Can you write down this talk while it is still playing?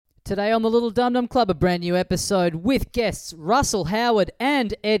Today on the Little Dum Dum Club, a brand new episode with guests Russell Howard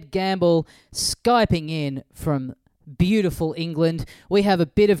and Ed Gamble Skyping in from beautiful England. We have a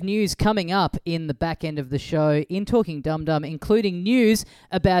bit of news coming up in the back end of the show in Talking Dum Dum, including news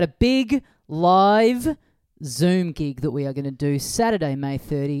about a big live Zoom gig that we are going to do Saturday, May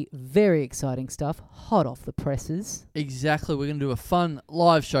 30. Very exciting stuff. Hot off the presses. Exactly. We're going to do a fun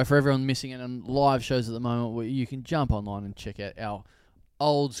live show for everyone missing it on live shows at the moment where you can jump online and check out our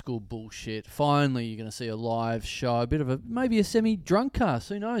old school bullshit. Finally, you're going to see a live show, a bit of maybe a semi-drunk cast,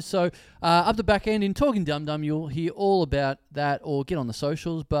 who knows? So up the back end in Talking Dum Dum, you'll hear all about that or get on the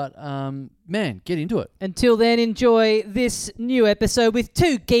socials, but man, get into it. Until then, enjoy this new episode with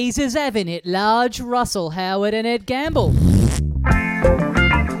two geezers having it large, Russell Howard and Ed Gamble.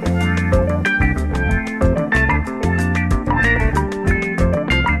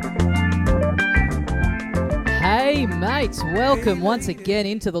 Hey mates, welcome once again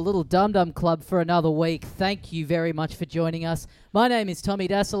into the Little Dum Dum Club for another week. Thank you very much for joining us. My name is Tommy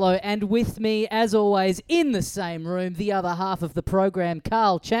Dasilo, and with me, as always, in the same room, the other half of the program,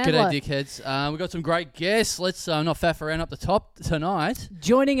 Carl Chandler. G'day, dickheads. We've got some great guests. Let's not faff around up the top tonight.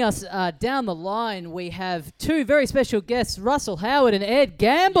 Joining us down the line, we have two very special guests, Russell Howard and Ed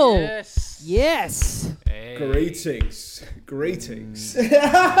Gamble. Yes. Hey. Greetings.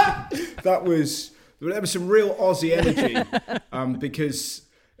 There was some real Aussie energy because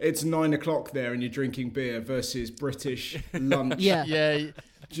it's 9 o'clock there and you're drinking beer versus British lunch. Yeah.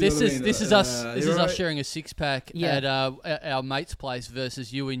 This is us sharing a six pack Yeah. at our mate's place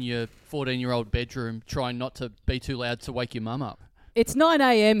versus you in your 14-year-old bedroom trying not to be too loud to wake your mum up. It's 9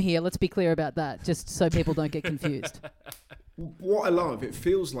 a.m. here, let's be clear about that, just so people don't get confused. What I love, it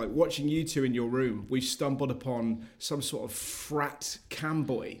feels like watching you two in your room, we've stumbled upon some sort of frat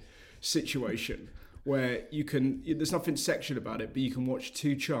camboy situation where there's nothing sexual about it, but you can watch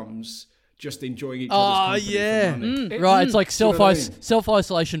two chums just enjoying each other's company for money. Right, it's like Do you know what I mean?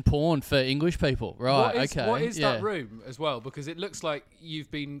 self-isolation porn for English people. Right, okay. What is that room as well? Because it looks like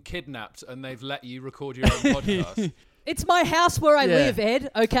you've been kidnapped and they've let you record your own podcast. It's my house where I live, Ed.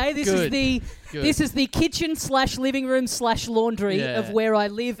 Okay, this Good. is the kitchen / living room / laundry of where I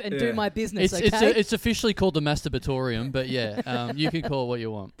live and do my business. It's officially called the masturbatorium, but you can call it what you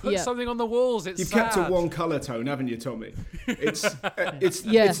want. Put something on the walls. It's You've sad. kept it one colour tone, haven't you, Tommy? It's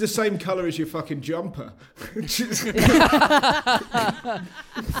the same colour as your fucking jumper.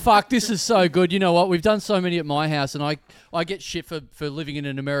 Fuck, this is so good. You know what? We've done so many at my house, and I get shit for living in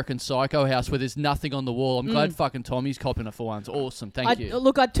an American Psycho house where there's nothing on the wall. I'm glad fucking Tommy's copping it for once. Awesome. Thank you.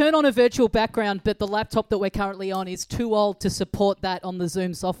 Look, I'd turn on a virtual background, but the laptop that we're currently on is too old to support that on the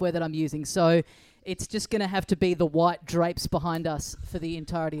Zoom software that I'm using. So it's just going to have to be the white drapes behind us for the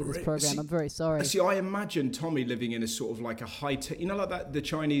entirety of this program. I'm very sorry. See, I imagine Tommy living in a sort of like a high-tech, like the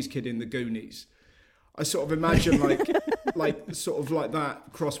Chinese kid in the Goonies. I sort of imagine like sort of like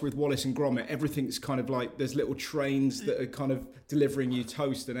that crossed with Wallace and Gromit. Everything's kind of like there's little trains that are kind of delivering you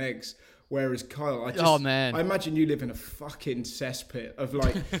toast and eggs. Whereas Kyle, I imagine you live in a fucking cesspit of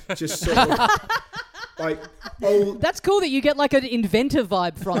like just sort of like old. That's cool that you get like an inventor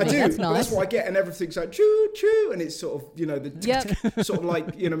vibe from it. That's nice. That's what I get, and everything's like choo choo, and it's sort of sort of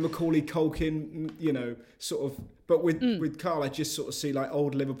like Macaulay Culkin, sort of. But with Carl, I just sort of see like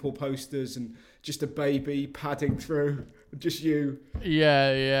old Liverpool posters and just a baby padding through, just you.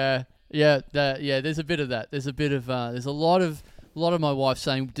 Yeah. There's a bit of that. There's a lot of my wife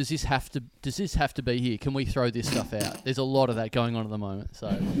saying, "Does this have to be here? Can we throw this stuff out?" There's a lot of that going on at the moment. So,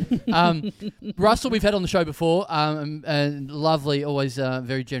 Russell, we've had on the show before, and lovely, always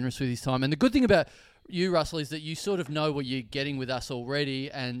very generous with his time. And the good thing about you, Russell, is that you sort of know what you're getting with us already,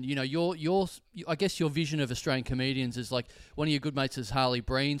 and I guess your vision of Australian comedians is like one of your good mates is Harley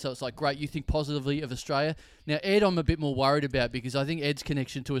Breen, so it's like great. You think positively of Australia. Now, Ed, I'm a bit more worried about because I think Ed's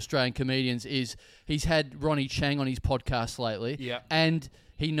connection to Australian comedians is he's had Ronnie Chang on his podcast lately, and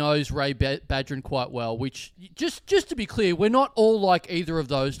he knows Ray Badron quite well, which, just to be clear, we're not all like either of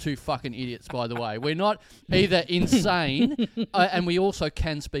those two fucking idiots, by the way. We're not either insane, and we also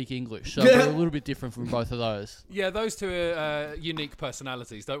can speak English, so we're a little bit different from both of those. Yeah, those two are unique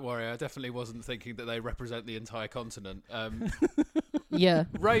personalities. Don't worry, I definitely wasn't thinking that they represent the entire continent. Yeah.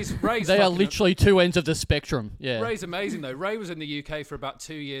 Ray's they are literally two ends of the spectrum. Yeah. Ray's amazing, though. Ray was in the UK for about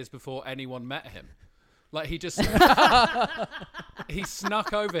 2 years before anyone met him. Like, he just... he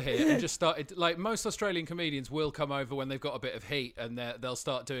snuck over here and just started... Like, most Australian comedians will come over when they've got a bit of heat and they'll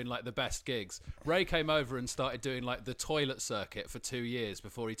start doing, like, the best gigs. Ray came over and started doing, like, the toilet circuit for 2 years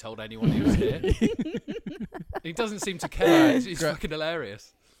before he told anyone he was here. He doesn't seem to care. He's fucking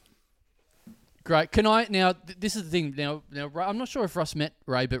hilarious. great. Can I now? This is the thing. Now, I'm not sure if Russ met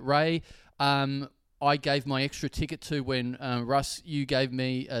Ray, but Ray, I gave my extra ticket to when Russ, you gave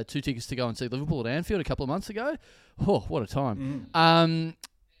me 2 tickets to go and see Liverpool at Anfield a couple of months ago. Oh, what a time!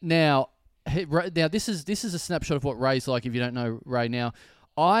 Now this is a snapshot of what Ray's like. If you don't know Ray, now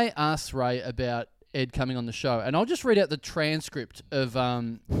I asked Ray about Ed coming on the show, and I'll just read out the transcript of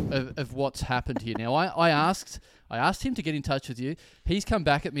what's happened here. Now, I asked him to get in touch with you. He's come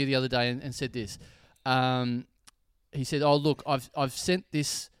back at me the other day and said this. He said, "Oh, look, I've sent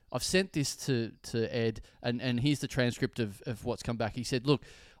this to Ed, and here's the transcript of what's come back." He said, "Look,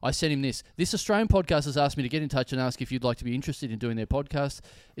 I sent him this. This Australian podcast has asked me to get in touch and ask if you'd like to be interested in doing their podcast.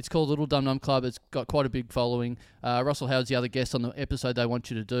 It's called Little Dum Dum Club. It's got quite a big following. Russell Howard's the other guest on the episode they want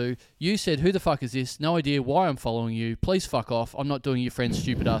you to do. You said, who the fuck is this? No idea why I'm following you. Please fuck off. I'm not doing your friend's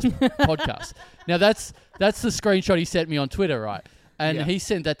stupid ass podcast." Now, that's the screenshot he sent me on Twitter, right? And he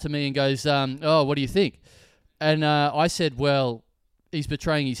sent that to me and goes, "Oh, what do you think?" And I said, "Well, he's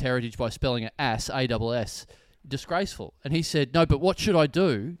betraying his heritage by spelling it ass, A-S-S. Disgraceful." And he said, "No, but what should I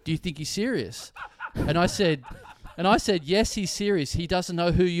do? Do you think he's serious?" And I said, "Yes, he's serious. He doesn't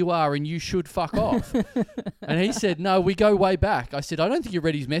know who you are and you should fuck off." And he said, "No, we go way back." I said, "I don't think you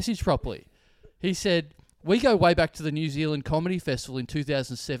read his message properly." He said, "We go way back to the New Zealand Comedy Festival in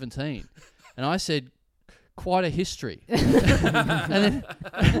 2017. And I said, "Quite a history." and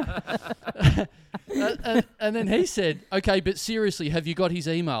then he said, "Okay, but seriously, have you got his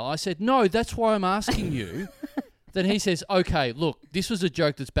email?" I said, "No, that's why I'm asking you." Then he says, "Okay, look, this was a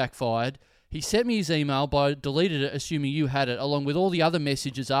joke that's backfired. He sent me his email, but I deleted it assuming you had it, along with all the other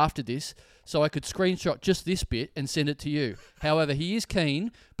messages after this, so I could screenshot just this bit and send it to you. However, he is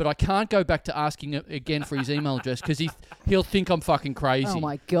keen, but I can't go back to asking again for his email address because he'll think I'm fucking crazy. Oh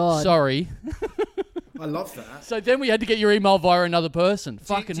my God. Sorry." I love that. So then we had to get your email via another person.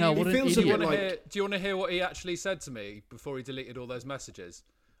 Fucking hell, what an feels idiot. Do you want to hear what he actually said to me before he deleted all those messages?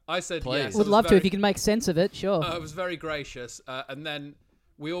 I said Please. yes. Would love to if you can make sense of it. Sure. I was very gracious, and then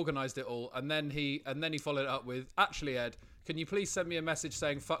we organised it all, and then he followed it up with, "Actually, Ed, can you please send me a message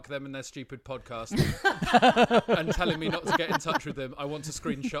saying fuck them and their stupid podcast and telling me not to get in touch with them? I want to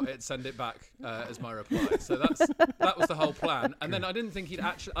screenshot it, send it back as my reply." So that was the whole plan. And then I didn't think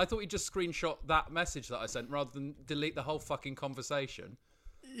I thought he'd just screenshot that message that I sent rather than delete the whole fucking conversation.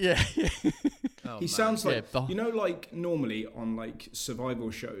 Yeah. Oh, he sounds like, like normally on like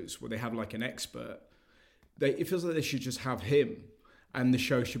survival shows where they have like an expert, it feels like they should just have him and the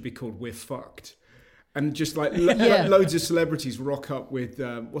show should be called We're Fucked. And just like loads of celebrities rock up with,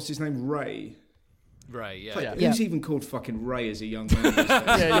 what's his name, Ray? Ray, yeah. Like, who's even called fucking Ray as a young man? Do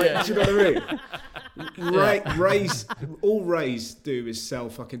you know what I mean? All Rays do is sell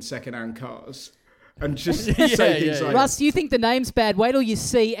fucking second-hand cars. And just say things like... Russ, you think the name's bad? Wait till you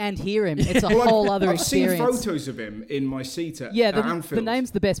see and hear him. It's a whole other experience. I've seen photos of him in my seat at Anfield. The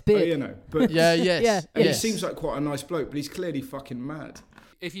name's the best bit. But yes. And he seems like quite a nice bloke, but he's clearly fucking mad.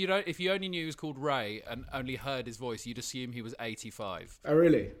 If you only knew he was called Ray and only heard his voice, you'd assume he was 85. Oh,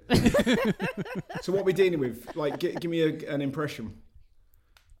 really? So what are we dealing with? Like, give me an impression.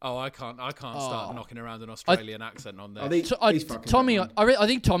 Oh, I can't start knocking around an Australian accent on there. Tommy, I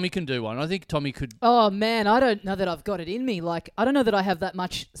think Tommy can do one. I think Tommy could. Oh man, I don't know that I've got it in me. Like, I don't know that I have that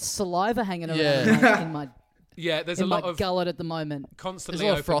much saliva hanging around in my there's a lot of gullet at the moment. Constantly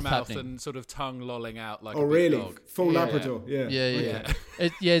open mouth and sort of tongue lolling out like a big dog. Full Labrador. Yeah.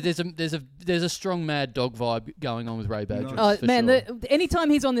 There's a strong mad dog vibe going on with Ray Badger. Oh man,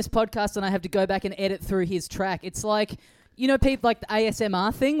 anytime he's on this podcast and I have to go back and edit through his track, it's like, you know, people like the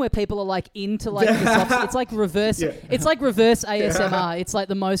ASMR thing where people are like into like the it's like reverse. Yeah. It's like reverse ASMR. It's like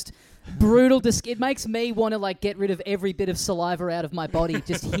the most brutal. It makes me want to like get rid of every bit of saliva out of my body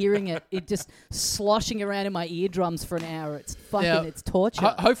just hearing it just sloshing around in my eardrums for an hour. It's fucking it's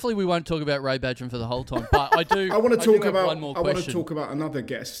torture. Hopefully we won't talk about Ray Badger for the whole time, but I do. I want to talk about one more question. I want to talk about another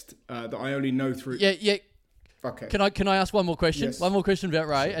guest that I only know through. Yeah. Okay. Can I ask one more question? Yes. One more question about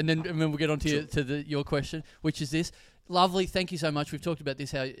Ray, and then we'll get on to your question, which is this. Lovely, thank you so much. We've talked about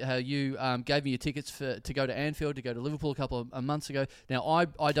this, how you gave me your tickets to go to Anfield, to go to Liverpool a couple of months ago. Now,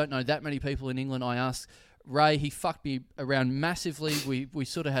 I don't know that many people in England. I asked Ray, he fucked me around massively. We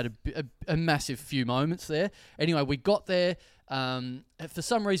sort of had a massive few moments there. Anyway, we got there. For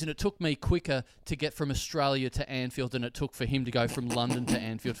some reason, it took me quicker to get from Australia to Anfield than it took for him to go from London to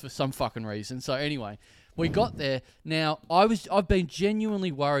Anfield for some fucking reason. So anyway, we got there. Now, I've been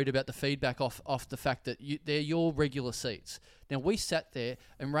genuinely worried about the feedback off the fact that they're your regular seats. Now, we sat there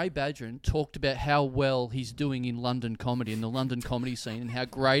and Ray Badgeron talked about how well he's doing in London comedy, in the London comedy scene, and how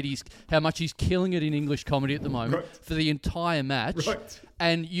great how much he's killing it in English comedy at the moment for the entire match. Right.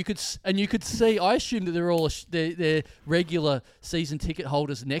 And you could see. I assume that they're all they're regular season ticket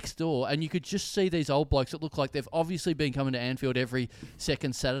holders next door, and you could just see these old blokes that look like they've obviously been coming to Anfield every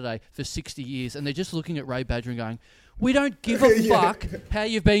second Saturday for 60 years, and they're just looking at Ray Badgeron going, "We don't give a fuck how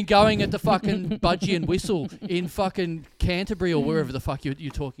you've been going at the fucking Budgie and Whistle in fucking Canterbury or wherever the fuck you're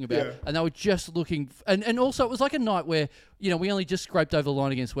talking about." Yeah. And they were just looking, and also it was like a night where we only just scraped over the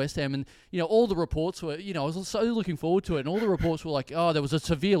line against West Ham, and all the reports were, I was so looking forward to it, and all the reports were like, "Oh, there was a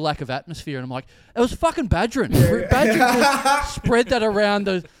severe lack of atmosphere," and I'm like, "It was fucking Badgeron. Badgeron just spread that around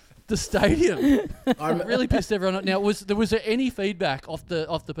the stadium." It really pissed everyone off. Now, was there any feedback off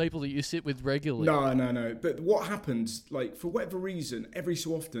the people that you sit with regularly? No. But what happens, like, for whatever reason, every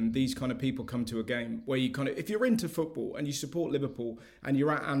so often these kind of people come to a game where you kind of, if you're into football and you support Liverpool and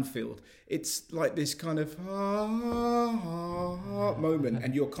you're at Anfield, it's like this kind of moment,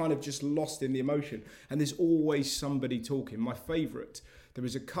 and you're kind of just lost in the emotion. And there's always somebody talking. My favourite, there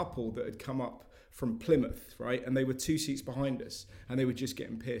was a couple that had come up from Plymouth, right? And they were 2 seats behind us, and they were just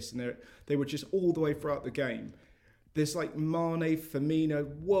getting pissed. And they were just all the way throughout the game. There's like Mane,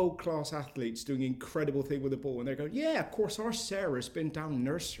 Firmino, world-class athletes doing incredible thing with the ball. And they're going, "Yeah, of course, our Sarah's been down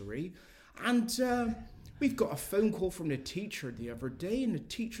nursery. And we've got a phone call from the teacher the other day. And the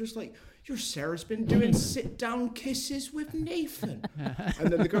teacher's like, 'Your Sarah's been doing sit-down kisses with Nathan.'"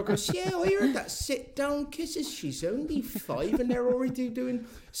 And then the girl goes, "Yeah, I heard that, sit-down kisses. She's only 5 and they're already doing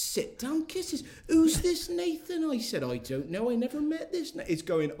sit-down kisses. Who's this Nathan?" I said, "I don't know. I never met this." It's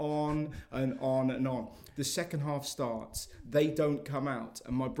going on and on and on. The second half starts. They don't come out.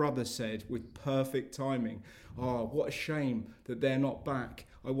 And my brother said, with perfect timing, "Oh, what a shame that they're not back.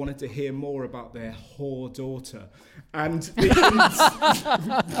 I wanted to hear more about their whore daughter." And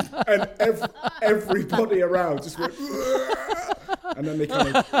everybody around just went, and then they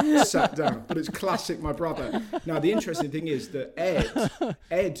kind of sat down. But it's classic my brother. Now, the interesting thing is that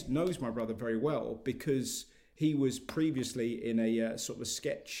Ed knows my brother very well, because he was previously in a sort of a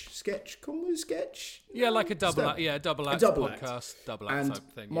sketch. Yeah, like a double act podcast, double act and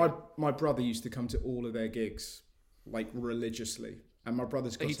type thing. My brother used to come to all of their gigs, like, religiously. And my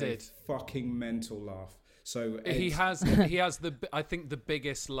brother's got a fucking mental laugh. So he has I think the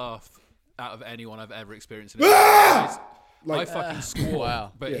biggest laugh out of anyone I've ever experienced. I fucking squall.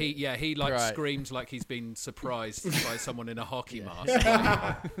 Wow. But he like screams like he's been surprised by someone in a hockey mask.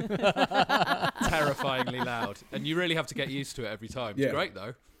 Like, terrifyingly loud. And you really have to get used to it every time. It's great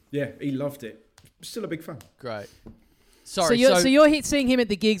though. Yeah, he loved it. Still a big fan. Great. So you're seeing him at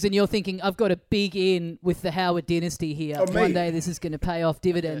the gigs, and you're thinking, "I've got a big in with the Howard dynasty here. One day this is going to pay off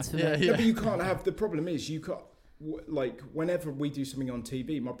dividends for me." Yeah, but you can't have. The problem is you can't. Like, whenever we do something on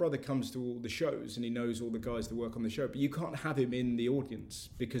TV, my brother comes to all the shows and he knows all the guys that work on the show, but you can't have him in the audience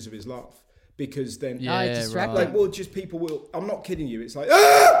because of his laugh. Because then, distracting. Like, well, just people will. I'm not kidding you. It's like,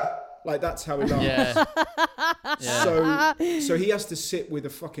 "Ah!" Like, that's how he laughs. So he has to sit with a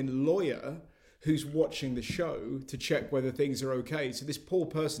fucking lawyer who's watching the show to check whether things are okay. So this poor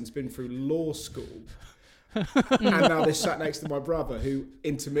person's been through law school, and now they're sat next to my brother, who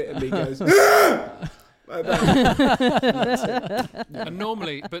intermittently goes, "Ah!" Like that. And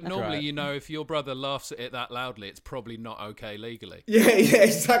normally, if your brother laughs at it that loudly, it's probably not okay legally. Yeah,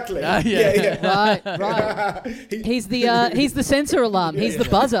 exactly. Right. He's the sensor alarm. He's the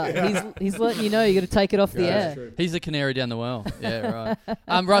buzzer. He's letting you know you got to take it off the air. True. He's the canary down the well. Yeah,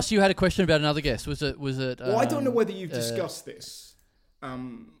 right. Russ, you had a question about another guest. Was it? Well, I don't know whether you've discussed this,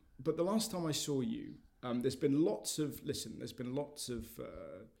 but the last time I saw you, there's been lots of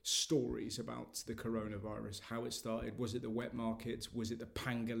stories about the coronavirus, how it started. Was it the wet markets? Was it the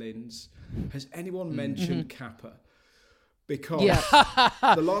pangolins? Has anyone mentioned Kappa? Because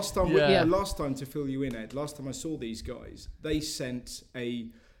the last time, to fill you in, Ed, last time I saw these guys, they sent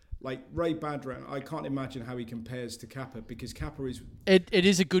like Ray Badgeron. I can't imagine how he compares to Kappa, because Kappa is... It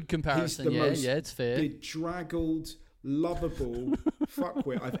is a good comparison. He's the most it's fair. bedraggled, lovable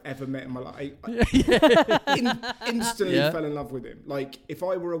fuckwit I've ever met in my life. Instantly fell in love with him. Like, if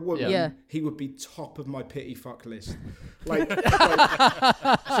I were a woman, he would be top of my pity fuck list. Do you know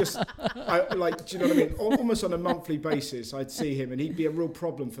what I mean? Almost on a monthly basis, I'd see him, and he'd be a real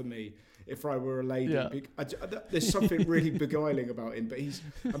problem for me if I were a lady. There's something really beguiling about him. But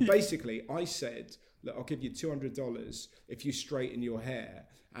and basically, I said, look, I'll give you $200 if you straighten your hair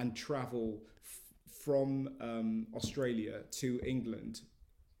and travel from Australia to England,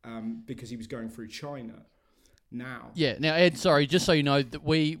 because he was going through China. Now, Ed, sorry, just so you know, that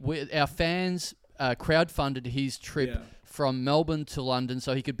we our fans crowdfunded his trip from Melbourne to London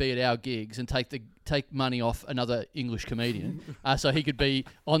so he could be at our gigs and take money off another English comedian, so he could be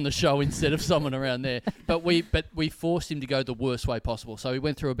on the show instead of someone around there. But we forced him to go the worst way possible. So he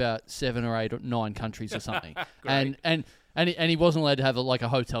went through about 7 or 8 or 9 countries or something, and he wasn't allowed to have a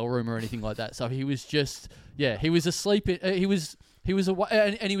hotel room or anything like that. So he was just he was asleep. He was he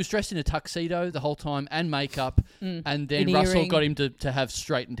was dressed in a tuxedo the whole time and makeup, and then Russell got him to have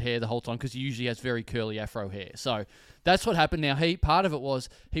straightened hair the whole time because he usually has very curly afro hair. So that's what happened. Now part of it was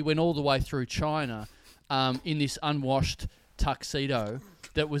he went all the way through China in this unwashed tuxedo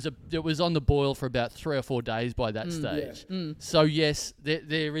that was on the boil for about 3 or 4 days by that stage. Yeah. So yes,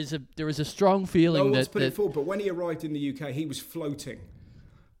 there is a strong feeling no that. Let's put it forward, but when he arrived in the UK, he was floating.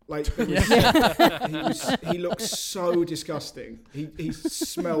 Like he looked so disgusting. He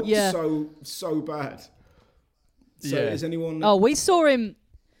smelled so bad. So is anyone? Oh, we saw him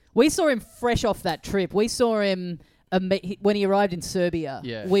fresh off that trip. We saw him when he arrived in Serbia.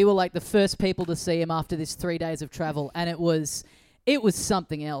 Yeah. We were like the first people to see him after this 3 days of travel, and it was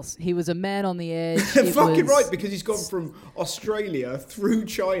something else. He was a man on the edge. Fucking right, because he's gone from Australia through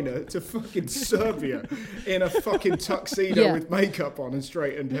China to fucking Serbia in a fucking tuxedo with makeup on and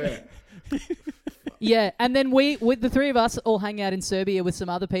straightened hair. Yeah, and then the three of us all hang out in Serbia with some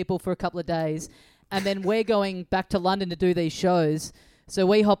other people for a couple of days, and then we're going back to London to do these shows. So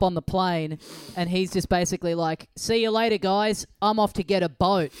we hop on the plane, and he's just basically like, "See you later, guys. I'm off to get a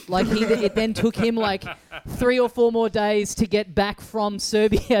boat." Like it then took him like 3 or 4 more days to get back from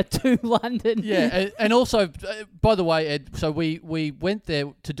Serbia to London. Yeah, and also, by the way, Ed, so we went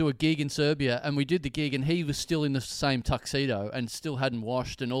there to do a gig in Serbia, and we did the gig, and he was still in the same tuxedo and still hadn't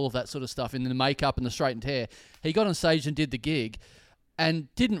washed and all of that sort of stuff, and the makeup and the straightened hair. He got on stage and did the gig,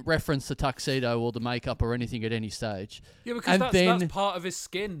 and didn't reference the tuxedo or the makeup or anything at any stage. Yeah, because that's part of his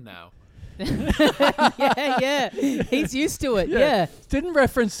skin now. yeah. He's used to it, yeah. Didn't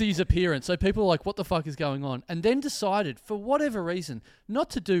reference his appearance, so people were like, what the fuck is going on? And then decided, for whatever reason, not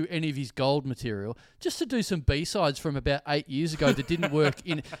to do any of his gold material, just to do some B-sides from about 8 years ago that didn't work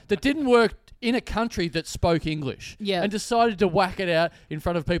in a country that spoke English. Yeah. And decided to whack it out in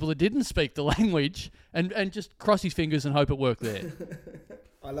front of people that didn't speak the language and just cross his fingers and hope it worked there.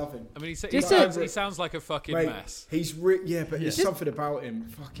 I love him. I mean, he sounds like a fucking mess. He's there's something about him.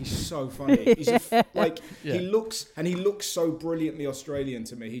 Fuck, he's so funny. He's he looks so brilliantly Australian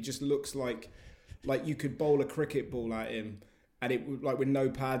to me. He just looks like you could bowl a cricket ball at him, and it like with no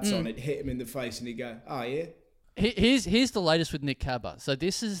pads on, it hit him in the face, and he'd go, "Oh yeah." Here's the latest with Nick Cabba. So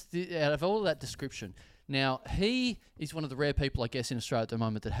this is out of all of that description. Now he is one of the rare people, I guess, in Australia at the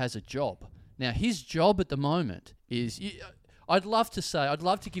moment that has a job. Now his job at the moment is. I'd love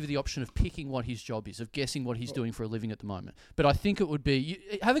to give you the option of picking what his job is, of guessing what he's doing for a living at the moment. But I think it would be...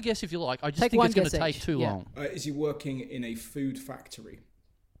 have a guess if you like. I just think it's going to take too long. Is he working in a food factory?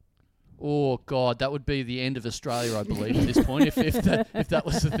 Oh, God, that would be the end of Australia, I believe, at this point, if that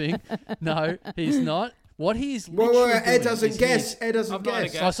was the thing. No, he's not. What he's literally doing... Ed doesn't guess. Ed doesn't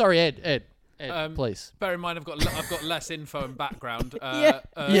guess. Oh, sorry, Ed, please. Bear in mind, I've got less info and background.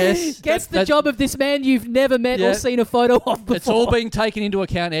 Yes. Guess the job of this man you've never met or seen a photo of before. It's all being taken into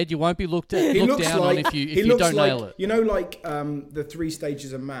account, Ed. You won't be looked down on if you don't nail it. You know, like the 3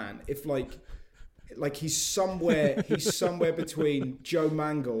 stages of man. If like he's somewhere between Joe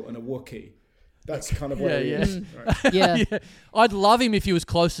Mangle and a Wookiee. That's kind of where he is. Right. Yeah. I'd love him if he was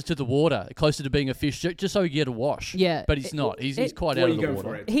closer to the water, closer to being a fish, just so he could get a wash. Yeah. But he's not. He's quite out of the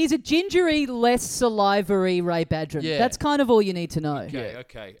water. He's a gingery, less salivary Ray Badram. Yeah. That's kind of all you need to know.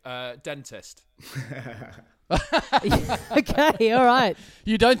 Okay. Dentist. Okay, all right.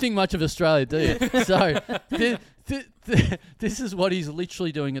 You don't think much of Australia, do you? So this is what he's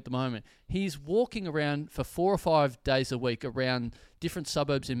literally doing at the moment. He's walking around for 4 or 5 days a week around different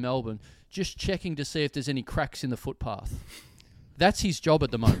suburbs in Melbourne, just checking to see if there's any cracks in the footpath. That's his job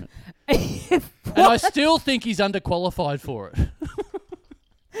at the moment. And I still think he's underqualified for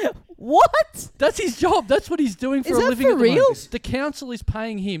it. What? That's his job. That's what he's doing for a living for at the real? moment. The council is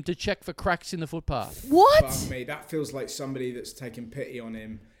paying him to check for cracks in the footpath. What? Fuck me, that feels like somebody that's taken pity on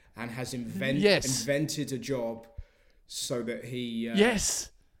him and has invented a job so that he...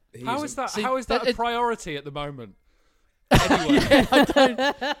 yes. How is that a priority at the moment? Anyway,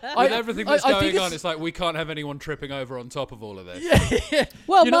 with everything that's going on, it's like we can't have anyone tripping over on top of all of this. Yeah.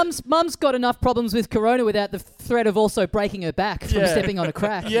 Well, Mum's got enough problems with Corona without the threat of also breaking her back from stepping on a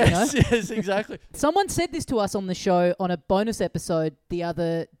crack. Yes, you know? yes, exactly. Someone said this to us on the show on a bonus episode the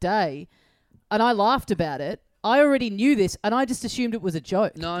other day, and I laughed about it. I already knew this, and I just assumed it was a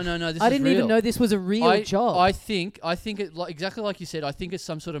joke. No. This I is didn't real. even know this was a real job. I think it exactly like you said. I think it's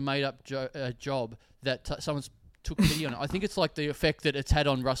some sort of made up job that someone's took pity on it. I think it's like the effect that it's had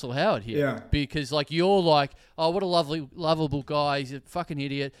on Russell Howard here. Yeah. Because like you're like, oh, what a lovable guy. He's a fucking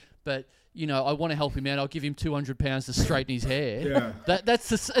idiot, but. I want to help him out. I'll give him £200 to straighten his hair. Yeah.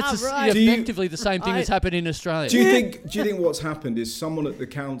 That's right. effectively the same thing that's happened in Australia. Do you think what's happened is someone at the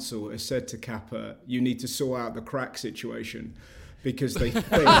council has said to Kappa, you need to sort out the crack situation, because they think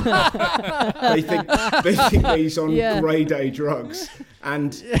they think he's on grade A drugs,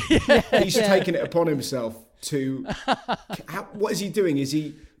 and he's taken it upon himself to. What is he doing? Is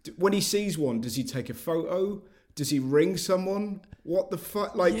he, when he sees one, does he take a photo? Does he ring someone? What the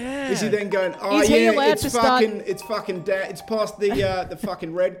fuck? Like, is he then going, oh Is he yeah, allowed to start- it's fucking dead. It's past the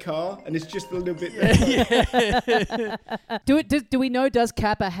fucking red car, and it's just a little bit there. Do we know, does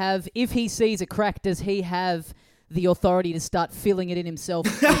Kappa have, if he sees a crack, does he have the authority to start filling it in himself?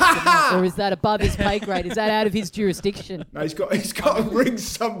 Or is that above his pay grade? Is that out of his jurisdiction? No, he's got to ring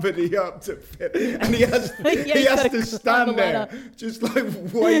somebody up to fit, and he has he's gotta to stand there just like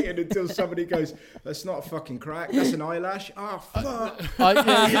waiting until somebody goes, that's not a fucking crack, that's an eyelash. Oh fuck.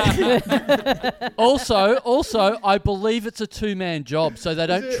 Also, I believe it's a two-man job, so they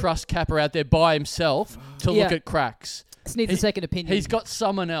don't trust Kappa out there by himself to look at cracks. This needs a second opinion. He's got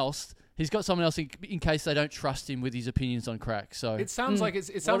someone else. He's got someone else in case they don't trust him with his opinions on crack. So it sounds like it's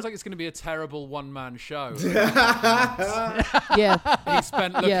going to be a terrible one-man show. Yeah, he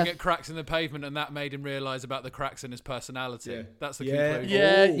spent looking at cracks in the pavement, and that made him realise about the cracks in his personality. Yeah. That's the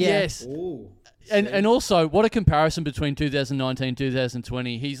conclusion. Yes. Ooh. And also, what a comparison between 2019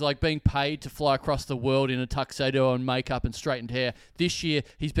 2020. He's like being paid to fly across the world in a tuxedo and makeup and straightened hair. This year,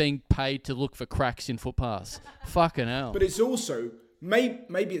 he's being paid to look for cracks in footpaths. Fucking hell. But it's also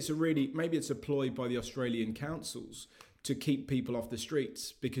maybe it's a ploy by the Australian councils to keep people off the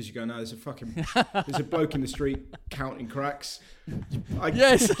streets, because you go, no, there's a bloke in the street counting cracks.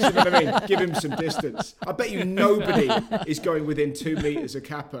 Yes. You know what I mean? Give him some distance. I bet you nobody is going within 2 meters of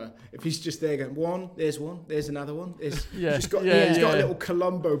Kappa if he's just there going, there's another one. He's got a little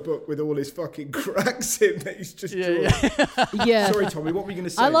Columbo book with all his fucking cracks in that he's just drawing. Yeah. Sorry, Tommy, what were you going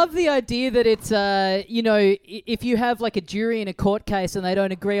to say? I love the idea that it's, if you have like a jury in a court case and they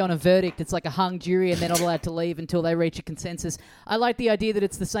don't agree on a verdict, it's like a hung jury and they're not allowed to leave until they reach a consensus. I like the idea that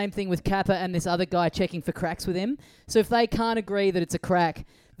it's the same thing with Kappa and this other guy checking for cracks with him. So if they can't agree that it's a crack,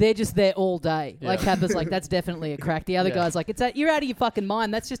 they're just there all day. Yeah. Like Kappa's like, that's definitely a crack. The other guy's like, you're out of your fucking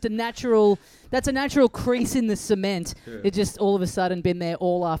mind. That's just a natural crease in the cement. Yeah. It just all of a sudden been there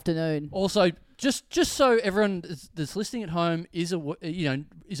all afternoon. Also, just so everyone that's listening at home is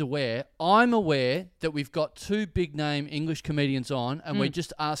aware, I'm aware that we've got two big name English comedians on, and we're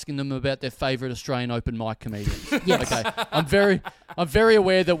just asking them about their favourite Australian open mic comedians. Yes. Okay. I'm very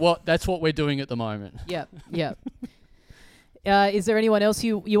aware that that's what we're doing at the moment. Yep. Is there anyone else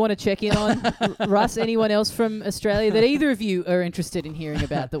you want to check in on, Russ? Anyone else from Australia that either of you are interested in hearing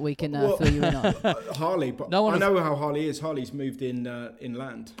about that we can fill you in on? Harley, but I know how Harley is. Harley's moved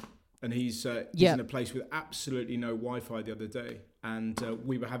inland, and he's in a place with absolutely no Wi-Fi the other day. And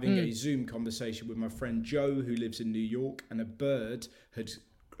we were having a Zoom conversation with my friend Joe, who lives in New York, and a bird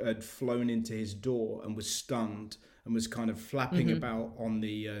had flown into his door and was stunned and was kind of flapping about on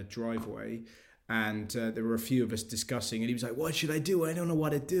the driveway. And there were a few of us discussing, and he was like, what should I do? I don't know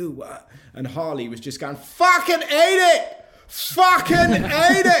what to do. And Harley was just going, fucking ate it! Fucking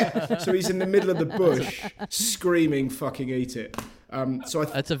ate it! So he's in the middle of the bush screaming, fucking eat it.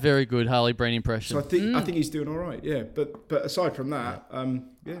 That's a very good Harley Breen impression. So I think he's doing all right, yeah. But aside from that,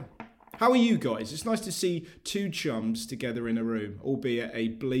 yeah. How are you guys? It's nice to see two chums together in a room, albeit a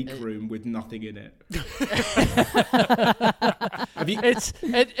bleak room with nothing in it.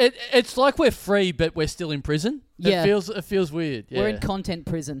 It's like we're free, but we're still in prison. Yeah. It feels weird. Yeah. We're in content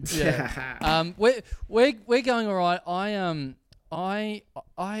prison. Yeah. We're going all right. I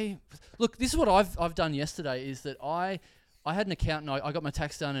look. This is what I've done yesterday. Is that I had an accountant. I got my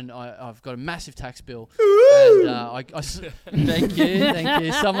tax done, and I've got a massive tax bill. And thank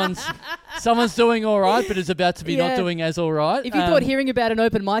you. Someone's doing all right, but is about to be not doing as all right. If you thought hearing about an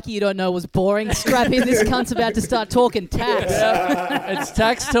open mic you don't know was boring, strap in. This cunt's about to start talking tax. It's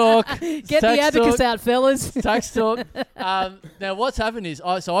tax talk. Get the abacus out, fellas. Tax talk. Now, what's happened is,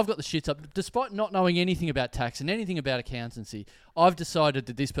 I've got the shits up. Despite not knowing anything about tax and anything about accountancy, I've decided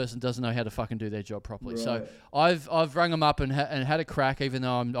that this person doesn't know how to fucking do their job properly. Right. So I've rung them up and had a crack, even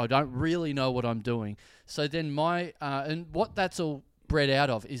though I don't really know what I'm doing. So then and what that's all bred out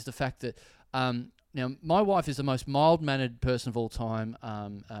of is the fact that Now, my wife is the most mild-mannered person of all time.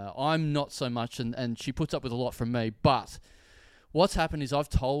 I'm not so much, and she puts up with a lot from me. But what's happened is I've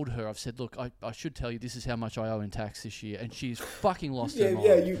told her, I've said, look, I should tell you this is how much I owe in tax this year. And she's fucking lost her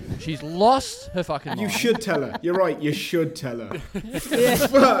mind. She's lost her fucking mind. You should tell her. You're right, you should tell her.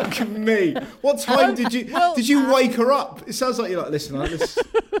 Fuck me. What time did you wake her up? It sounds like you're like, listen,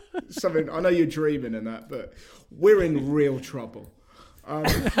 something. I know you're dreaming and that, but we're in real trouble. Fuck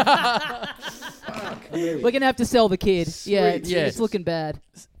me. We're gonna have to sell the kid. Sweet. Yeah, Yes. it's looking bad.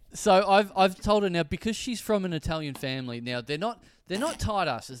 So I've told her now, because she's from an Italian family. Now they're not tight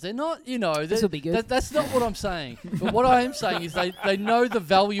asses. They're not, This'll be good. That's not what I'm saying. But what I am saying is they know the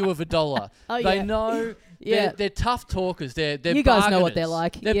value of $1. Oh, they yeah. know. Yeah. They're tough talkers. They're You guys know what bargainers. they're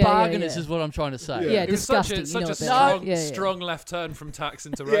like. They're Yeah, bargainers, yeah. is what I'm trying to say. Yeah, It was such disgusting. a, such you know a what they're strong, like. Yeah, yeah. strong left turn from tax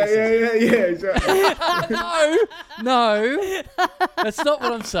into racism. Yeah, exactly. No, that's not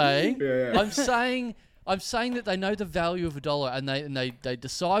what I'm saying. Yeah. I'm saying that they know the value of $1, and they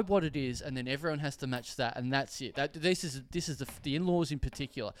decide what it is, and then everyone has to match that, and that's it. This is the in-laws in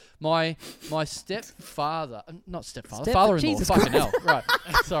particular. My stepfather, not stepfather, father-in-law. Jesus Fucking hell, right?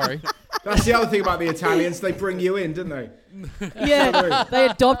 Sorry. That's the other thing about the Italians. They bring you in, didn't they? Yeah, they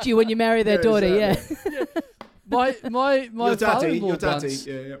adopt you when you marry their Yeah, daughter. exactly. Yeah. My Your daddy. father-in-law once,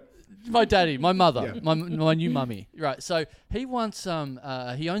 Yeah. my daddy, my mother, Yeah. my new mummy. Right. So he once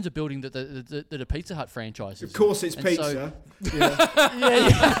he owns a building that a Pizza Hut franchise is. Of course, it's And pizza.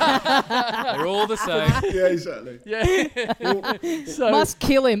 They're all the same. Yeah, exactly. Yeah. So Must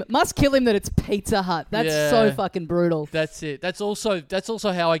kill him that it's Pizza Hut. That's so Yeah. fucking brutal. that's it. That's also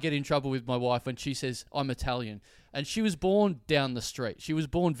how I get in trouble with my wife when she says I'm Italian. And she was born down the street. She was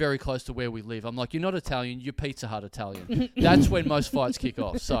born very close to where we live. I'm like, you're not Italian, you're Pizza Hut Italian. That's when most fights kick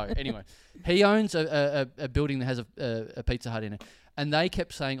off. So anyway, he owns a building that has a Pizza Hut in it, and they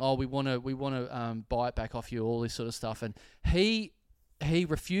kept saying, oh, we want to buy it back off you, all this sort of stuff. And he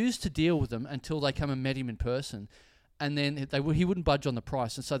refused to deal with them until they come and met him in person. And then he wouldn't budge on the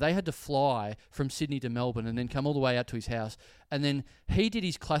price. And so they had to fly from Sydney to Melbourne and then come all the way out to his house. And then he did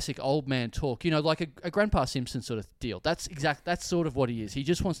his classic old man talk, like a Grandpa Simpson sort of deal. That's sort of what he is. He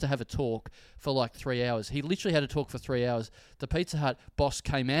just wants to have a talk for like 3 hours. He literally had a talk for 3 hours. The Pizza Hut boss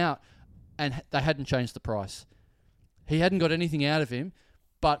came out and they hadn't changed the price. He hadn't got anything out of him.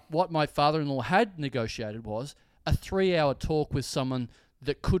 But what my father-in-law had negotiated was a 3-hour talk with someone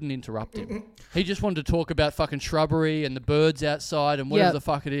that couldn't interrupt him. He just wanted to talk about fucking shrubbery and the birds outside and whatever Yep. the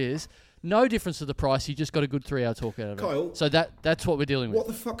fuck it is. No difference to the price. He just got a good 3-hour talk out of it. Kyle, So that's what we're dealing with. What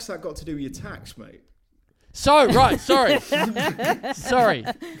the fuck's that got to do with your tax, mate? So, right, sorry. Sorry.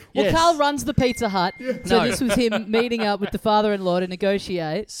 Well, Yes. Carl runs the Pizza Hut, so No. this was him meeting up with the father-in-law to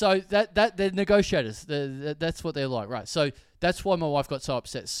negotiate. So that they're negotiators. That's what they're like. Right. So that's why my wife got so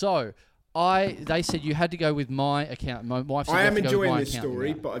upset. So they said you had to go with my account. My wife said I you am have to go with enjoying my this accountant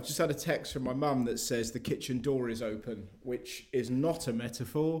story, now. but I've just had a text from my mum that says the kitchen door is open, which is not a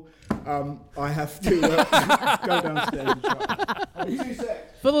metaphor. I have to go downstairs and shut it. 2 seconds.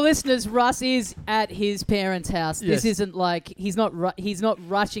 For the listeners, Russ is at his parents' house. This Yes. isn't like he's not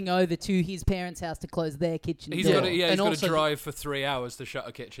rushing over to his parents' house to close their kitchen He's door. got And to also- drive for 3 hours to shut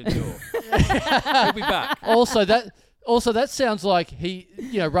a kitchen door. He'll be back. Also, that sounds like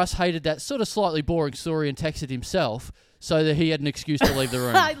Russ hated that sort of slightly boring story and texted himself so that he had an excuse to leave the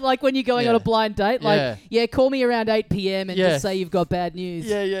room. Like when you're going on Yeah. a blind date, like, Yeah. call me around 8 p.m. and Yeah. just say you've got bad news.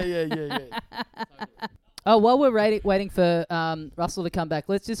 Yeah. Oh, while we're waiting for Russell to come back,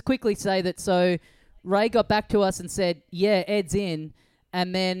 let's just quickly say that. So Ray got back to us and said, yeah, Ed's in.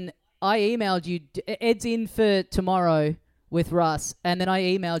 And then I emailed you, Ed's in for tomorrow with Russ. And then I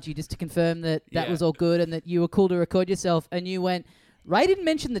emailed you just to confirm that Yeah. was all good and that you were cool to record yourself. And you went, Ray didn't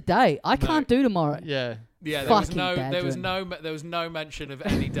mention the day. I can't do tomorrow. Yeah. Yeah, Fucking there was badgering. no mention of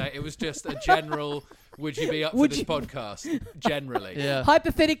any date. It was just a general. Would you be up for Would this you- podcast? Generally, Yeah.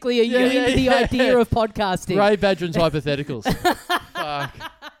 Hypothetically, are you Yeah, into the yeah. idea of podcasting? Ray Badrin's hypotheticals.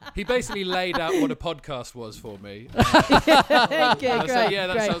 Fuck. he basically laid out what a podcast was for me. Okay, I great. said, yeah,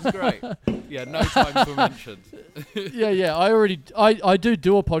 that great. sounds great. Yeah, no time for mention. Yeah. I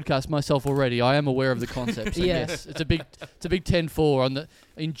do a podcast myself already. I am aware of the concept. So Yeah. yes, it's a big 10-4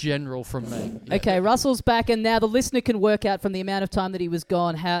 in general from me. Yeah. Okay, Russell's back, and now the listener can work out from the amount of time that he was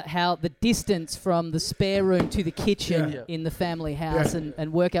gone how the distance from the spare room to the kitchen Yeah. in the family house, Yeah.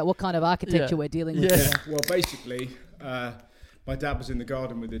 and work out what kind of architecture Yeah. we're dealing with. Yeah. there. Well, basically, my dad was in the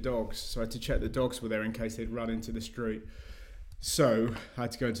garden with the dogs, so I had to check the dogs were there in case they'd run into the street. So I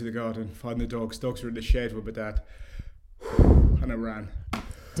had to go into the garden, find the dogs. Dogs were in the shed with my dad. And I ran.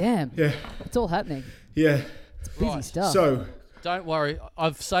 Damn, Yeah, it's all happening. yeah. Busy Right. stuff. So Don't worry.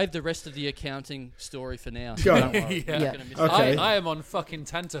 I've saved the rest of the accounting story for now. So Go. don't worry. Yeah. You're not gonna miss Okay. I am on fucking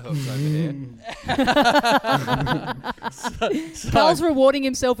tenterhooks over here. Carl's rewarding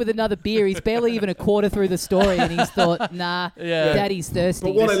himself with another beer. He's barely even a quarter through the story, and he's thought, nah, Yeah. Daddy's thirsty.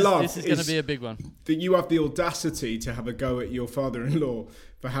 But what I This love is going to be a big one. that you have the audacity to have a go at your father-in-law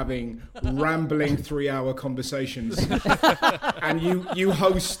for having rambling 3-hour conversations, and you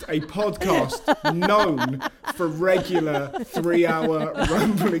host a podcast known for regular 3-hour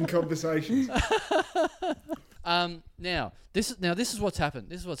rambling conversations. Now this is what's happened.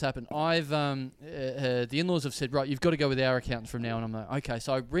 This is what's happened. I've the in-laws have said, right, you've got to go with our accountant from now on. I'm like, okay.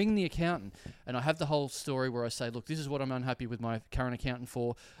 So I ring the accountant and I have the whole story where I say, look, this is what I'm unhappy with my current accountant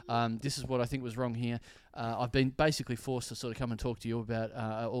for. This is what I think was wrong here. I've been basically forced to sort of come and talk to you about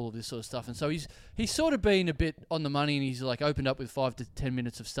all of this sort of stuff. And so he's sort of been a bit on the money, and he's like opened up with 5 to 10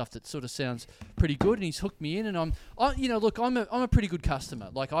 minutes of stuff that sort of sounds pretty good. And he's hooked me in, and I'm a pretty good customer.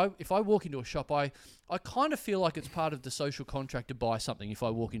 Like if I walk into a shop, I kind of feel like it's part of the social contract to buy something if I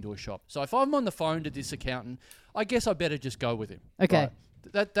walk into a shop. So if I'm on the phone to this accountant, I guess I better just go with him. Okay.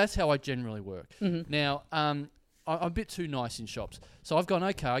 Right? That's how I generally work. Mm-hmm. Now, I'm a bit too nice in shops. So I've gone,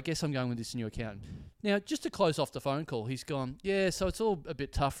 okay, I guess I'm going with this new accountant. Now, just to close off the phone call, he's gone, yeah, so it's all a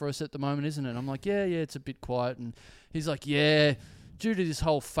bit tough for us at the moment, isn't it? I'm like, yeah, it's a bit quiet. And he's like, yeah, due to this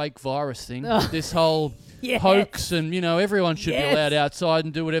whole fake virus thing, this whole Yes. hoax, and, everyone should be Yes. allowed outside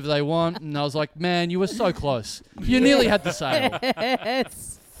and do whatever they want. And I was like, man, you were so close. You nearly had the sale.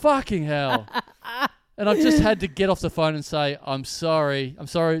 Yes. Fucking hell. And I've just had to get off the phone and say, I'm sorry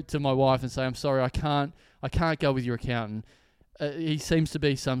to my wife and say, I'm sorry, I can't go with your accountant. He seems to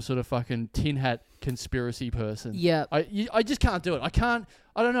be some sort of fucking tin hat conspiracy person. Yeah. I just can't do it.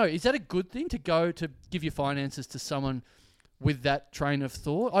 I don't know. Is that a good thing to go to give your finances to someone with that train of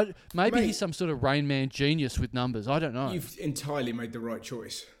thought? Maybe Mate. he's some sort of Rain Man genius with numbers. I don't know. You've entirely made the right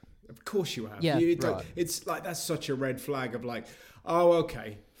choice. Of course you have. Yeah. Right. It's like that's such a red flag of like, oh,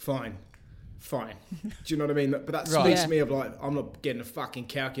 okay, fine. Do you know what I mean? But that Right. speaks Yeah. to me of like, I'm not getting a fucking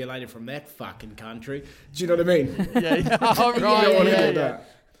calculator from that fucking country. Do you know what I mean? yeah. Oh, You don't want to do that.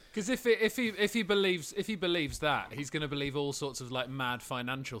 Because if he believes that, he's going to believe all sorts of like mad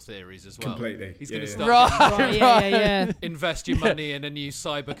financial theories as well. Completely. He's Yeah, going to yeah. start Right, yeah. invest your money in a new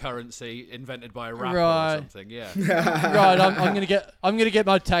cyber currency invented by a rapper Right. or something. Yeah. Right, I'm gonna get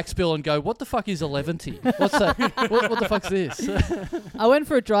my tax bill and go, what the fuck is 11T? What's that? what the fuck's this? I went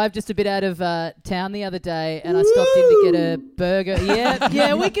for a drive just a bit out of town the other day, and I stopped in to get a burger.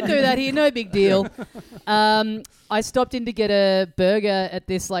 Yeah, we can do that here. No big deal. I stopped in to get a burger at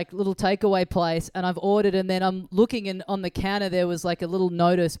this like little takeaway place, and I've ordered, and then I'm looking, and on the counter there was like a little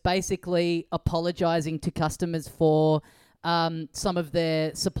notice basically apologizing to customers for some of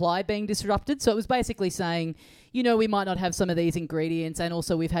their supply being disrupted. So it was basically saying, we might not have some of these ingredients, and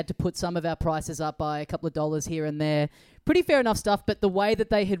also we've had to put some of our prices up by a couple of dollars here and there. Pretty fair enough stuff, but the way that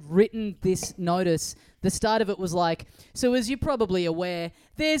they had written this notice, the start of it was like, so as you're probably aware,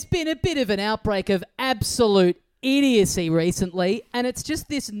 there's been a bit of an outbreak of absolute idiocy recently, and it's just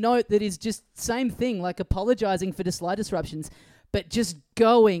this note that is just same thing, like apologizing for the slight disruptions, but just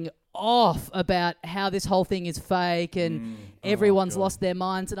going off about how this whole thing is fake and everyone's lost their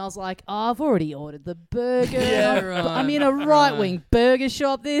minds. And I was like, I've already ordered the burger. Yeah, right. I'm in a right-wing burger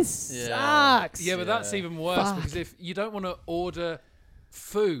shop. This sucks. Yeah, but that's even worse Fuck. because if you don't want to order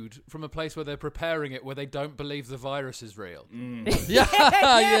food from a place where they're preparing it where they don't believe the virus is real. yeah.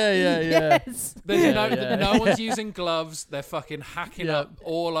 Yes. There's Yeah. no one's using gloves. They're fucking hacking Yeah. up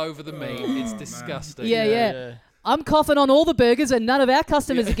all over the meat. It's disgusting. Yeah. I'm coughing on all the burgers and none of our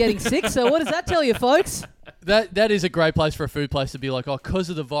customers are getting sick. So what does that tell you, folks? That is a great place for a food place to be like,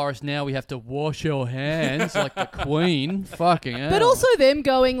 because of the virus now we have to wash our hands like the Queen. Fucking hell. But also them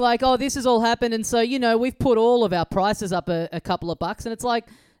going like, this has all happened, and so, we've put all of our prices up a couple of bucks, and it's like,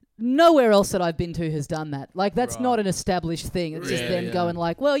 nowhere else that I've been to has done that. Like, that's not an established thing. It's just them going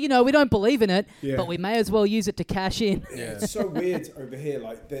like, well, we don't believe in it, but we may as well use it to cash in. Yeah, it's so weird over here.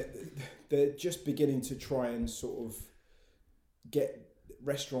 Like they're just beginning to try and sort of get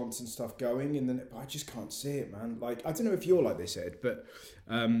restaurants and stuff going, and then I just can't see it, man. Like, I don't know if you're like this, Ed, but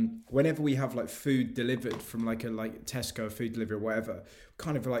whenever we have like food delivered from like Tesco food delivery or whatever,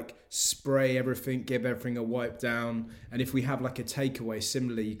 kind of like spray everything, give everything a wipe down, and if we have like a takeaway,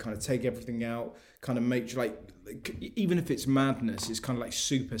 similarly, you kind of take everything out, kind of make like even if it's madness, it's kind of like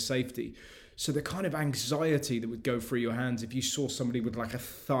super safety. So the kind of anxiety that would go through your hands if you saw somebody with like a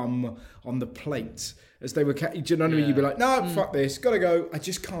thumb on the plate as they were, do you know what I mean? You'd be like, no, fuck this, gotta go. I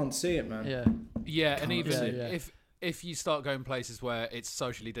just can't see it, man. Yeah, and even see it. if if you start going places where it's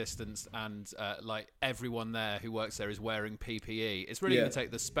socially distanced and like everyone there who works there is wearing PPE, it's really going to take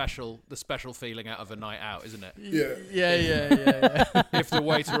the special feeling out of a night out, isn't it? Yeah. If the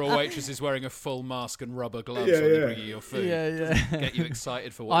waiter or waitress is wearing a full mask and rubber gloves when they bring you your food, get you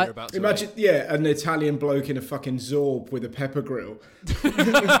excited for what you're about to imagine. eat. Yeah, an Italian bloke in a fucking Zorb with a pepper grill.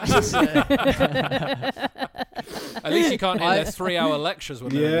 At least you can't hear their 3-hour lectures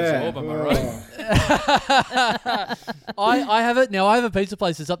when they're in the Zorb, am I right? I have it now. I have a pizza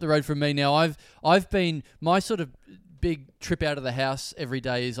place that's up the road from me now. I've been my sort of big trip out of the house every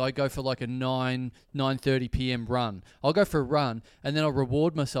day is I go for like a 9:30 p.m. run. I'll go for a run and then I'll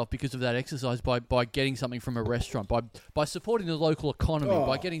reward myself because of that exercise by getting something from a restaurant, by supporting the local economy,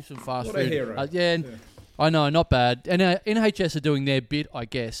 by getting some fast what food. A hero. I know, not bad. And NHS are doing their bit, I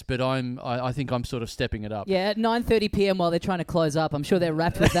guess, but I think I'm sort of stepping it up. Yeah, at 9:30 p.m. while they're trying to close up, I'm sure they're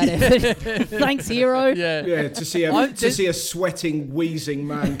wrapped with that effort. Thanks, hero. Yeah, to see a sweating, wheezing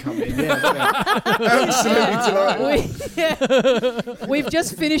man come in. Absolutely delighted. We've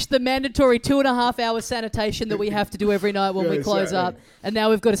just finished the mandatory 2.5 hour sanitation that we have to do every night when we close up, and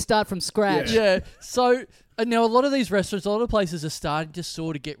now we've got to start from scratch. Yeah. So. Now, a lot of these restaurants, a lot of places are starting to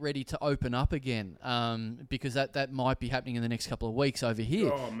sort of get ready to open up again because that might be happening in the next couple of weeks over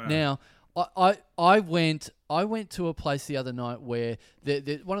here. Oh, man. Now, I went to a place the other night where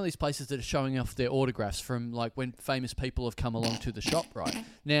they're one of these places that are showing off their autographs from like when famous people have come along to the shop, right?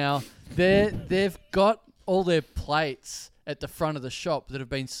 Now, they've got all their plates at the front of the shop that have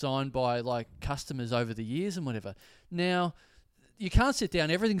been signed by like customers over the years and whatever. Now, you can't sit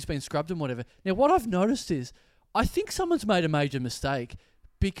down. Everything's been scrubbed and whatever. Now, what I've noticed is I think someone's made a major mistake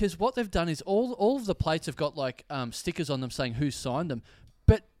because what they've done is all of the plates have got like stickers on them saying who signed them,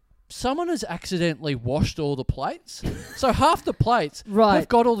 but someone has accidentally washed all the plates. So half the plates have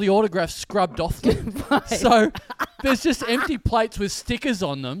got all the autographs scrubbed off them. So there's just empty plates with stickers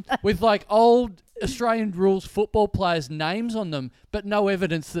on them with like old Australian rules football players' names on them, but no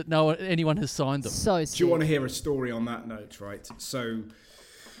evidence that anyone has signed them. So do you want to hear a story on that note, right? So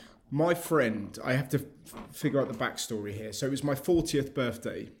my friend, I have to figure out the backstory here. So it was my 40th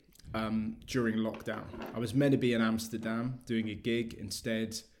birthday during lockdown. I was meant to be in Amsterdam doing a gig.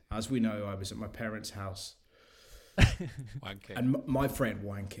 Instead, as we know, I was at my parents' house. Wanking. And my friend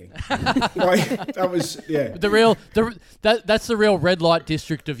wanking. That was that's the real red light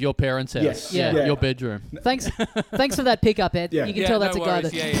district of your parents' house. Yes. Your bedroom. Thanks for that pickup, Ed. Yeah. You can tell that's no a guy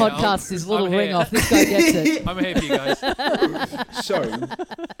worries. that podcasts his little I'm ring here. off. This guy gets it. I'm here for you guys. So,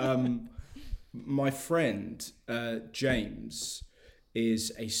 my friend James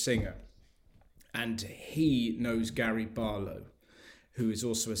is a singer, and he knows Gary Barlow, who is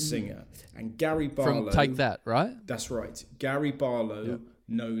also a singer. And Gary Barlow... From Take That, right? That's right. Gary Barlow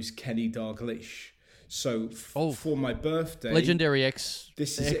knows Kenny Dalglish. So for my birthday... Legendary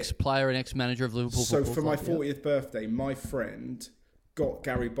ex-player and ex-manager of Liverpool So Football for my Club, 40th birthday, my friend got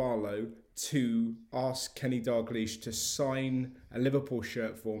Gary Barlow to ask Kenny Dalglish to sign a Liverpool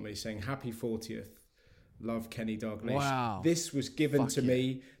shirt for me saying, "Happy 40th. Love, Kenny Dalglish." Wow. This was given to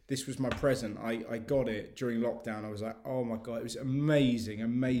me. This was my present. I got it during lockdown. I was like, oh my God, it was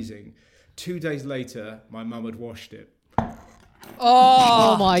amazing. 2 days later, my mum had washed it.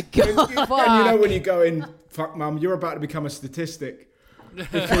 Oh my God. And you know when you go in, fuck mum, you're about to become a statistic.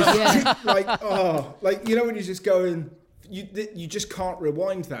 Because like you know when you just go in, you just can't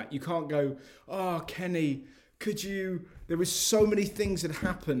rewind that. You can't go, oh Kenny, could you... There was so many things that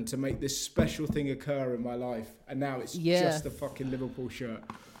happened to make this special thing occur in my life. And now it's just a fucking Liverpool shirt.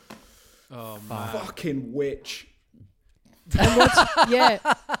 Oh, man. Fucking witch. And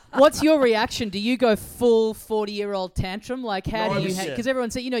what's your reaction? Do you go full 40-year-old tantrum? Like, how do you... Because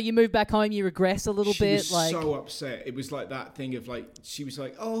everyone said, you move back home, you regress a little bit. She was so upset. It was like that thing of like, she was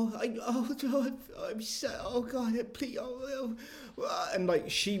like, I'm so... Oh, God, please... And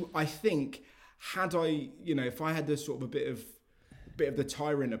like, I think... Had I, if I had this sort of a bit of the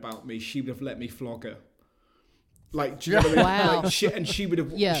tyrant about me, she would have let me flog her. Like, do you know what I mean? Wow. Like, she would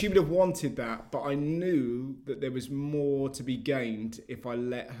have wanted that, but I knew that there was more to be gained if I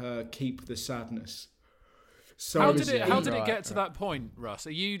let her keep the sadness. So how did it get to that point, Russ?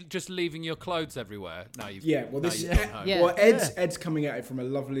 Are you just leaving your clothes everywhere now? Ed's coming at it from a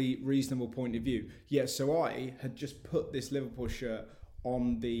lovely, reasonable point of view. Yeah, so I had just put this Liverpool shirt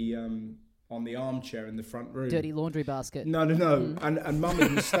on the armchair in the front room. Dirty laundry basket. No. And Mum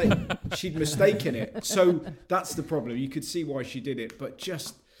had she'd mistaken it. So that's the problem. You could see why she did it, but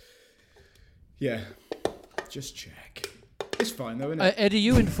just check. It's fine though, isn't it? Ed, are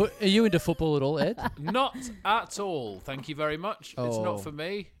you into football at all, Ed? Not at all. Thank you very much. It's not for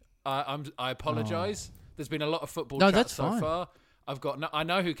me. I apologise. There's been a lot of football No, chat that's so fine. far. I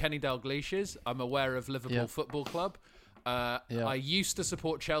know who Kenny Dalglish is. I'm aware of Liverpool Football Club. I used to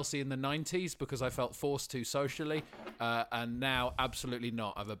support Chelsea in the 90s because I felt forced to socially, and now absolutely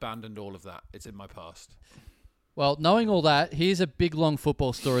not. I've abandoned all of that. It's in my past. Well, knowing all that, here's a big, long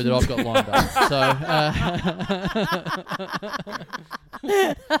football story that I've got lined up.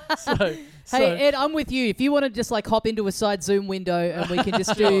 Hey Ed, I'm with you. If you want to just like hop into a side Zoom window and we can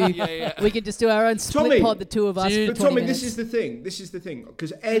just do, we can just do our own split Tommy, pod, the two of us. Dude, for But 20 Tommy, minutes. this is the thing,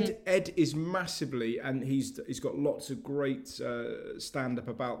 because Ed is massively, and he's got lots of great stand up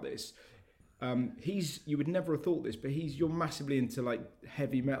about this. You would never have thought this, but you're massively into like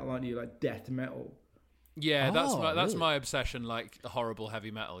heavy metal, aren't you? Like death metal. Yeah, that's really? my obsession, like the horrible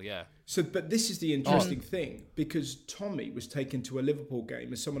heavy metal, yeah. So, but this is the interesting thing, because Tommy was taken to a Liverpool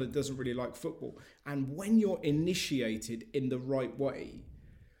game as someone that doesn't really like football. And when you're initiated in the right way,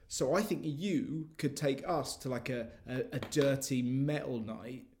 so I think you could take us to like a dirty metal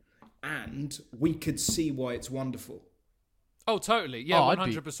night and we could see why it's wonderful. Oh, totally. Yeah, I'd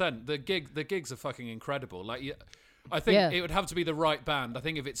 100%. The gigs are fucking incredible. Like, I think it would have to be the right band. I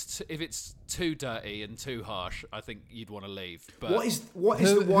think if it's too dirty and too harsh, I think you'd want to leave. But What is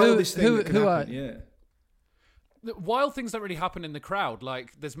the wildest thing that can happen? Yeah. the wild things don't really happen in the crowd.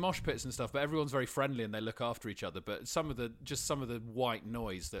 Like, there's mosh pits and stuff, but everyone's very friendly and they look after each other. But some of the white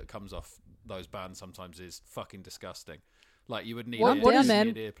noise that comes off those bands sometimes is fucking disgusting. Like, you would need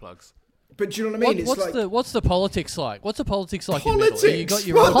earplugs. But do you know what I mean? What's the politics like? What's the politics like Politics? in metal? You got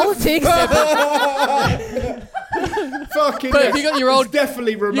your own, Politics. Fucking but have you got your old? It's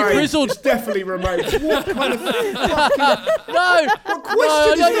definitely remote. grizzled- It's definitely remote. What kind of fucking... No,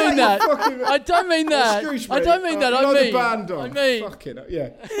 question is I don't mean that, that. you fucking- I don't mean that. Excuse me. I don't mean that. You I know mean. the band on. I mean. Fucking yeah.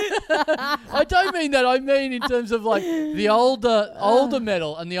 I don't mean that. I mean in terms of like the older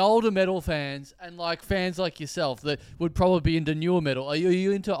metal and the older metal fans and like fans like yourself that would probably be into newer metal. Are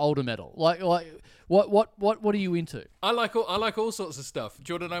you into older metal? Like what are you into? I like all sorts of stuff.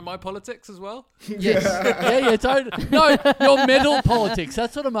 Do you want to know my politics as well? Yes. yeah. Don't. No, your metal politics.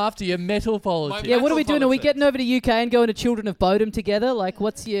 That's what I'm after. Your metal politics. Yeah, what are Metal we doing? Are we politics. getting over to UK and going to Children of Bodom together? Like,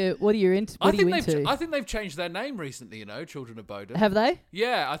 what are you into? I think they've changed their name recently. You know, Children of Bodom. Have they?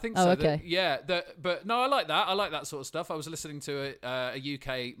 Yeah, I think Oh, so. okay. But no, I like that. I like that sort of stuff. I was listening to a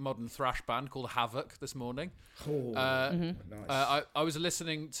UK modern thrash band called Havoc this morning. Nice. I was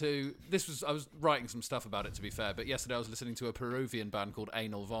listening to I was writing some stuff about it, to be fair, but yesterday I was listening to a Peruvian band called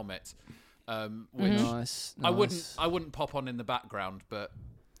Anal Vomit, which Nice. I wouldn't pop on in the background, but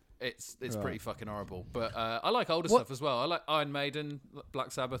it's pretty fucking horrible. But I like older stuff as well. I like Iron Maiden,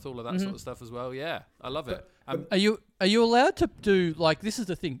 Black Sabbath, all of that sort of stuff as well. Yeah, I love it. Are you allowed to do like this is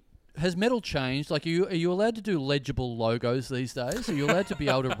the thing? Has metal changed? Like, are you allowed to do legible logos these days? Are you allowed to be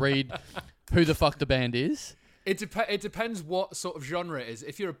able to read who the fuck the band is? It depends what sort of genre it is.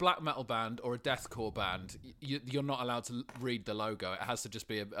 If you're a black metal band or a deathcore band, you're not allowed to read the logo. It has to just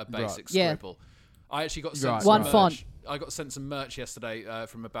be a basic scribble. I actually got sent One some font. merch. I got sent some merch yesterday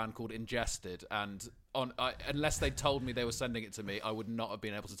from a band called Ingested, and unless they told me they were sending it to me, I would not have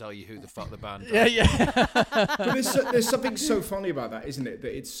been able to tell you who the fuck the band was. Yeah. But there's something so funny about that, isn't it?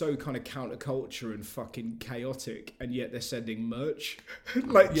 That it's so kind of counterculture and fucking chaotic, and yet they're sending merch.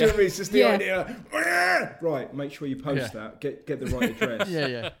 Like, do you know what I mean? It's just the idea. Right, make sure you post that. Get the right address.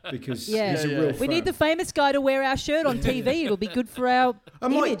 Yeah. Because he's Yeah. a real We fan. need the famous guy to wear our shirt on TV. It'll be good for our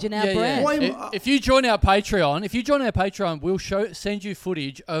image and our brand. Why- If you join our Patreon, we'll send you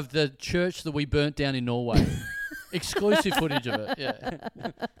footage of the church that we burnt down in Norway. Exclusive footage of it. Yeah.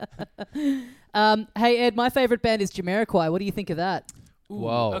 Hey Ed, my favorite band is Jamiroquai. What do you think of that? Ooh,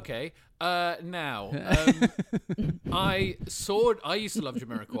 Wow. Okay. Now, I used to love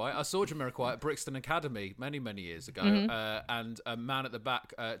Jamiroquai. I saw Jamiroquai at Brixton Academy many, many years ago, and a man at the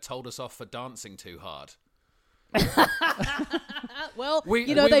back told us off for dancing too hard. Well, We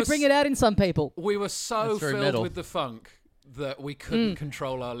they were bring it out in some people. We were so That's very filled metal. with the funk that we couldn't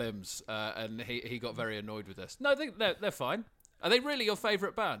control our limbs, and he got very annoyed with us. No, they're fine. Are they really your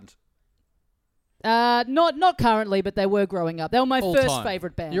favourite band? Not currently, but they were growing up. They were my All first time.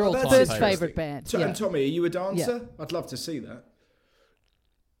 favorite band. Your all-time first favourite. favorite band. And Tommy, are you a dancer? I'd love to see that.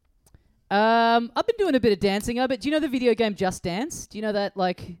 I've been doing a bit of dancing. Do you know the video game Just Dance? Do you know that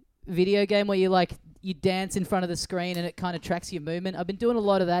like video game where you dance in front of the screen and it kind of tracks your movement? I've been doing a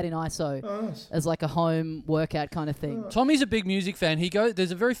lot of that in ISO Nice. as like a home workout kind of thing. Tommy's a big music fan.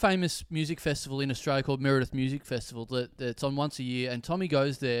 There's a very famous music festival in Australia called Meredith Music Festival that's on once a year, and Tommy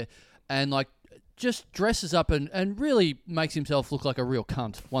goes there and like just dresses up and really makes himself look like a real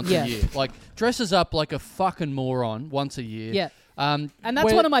cunt once a year. Like dresses up like a fucking moron once a year. Yeah. And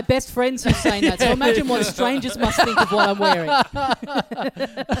that's one of my best friends who's saying that. So imagine what strangers must think of what I'm wearing.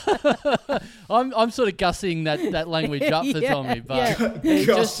 I'm sort of gussing that language up for Tommy, but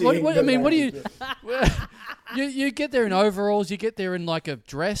Gussing what do you? You get there in overalls, you get there in like a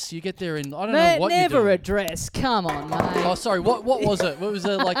dress, you get there in I don't know what never you're doing. a dress. Come on, mate. Oh, sorry. What was it? What was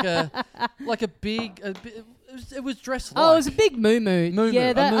it like a big? It was dressed like. Oh, it was a big moo-moo. Moo-moo,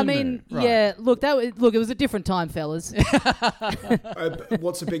 Yeah, a I moo-moo, mean, right. yeah. Look, it was a different time, fellas.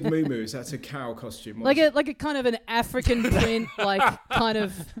 What's a big moo-moo? Is that a cow costume? like a kind of an African print, like kind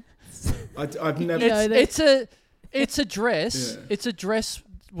of. I've never... It's a dress. Yeah. It's a dress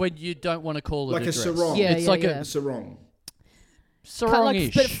when you don't want to call it Like a dress. sarong. Yeah, It's yeah, like yeah. A sarong.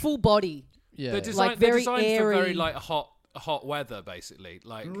 sarong-ish. But full body. Yeah. The design, Like very the design's for airy. very like hot weather, basically.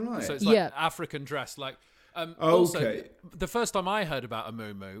 Like, Right. so it's like Yeah. African dress. Like, Okay. also, the first time I heard about a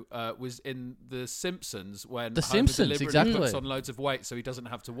moo-moo was in The Simpsons when The Homer Simpsons, deliberately exactly. puts on loads of weight so he doesn't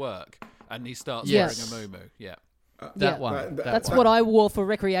have to work, and he starts Yes. wearing a moo-moo. Yeah. That Yeah. one. That's one. what I wore for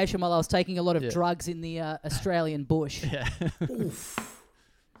recreation while I was taking a lot of Yeah. drugs in the Australian bush. Yeah.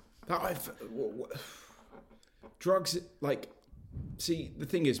 Drugs, like... See, the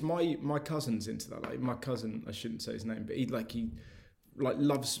thing is, my cousin's into that. Like, my cousin, I shouldn't say his name, but he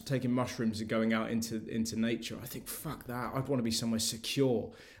loves taking mushrooms and going out into nature. I think, fuck that. I'd want to be somewhere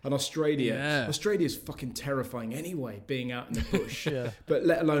secure. And Australia's fucking terrifying anyway, being out in the bush. Yeah. But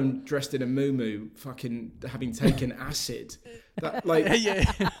let alone dressed in a moo-moo, fucking having taken acid. That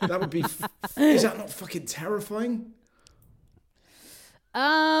that would be. Is that not fucking terrifying?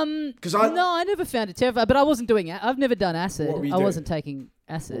 Because No, I never found it terrifying, but I wasn't doing it. I've never done acid. What were you I doing? wasn't taking What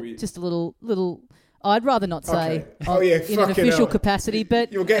were acid. you- Just a little. I'd rather not say Okay. Oh, yeah, in an fucking official hell. capacity,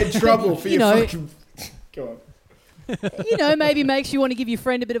 but You'll get in trouble for you your know- fucking. Go on. maybe makes you want to give your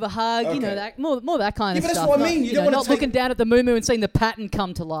friend a bit of a hug. You know, Okay. that more that kind of Yeah, but that's stuff. what I mean. You don't wanna not take- looking down at the moo and seeing the pattern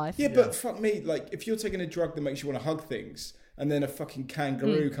come to life. Yeah, but fuck me. Like, if you're taking a drug that makes you want to hug things, and then a fucking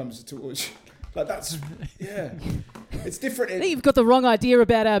kangaroo comes towards you, like that's it's different. I think you've got the wrong idea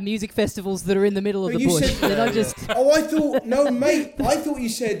about our music festivals that are in the middle of But the you bush. said- They're not just. Oh, I thought no, mate. I thought you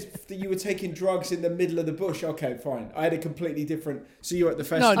said that you were taking drugs in the middle of the bush. Okay, fine. I had a completely different. So you were at the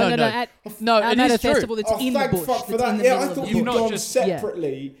festival. No, no. No, At it is a true. festival that's in the thank bush. fuck for that's in that. the Yeah, I middle of thought the you'd You've not gone just-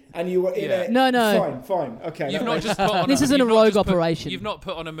 separately, and you were in Yeah. a. No. Fine. Okay. You've that not makes- just put on. This isn't you've a not rogue just put- operation. You've not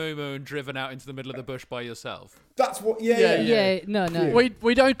put on a moo-moo and driven out into the middle of the bush by yourself. That's what. Yeah, Yeah. No.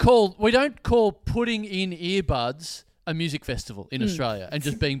 We don't call putting in earbuds a music festival in Australia and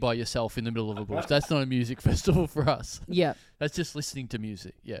just being by yourself in the middle of a bush. That's not a music festival for us. Yeah. That's just listening to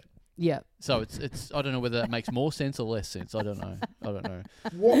music. Yeah. Yeah. So it's I don't know whether that makes more sense or less sense. I don't know.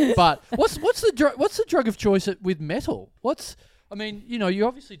 What? But what's the drug of choice with metal? You're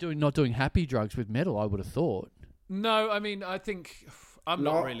obviously not doing happy drugs with metal. I would have thought. No, I mean, I think I'm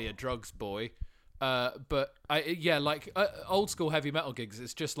No. not really a drugs boy, but old school heavy metal gigs.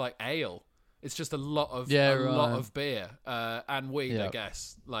 It's just like ale. It's just a lot of beer and weed, Yeah. I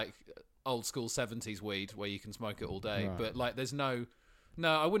guess, like old school 70s weed where you can smoke it all day. Right. But like, there's no,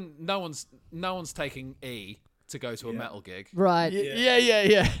 I wouldn't. No one's taking E to go to a metal gig. Right.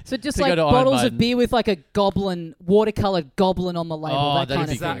 Yeah. So just To go like to Iron bottles of Maiden. beer with like a watercoloured goblin on the label. Oh, that that'd kind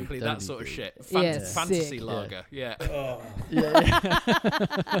be of thing. Exactly That'd that be sort of good. shit. Yeah, Fantasy sick. lager. Yeah.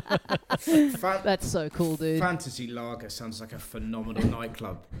 That's so cool, dude. Fantasy Lager sounds like a phenomenal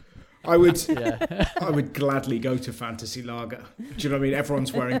nightclub. I would gladly go to Fantasy Lager. Do you know what I mean?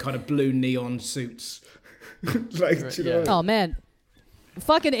 Everyone's wearing kind of blue neon suits. Do you know what I mean? Oh man,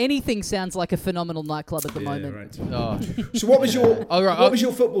 fucking anything sounds like a phenomenal nightclub at the moment. Right. Oh. So what was your All right, what was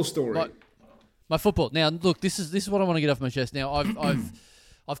your football story? My football. Now, look, this is what I want to get off my chest. Now,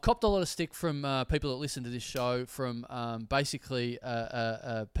 I've copped a lot of stick from people that listen to this show, from basically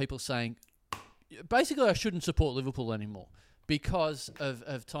people saying, basically, I shouldn't support Liverpool anymore because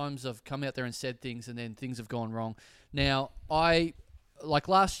of times I've come out there and said things and then things have gone wrong. Now, like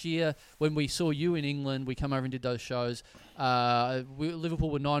last year when we saw you in England, we come over and did those shows. Liverpool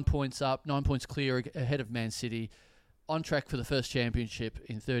were 9 points up, 9 points clear ahead of Man City, on track for the first championship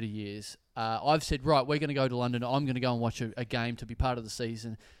in 30 years. I've said, right, we're going to go to London. I'm going to go and watch a game to be part of the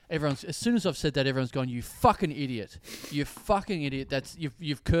season. As soon as I've said that, everyone's gone, you fucking idiot. You fucking idiot.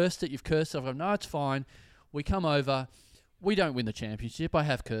 You've cursed it. You've cursed it. I've gone, no, it's fine. We come over. We don't win the championship. I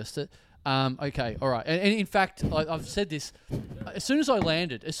have cursed it. Okay, all right. And in fact, I've said this. As soon as I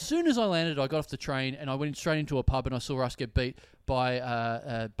landed, I got off the train and I went straight into a pub and I saw us get beat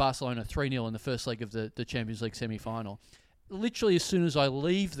by Barcelona 3-0 in the first leg of the Champions League semi-final. Literally as soon as I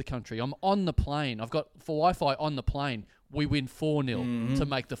leave the country, I'm on the plane. I've got for Wi-Fi on the plane. we win 4-0 to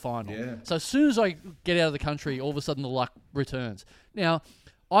make the final. Yeah. So as soon as I get out of the country, all of a sudden the luck returns. Now,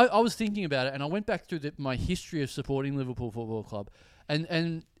 I was thinking about it, and I went back through my history of supporting Liverpool Football Club,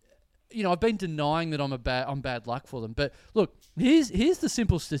 and you know, I've been denying that I'm bad luck for them. But look, here's the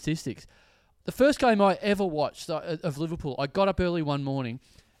simple statistics. The first game I ever watched of Liverpool, I got up early one morning,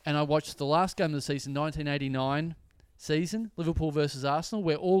 and I watched the last game of the season, 1989 season, Liverpool versus Arsenal,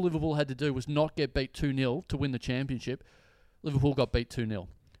 where all Liverpool had to do was not get beat 2-0 to win the championship. Liverpool got beat 2-0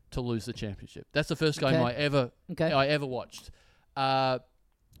 to lose the championship. That's the first game I ever watched.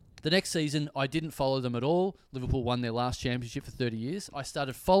 The next season, I didn't follow them at all. Liverpool won their last championship for 30 years. I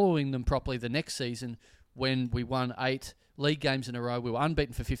started following them properly the next season when we won 8 league games in a row. We were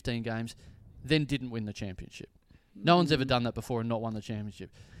unbeaten for 15 games, then didn't win the championship. No one's ever done that before and not won the championship.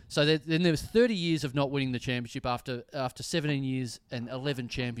 So then there was 30 years of not winning the championship after 17 years and 11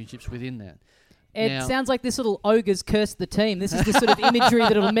 championships within that. It sounds like this little ogre's cursed the team. This is the sort of imagery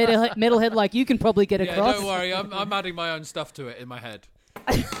that a metalhead like you can probably get across. Don't worry, I'm adding my own stuff to it in my head.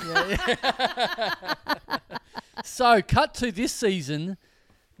 So, cut to this season.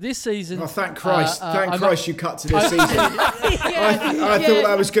 Oh, thank Christ. Thank Christ you cut to this season. I thought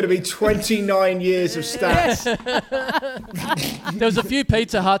that was going to be 29 years of stats. There was a few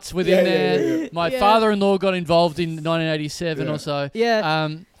Pizza Huts within there. My father-in-law got involved in 1987 or so. Yeah.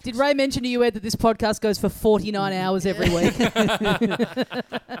 Did Ray mention to you, Ed, that this podcast goes for 49 hours every week?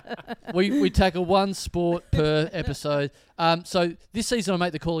 We tackle one sport per episode. So this season I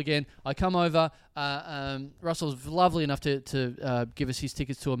make the call again. I come over. Russell's lovely enough to give us his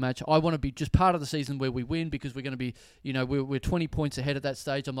tickets to a match. I want to be just part of the season where we win because we're going to be, you know, we're 20 points ahead at that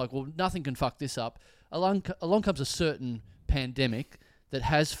stage. I'm like, well, nothing can fuck this up. Along comes a certain pandemic that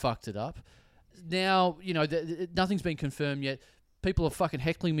has fucked it up. Now, you know, nothing's been confirmed yet. People are fucking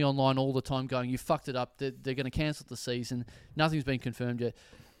heckling me online all the time going, you fucked it up. They're going to cancel the season. Nothing's been confirmed yet.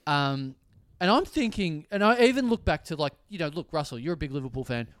 And I'm thinking, and I even look back to like, you know, look, Russell, you're a big Liverpool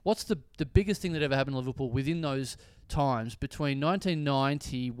fan. What's the biggest thing that ever happened to Liverpool within those times between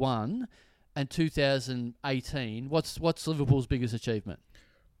 1991 and 2018? What's Liverpool's biggest achievement?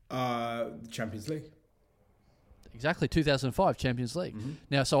 Champions League. Exactly, 2005 Champions League. Mm-hmm.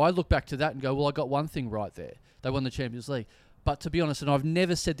 Now, so I look back to that and go, well, I got one thing right there. They won the Champions League. But to be honest, and I've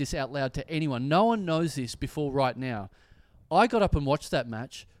never said this out loud to anyone, no one knows this before right now. I got up and watched that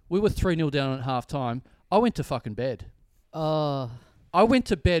match. We were 3-0 down at half-time. I went to fucking bed. Oh. I went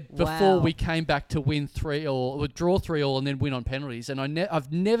to bed before we came back to win 3-3 or draw 3-3 and then win on penalties. And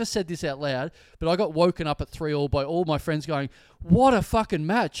I've never said this out loud, but I got woken up at 3-3 by all my friends going, what a fucking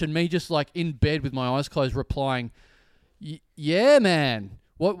match. And me just like in bed with my eyes closed replying, yeah, man.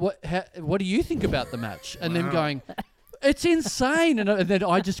 What do you think about the match? And them going... It's insane. And then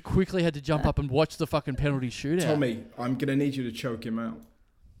I just quickly had to jump up and watch the fucking penalty shootout. Tommy, I'm going to need you to choke him out.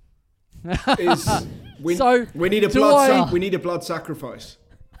 We need a blood sacrifice.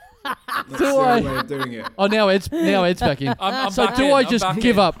 That's the only way of doing it. Oh, now Ed's back in. I just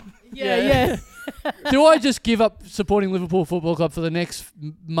give up? Yeah. Do I just give up supporting Liverpool Football Club for the next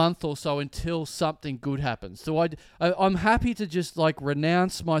month or so until something good happens? I'm happy to just like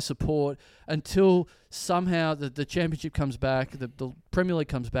renounce my support until somehow the championship comes back, the Premier League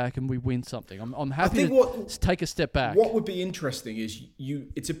comes back, and we win something. I'm happy to take a step back. What would be interesting is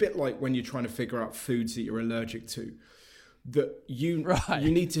it's a bit like when you're trying to figure out foods that you're allergic to. That you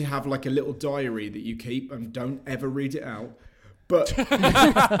need to have like a little diary that you keep and don't ever read it out. But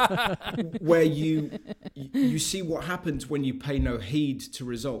where you see what happens when you pay no heed to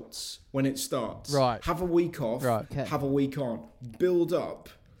results when it starts. Right. Have a week off. Right. Okay. Have a week on. Build up,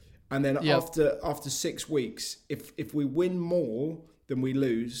 and then after 6 weeks, if we win more than we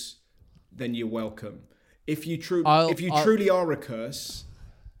lose, then you're welcome. If you truly are a curse,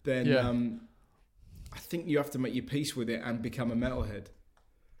 then I think you have to make your peace with it and become a metalhead.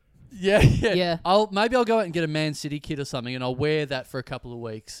 Yeah. Maybe I'll go out and get a Man City kit or something, and I'll wear that for a couple of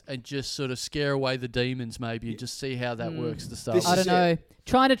weeks and just sort of scare away the demons, maybe, and just see how that works to start. I don't know.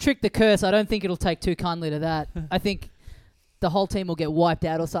 Trying to trick the curse, I don't think it'll take too kindly to that. I think the whole team will get wiped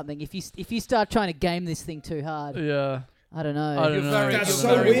out or something if you start trying to game this thing too hard. Yeah. I don't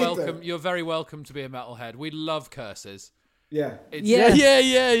know. You're very welcome to be a metalhead. We love curses. Yeah.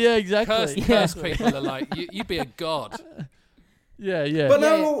 Yeah, exactly. Cursed people are like, you'd be a god. Yeah. But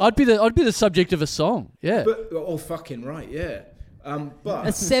no, I'd be the subject of a song. Yeah. But fucking right, yeah. But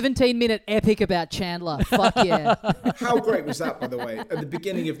a 17-minute epic about Chandler. Fuck yeah. How great was that, by the way? At the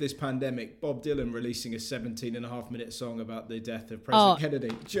beginning of this pandemic, Bob Dylan releasing a 17.5-minute song about the death of President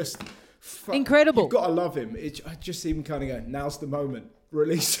Kennedy. Just incredible. You've got to love him. I just even kind of go, now's the moment.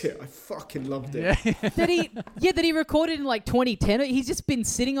 release it. I fucking loved it. Yeah. that he recorded in like 2010. He's just been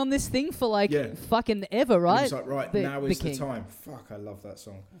sitting on this thing for like fucking ever, And right? he's like, right, The- now the is the king. time. Fuck, I love that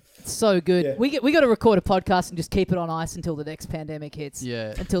song. So good. Yeah. We got to record a podcast and just keep it on ice until the next pandemic hits.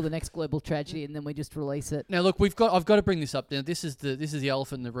 Yeah. Until the next global tragedy, and then we just release it. Now look, I've got to bring this up. Now this is the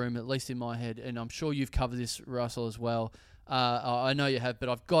elephant in the room, at least in my head, and I'm sure you've covered this, Russell, as well. I know you have, but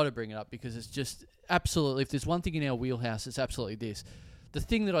I've got to bring it up because it's just absolutely. If there's one thing in our wheelhouse, it's absolutely this. The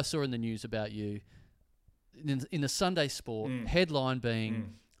thing that I saw in the news about you, in the Sunday Sport, headline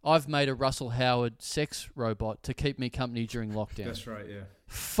being, I've made a Russell Howard sex robot to keep me company during lockdown. That's right, yeah.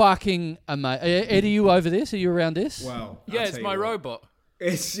 Fucking amazing. Ed, are you over this? Are you around this? Wow. Yeah, it's my robot.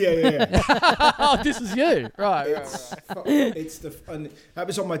 It's, yeah. Oh, this is you. Right. It's the fun. That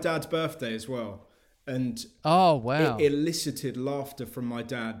was on my dad's birthday as well. And Oh, wow. it elicited laughter from my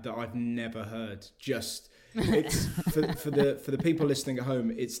dad that I've never heard. Just it's for the people listening at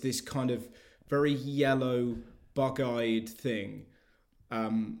home. It's this kind of very yellow, bug-eyed thing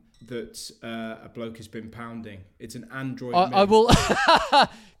that a bloke has been pounding. It's an Android. I will.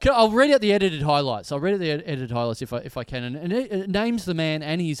 I'll read out the edited highlights. I'll read out the edited highlights if I can, and it names the man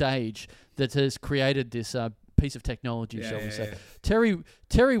and his age that has created this piece of technology, shall we say? Yeah.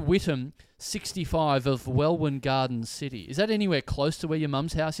 Terry Whittam, 65, of Welwyn Garden City. Is that anywhere close to where your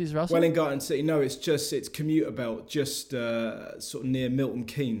mum's house is, Russell? Welwyn Garden City. No, it's commuter belt, just sort of near Milton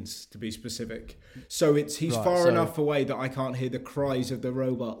Keynes, to be specific. So he's Right, far so- enough away that I can't hear the cries of the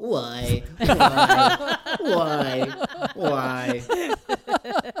robot. Why? Why?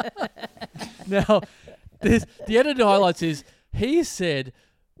 Now, the edited highlights is he said,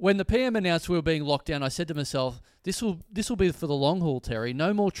 when the PM announced we were being locked down, I said to myself, this will be for the long haul, Terry.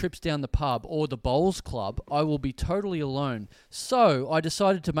 No more trips down the pub or the bowls club. I will be totally alone. So I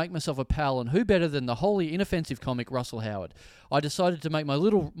decided to make myself a pal, and who better than the wholly inoffensive comic Russell Howard? I decided to make my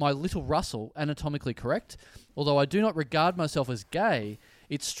little Russell anatomically correct. Although I do not regard myself as gay,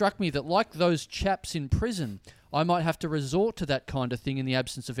 it struck me that like those chaps in prison, I might have to resort to that kind of thing in the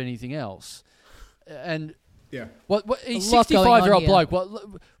absence of anything else. And Yeah. what he's A lot going on 65-year-old here. bloke.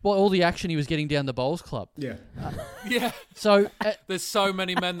 What all the action he was getting down the bowls club. Yeah. Yeah. So There's so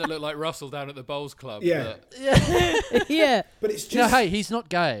many men that look like Russell down at the bowls club. Yeah. that- Yeah. But it's no, just hey, he's not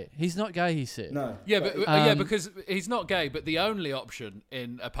gay. He's not gay. He said. no. Yeah, but Um, because he's not gay. But the only option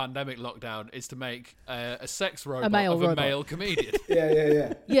in a pandemic lockdown is to make a sex robot male of a robot. male comedian.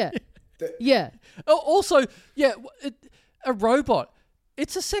 Yeah. Yeah. Yeah. Oh, also, yeah, a robot.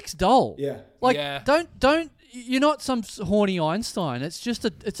 It's a sex doll. Yeah. Like, Yeah. don't. You're not some horny Einstein. It's just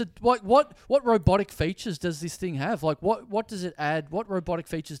like what robotic features does this thing have? Like what does it add? What robotic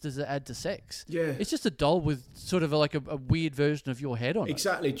features does it add to sex? Yeah. It's just a doll with sort of like a weird version of your head on it.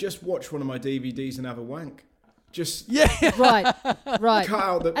 Exactly. Just watch one of my DVDs and have a wank. Just Yeah. Right. Right. cut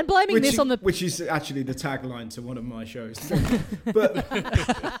out the And blaming which this is- on the- which is actually the tagline to one of my shows. But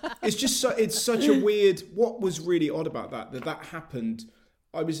it's just it's such a weird. What was really odd about that happened.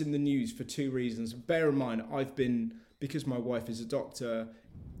 I was in the news for two reasons. Bear in mind, because my wife is a doctor,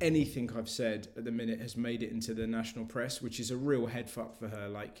 anything I've said at the minute has made it into the national press, which is a real head fuck for her.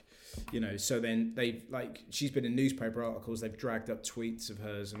 Like, so then she's been in newspaper articles, they've dragged up tweets of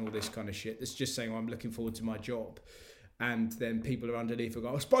hers and all this kind of shit. It's just saying, I'm looking forward to my job. And then people are underneath and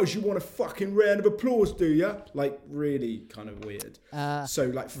go, I suppose you want a fucking round of applause, do you? Like, really kind of weird. So,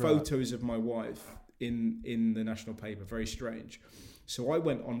 like, photos of my wife in the national paper, very strange. So I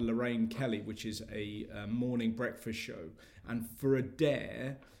went on Lorraine Kelly, which is a morning breakfast show. And for a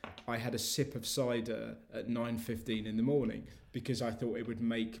dare, I had a sip of cider at 9:15 in the morning because I thought it would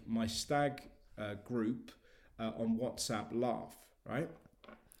make my stag group on WhatsApp laugh, right?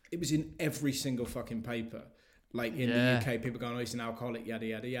 It was in every single fucking paper. Like in the UK, people going, oh, he's an alcoholic, yada,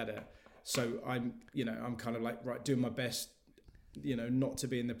 yada, yada. So I'm kind of like, right, doing my best, not to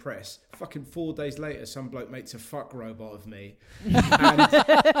be in the press. Fucking 4 days later, some bloke makes a fuck robot of me.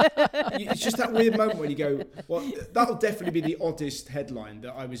 And it's just that weird moment when you go, well, that'll definitely be the oddest headline,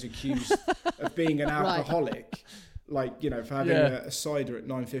 that I was accused of being an alcoholic. Like, for having a cider at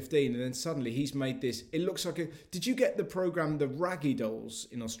 9:15, and then suddenly he's made this. It looks like did you get the program, The Raggy Dolls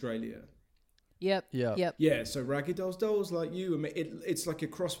in Australia? Yep. Yeah. Yep. Yeah, so Raggy Dolls like you. I mean, it's like a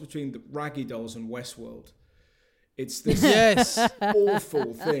cross between the Raggy Dolls and Westworld. It's this Yes.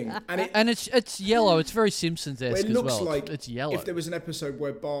 awful thing, And it's yellow. It's very Simpsons-esque it as looks well. like It's yellow. if there was an episode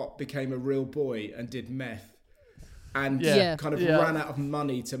where Bart became a real boy and did meth, and Yeah. kind of Yeah. ran out of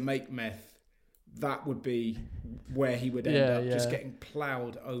money to make meth, that would be where he would end up, just Yeah. getting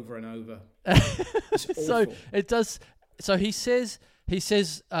ploughed over and over. It's So awful. it does. So he says he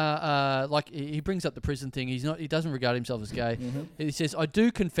says, like he brings up the prison thing. He doesn't regard himself as gay. He says, I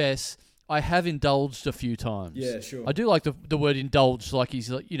do confess I have indulged a few times. Yeah, sure. I do like the word indulged, like he's,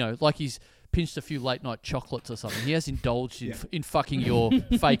 like he's pinched a few late night chocolates or something. He has indulged in fucking your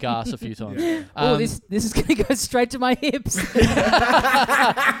fake ass a few times. Yeah. This is going to go straight to my hips.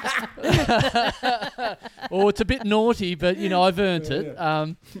 Or it's a bit naughty, but I've earned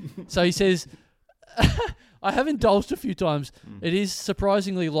it. So he says, I have indulged a few times. It is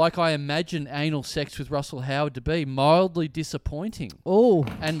surprisingly like I imagine anal sex with Russell Howard to be, mildly disappointing. Oh,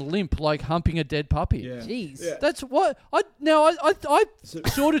 And limp like humping a dead puppy. Yeah. jeez. Yeah. That's what I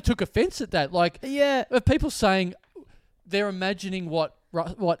sort of took offence at that. Like, Yeah. of people saying they're imagining what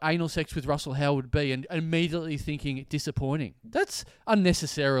anal sex with Russell Howard would be and immediately thinking disappointing. That's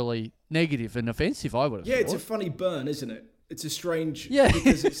unnecessarily negative and offensive, I would have Yeah, thought. it's a funny burn, isn't it? It's a strange... Yeah.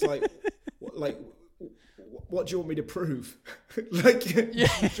 Because it's like... What do you want me to prove? Like, do you know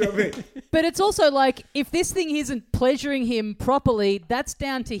what I mean? But it's also like, if this thing isn't pleasuring him properly, that's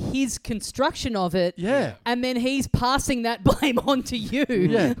down to his construction of it. Yeah. And then he's passing that blame on to you.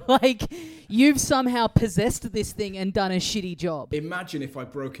 Yeah. Like, you've somehow possessed this thing and done a shitty job. Imagine if I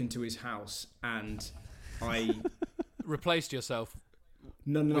broke into his house and I... Replaced yourself.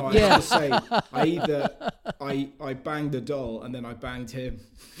 No, I Yeah. have to say, I banged the doll and then I banged him.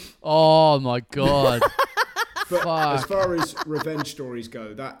 Oh my God. But Fuck. as far as revenge stories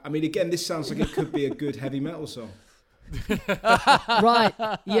go, again, this sounds like it could be a good heavy metal song. Right.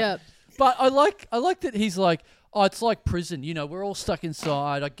 Yeah. But I like that he's like, oh, it's like prison. We're all stuck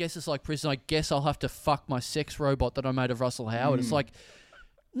inside. I guess it's like prison. I guess I'll have to fuck my sex robot that I made of Russell Howard. It's like,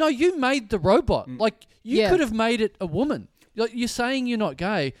 no, you made the robot. Like, you Yeah. could have made it a woman. Like, you're saying you're not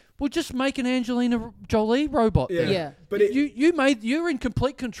gay. Well, just make an Angelina Jolie robot. Yeah. then. Yeah. But You're in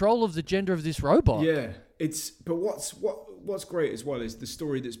complete control of the gender of this robot. yeah, but what's great as well is the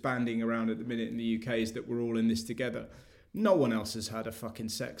story that's banding around at the minute in the UK is that we're all in this together. No one else has had a fucking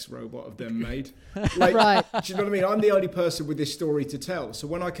sex robot of them made. Like, Right. do you know what I mean? I'm the only person with this story to tell. So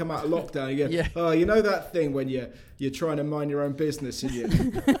when I come out of lockdown, you go, Yeah. oh, you know that thing when you're trying to mind your own business and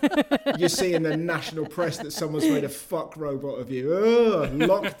you're seeing the national press that someone's made a fuck robot of you. Oh,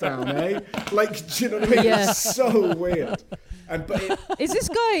 lockdown, eh? Like, do you know what I mean? Yeah. It's so weird. But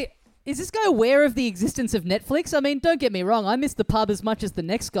Is this guy aware of the existence of Netflix? I mean, don't get me wrong, I miss the pub as much as the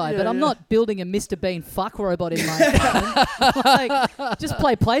next guy, but I'm not building a Mr. Bean fuck robot in my apartment. Like, just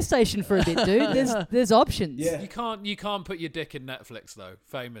play PlayStation for a bit, dude. There's options. yeah. You can't put your dick in Netflix though,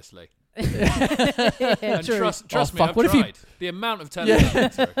 famously. Yeah, And true. trust Oh, me, fuck, I've what if you- tried. The amount of television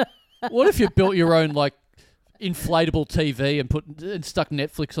through. What if you built your own, like, inflatable TV and stuck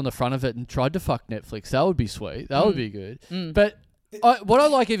Netflix on the front of it and tried to fuck Netflix? That would be sweet. That would be good. But what I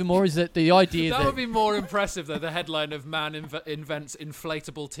like even more is that the idea That that... would be more impressive though. The headline of "Man invents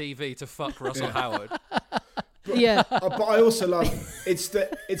inflatable TV to fuck Russell Howard." Yeah. But I also love it's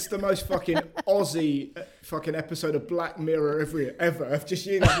the most fucking Aussie fucking episode of Black Mirror ever. I've just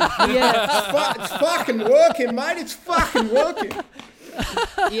you know, Yeah. it's fucking working, mate. It's fucking working.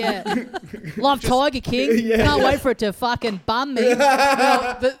 Yeah. Love Tiger King. Yeah, Can't yeah. wait for it to fucking bum me.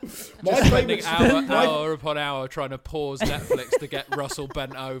 My Spending favourite, hour upon hour trying to pause Netflix to get Russell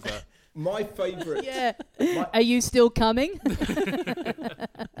bent over. my favourite, Yeah. Are you still coming?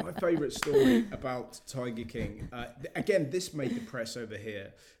 my favourite story about Tiger King. Again, this made the press over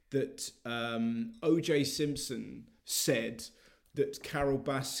here that O.J. Simpson said that Carol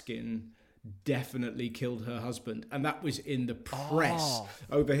Baskin definitely killed her husband, and that was in the press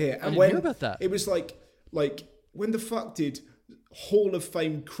over here. And didn't hear about that. It was like when the fuck did Hall of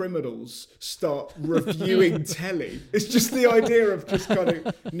Fame criminals start reviewing telly? It's just the idea of just kind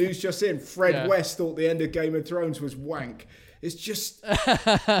of news just in. Fred West thought the end of Game of Thrones was wank. It's just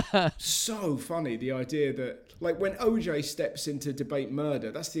so funny, the idea that, like, when OJ steps in to debate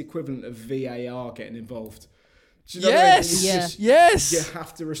murder, that's the equivalent of VAR getting involved. Do you know what I mean? Yes! It's Yeah. just- Yes! You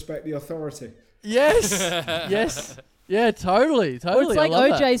have to respect the authority. Yes! Yes! Yeah, totally. Or it's like I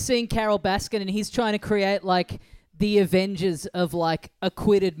love OJ seeing Carol Baskin and he's trying to create like the Avengers of like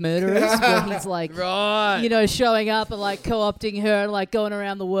acquitted murderers, where he's like, that. Right. you know, showing up and like co-opting her and like going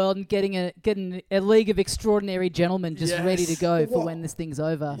around the world and getting a league of extraordinary gentlemen just Yes. ready to go for What? when this thing's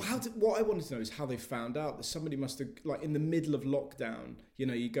over. What I wanted to know is how they found out that somebody must have, like, in the middle of lockdown, you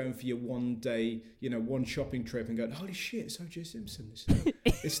know, you're going for your one day, you know, one shopping trip and going, holy shit, it's O.J. Simpson.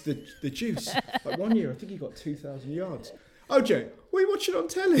 It's the juice. Like, one year, I think he got 2,000 yards. OJ, what are you watching on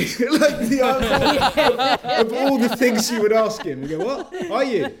telly? Like, of all the things you would ask him, you go, what? Are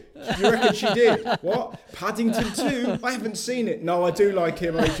you? Do you reckon she did? What? Paddington 2? I haven't seen it. No, I do like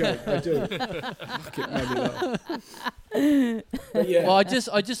him, OJ. I do. Fuck, it made me laugh. But yeah. Well,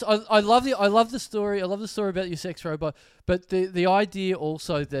 I love the story. I love the story about your sex robot. But the idea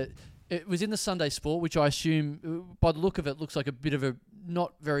also that it was in the Sunday Sport, which I assume, by the look of it, looks like a bit of a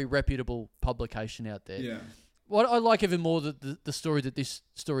not very reputable publication out there. Yeah. What I like even more that the story that this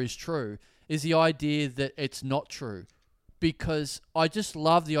story is true is the idea that it's not true, because I just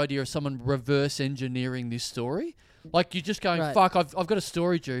love the idea of someone reverse engineering this story. Like you're just going, Right. fuck, I've got a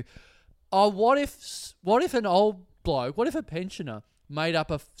story due. Oh, what if an old bloke, what if a pensioner made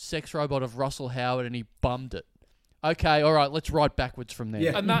up a sex robot of Russell Howard and he bummed it? Okay, all right, let's write backwards from there.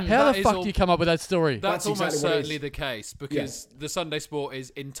 Yeah. And that, How that the is fuck all- do you come up with that story? That's That's almost exactly what it certainly is. the case, because the Sunday Sport is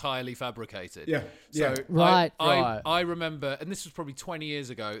entirely fabricated. Yeah. So Yeah. Right. I remember, and this was probably 20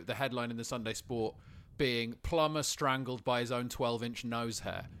 years ago, the headline in the Sunday Sport being "Plumber strangled by his own 12-inch nose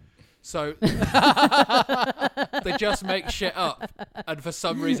hair." So they just make shit up, and for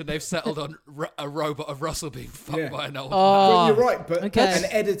some reason they've settled on a robot of Russell being fucked Yeah. by an old. Well, you're right, but Okay. an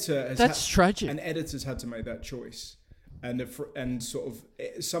editor has That's tragic. An editor's had to make that choice, and sort of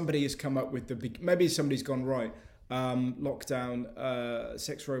somebody has come up with maybe somebody's gone right. Lockdown,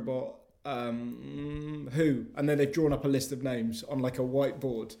 sex robot, who, and then they've drawn up a list of names on like a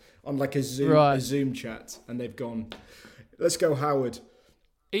whiteboard on like a Zoom chat, and they've gone, let's go Howard.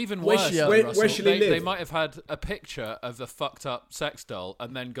 Even Where worse, she- than where Russell, should he they live? might have had a picture of a fucked up sex doll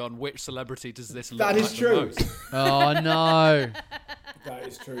and then gone, which celebrity does this look That like is the true. most? Oh no. That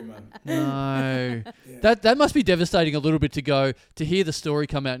is true, man. No. That must be devastating a little bit to hear the story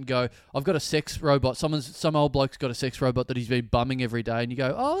come out and go, I've got a sex robot. Some old bloke's got a sex robot that he's been bumming every day, and you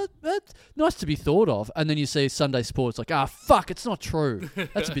go, oh, that's nice to be thought of. And then you see Sunday Sport, it's like, fuck, it's not true.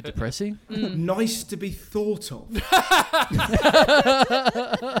 That's a bit depressing. Nice to be thought of.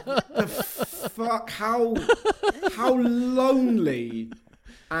 The fuck? How lonely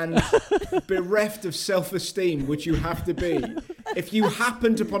and bereft of self-esteem would you have to be if you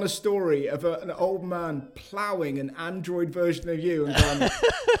happened upon a story of an old man ploughing an android version of you and going,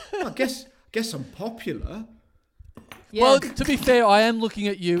 I guess I'm popular. Yeah. Well, to be fair, I am looking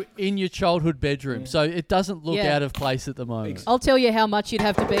at you in your childhood bedroom, so it doesn't look Yeah. out of place at the moment. I'll tell you how much you'd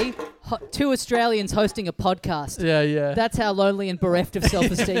have to be. Two Australians hosting a podcast. Yeah. That's how lonely and bereft of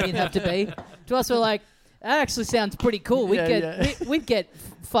self-esteem you'd have to be. To us, we're like, that actually sounds pretty cool. We'd get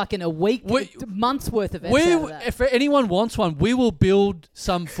fucking a week, month's worth of eps out of that. If anyone wants one, we will build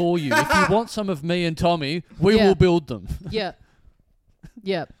some for you. If you want some of me and Tommy, we Yeah. will build them. Yeah.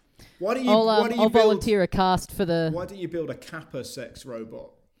 Yeah. Why do you? I'll build, volunteer a cast for the... Why don't you build a Kappa sex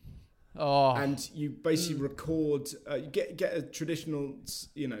robot? Oh, And you basically record, you get a traditional,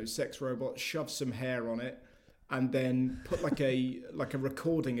 sex robot, shove some hair on it, and then put like a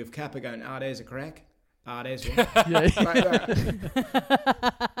recording of Kappa going, there's a crack, there's one, like that.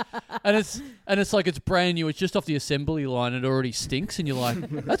 and it's like it's brand new. It's just off the assembly line. It already stinks, and you're like,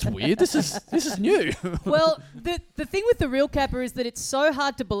 that's weird. This is new. Well, the thing with the real Kappa is that it's so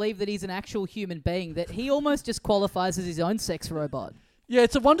hard to believe that he's an actual human being that he almost just qualifies as his own sex robot. Yeah,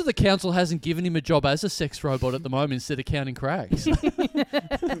 it's a wonder the council hasn't given him a job as a sex robot at the moment instead of counting cracks.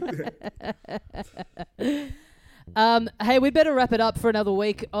 Hey, we better wrap it up for another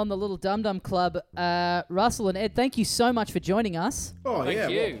week on the Little Dum Dum Club. Russell and Ed, thank you so much for joining us. Oh Thank yeah.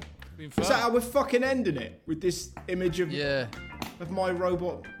 you. What? Been Is fun. that how we're fucking ending it with this image of my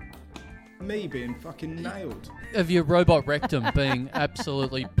robot, me being fucking nailed? Of your robot rectum being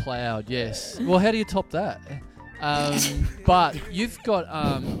absolutely ploughed, yes. Well, how do you top that? But you've got...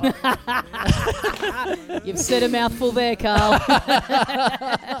 You've said a mouthful there, Carl.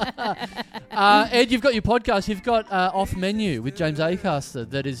 Ed, you've got your podcast. You've got Off Menu with James Acaster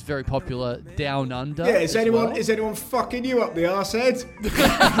that is very popular down under. Yeah, is as well. anyone fucking you up the arse head?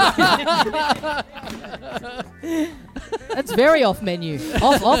 That's very off menu.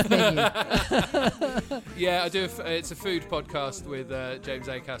 Off menu. Yeah, I do. It's a food podcast with James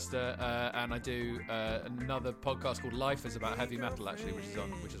Acaster, and I do another podcast called Life is about heavy metal, actually, which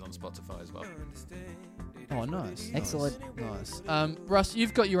is on Spotify as well. Oh, nice. Excellent. Nice. Russ,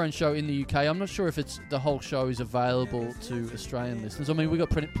 you've got your own show in the UK. I'm not sure if the whole show is available to Australian listeners. I mean, we've got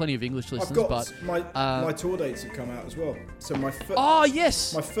plenty of English listeners, I've got but my tour dates have come out as well. So oh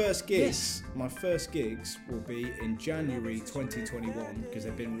yes, my first gigs will be in January 2021 because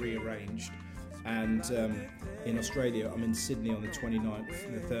they've been rearranged. And in Australia, I'm in Sydney on the 29th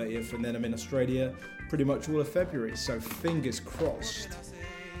and the 30th, and then I'm in Australia pretty much all of February. So fingers crossed.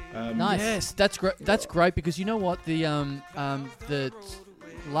 Nice. Yes, that's great. That's great because you know what, the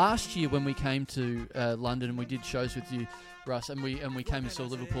last year when we came to London and we did shows with you, Russ, and we came and saw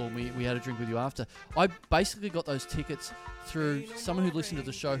Liverpool, and we had a drink with you after. I basically got those tickets through someone who listened to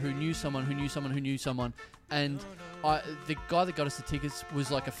the show, who knew someone, who knew someone, who knew someone, and the guy that got us the tickets was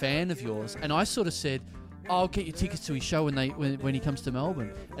like a fan of yours, and I sort of said, I'll get you tickets to his show when he comes to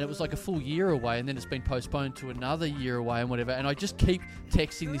Melbourne. And it was like a full year away, and then it's been postponed to another year away and whatever. And I just keep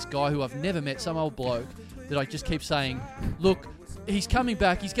texting this guy who I've never met, some old bloke, that I just keep saying, look, he's coming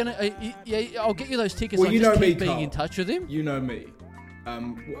back. He's going to... yeah, I'll get you those tickets. Well, I you just know keep me, being Carl. in touch with him. You know me.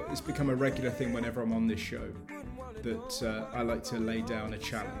 It's become a regular thing whenever I'm on this show that I like to lay down a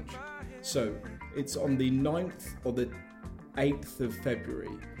challenge. So it's on the 9th or the 8th of February.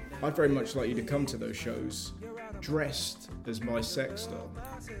 I'd very much like you to come to those shows dressed as my sex doll.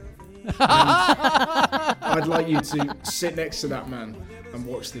 And I'd like you to sit next to that man and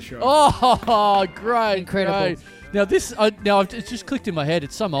watch the show. Oh, great. Incredible. Great. Now, it's just clicked in my head.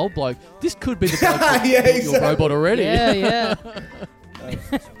 It's some old bloke. This could be the bloke that Yeah, built your exactly. robot already. Yeah.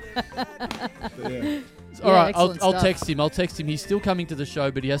 But yeah. All right, I'll excellent stuff. text him. I'll text him. He's still coming to the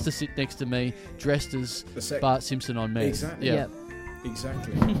show, but he has to sit next to me, dressed as Bart Simpson on me. Exactly. Yeah. Yep.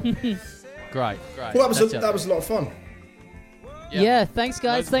 Exactly. Great. Well, that was That's that was a lot of fun. Yeah, thanks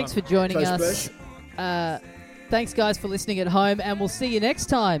guys. Loads of Thanks fun. for joining Pleasure, us. Thanks guys for listening at home, and we'll see you next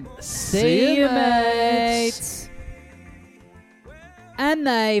time. See you, you, mates. mates. And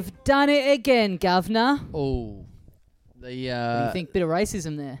they've done it again, Governor. Oh, What do you think? Bit of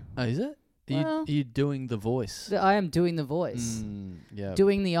racism there. Oh, is it? Well- Are you doing the voice? I am doing the voice. Yeah.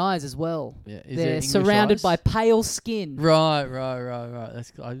 Doing the eyes as well. Yeah. Is there They're English surrounded eyes? by pale skin. Right.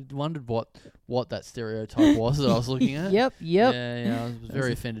 That's. I wondered what that stereotype was that I was looking at. Yep. Yeah. I was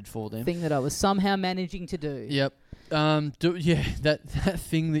very offended for them. Thing that I was somehow managing to do. Yep. That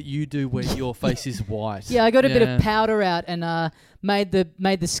thing that you do where your face is white. Yeah, I got a bit of powder out and made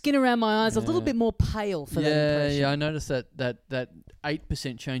the skin around my eyes a little Yeah. bit more pale for that impression. Yeah, I noticed that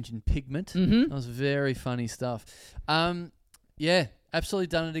 8% change in pigment. Mhm. That was very funny stuff. Yeah, absolutely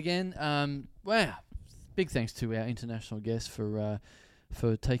done it again. Wow. Big thanks to our international guests for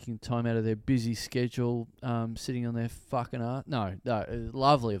taking time out of their busy schedule, sitting on their fucking art. No,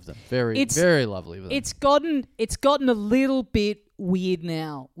 lovely of them. Very lovely of them. It's gotten a little bit weird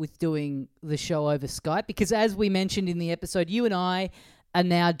now with doing the show over Skype because, as we mentioned in the episode, you and I are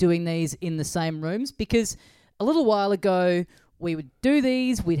now doing these in the same rooms because a little while ago we would do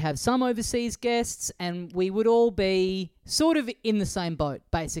these, we'd have some overseas guests, and we would all be sort of in the same boat,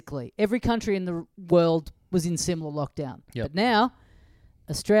 basically. Every country in the world was in similar lockdown. Yep. But now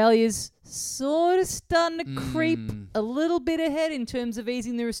Australia's sort of starting to creep a little bit ahead in terms of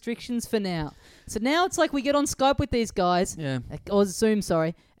easing the restrictions for now. So now it's like we get on Skype with these guys, Yeah. or Zoom,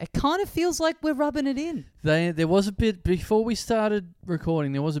 sorry. It kind of feels like we're rubbing it in. There was a bit, before we started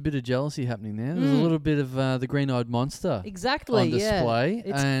recording, there was a bit of jealousy happening there. There was a little bit of the green-eyed monster Exactly, on yeah. display.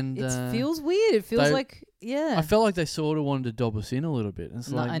 It feels weird. It feels they- like, yeah. I felt like they sort of wanted to dob us in a little bit. It's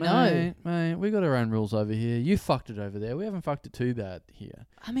No, like, I know. mate, we got our own rules over here. You fucked it over there. We haven't fucked it too bad here.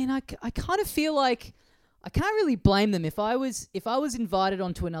 I mean, I kind of feel like I can't really blame them. If I was invited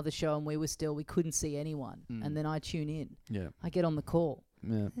onto another show and we couldn't see anyone, and then I tune in, Yeah. I get on the call.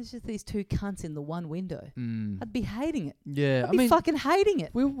 Yeah. There's just these two cunts in the one window. I'd be hating it. Yeah. I'd be fucking hating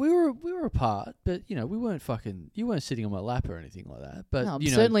it. we were apart, but you weren't you weren't sitting on my lap or anything like that. But No, I'm you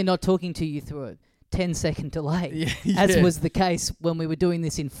know, certainly not talking to you through a 10-second delay, Yeah, as yeah. was the case when we were doing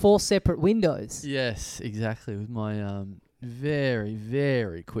this in 4 separate windows. Yes, exactly. With my very,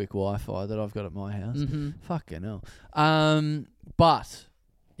 very quick Wi-Fi that I've got at my house. Mm-hmm. Fucking hell. But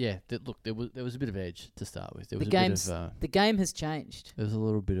yeah, there was a bit of edge to start with. There was The game has changed. there was a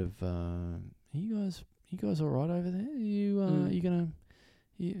little bit of. Are you guys all right over there?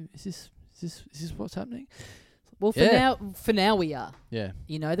 Is this what's happening? Well, for now we are. Yeah.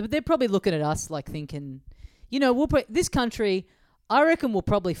 They're probably looking at us like thinking, this country, I reckon we'll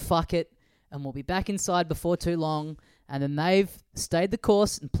probably fuck it and we'll be back inside before too long. And then they've stayed the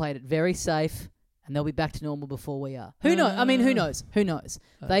course and played it very safe, and they'll be back to normal before we are. Who knows? I mean, who knows? Who knows?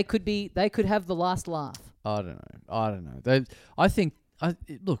 They could have the last laugh. I don't know. I think.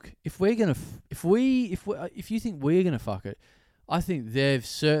 Look, if you think we're gonna fuck it, I think they've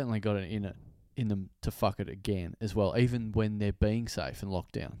certainly got it in them to fuck it again as well, even when they're being safe and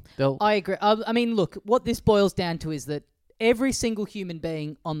locked down. I agree. I mean, look, what this boils down to is that every single human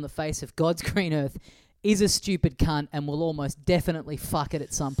being on the face of God's green earth is a stupid cunt and will almost definitely fuck it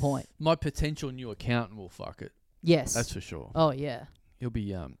at some point. My potential new accountant will fuck it. Yes. That's for sure. Oh, yeah. You'll be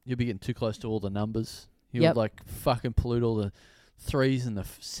getting too close to all the numbers. You'll Yep. like fucking pollute all the 3s and the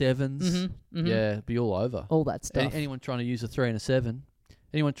 7s. Mm-hmm. Yeah, it'll be all over. All that stuff. Anyone trying to use a 3 and a 7,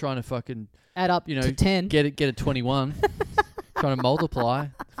 Anyone trying to fucking Add up to 10. get a 21, trying to multiply,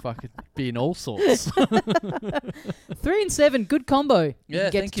 fucking be in all sorts. 3 and 7, good combo. You Yeah,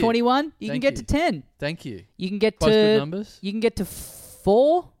 can get thank to you. 21. You can Thank get you. to 10. Thank you. You can get Both good to numbers. you can get to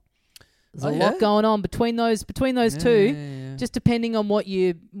 4. There's a lot going on between those two. Yeah. Just depending on what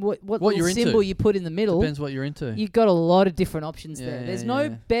little you're into. symbol you put in the middle. Depends what you're into. You've got a lot of different options there. Yeah, There's no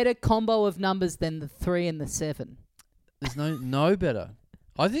yeah. better combo of numbers than the 3 and the 7. There's no better.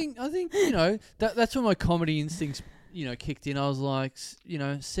 I think that's when my comedy instincts kicked in. I was like,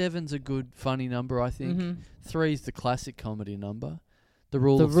 7's a good funny number. I think Mhm. 3's the classic comedy number. The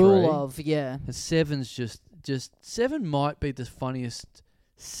rule The of rule 3. of, yeah. And 7's just 7 might be the funniest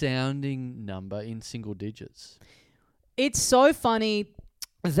sounding number in single digits. It's so funny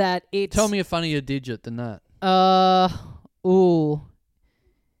that it's... Tell me a funnier digit than that. Ooh.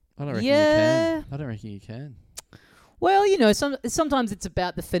 I don't reckon Yeah. you can. I don't reckon you can. Well, sometimes it's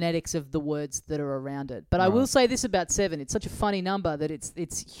about the phonetics of the words that are around it. But I will Right. say this about 7. It's such a funny number that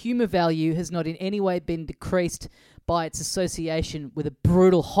its humour value has not in any way been decreased by its association with a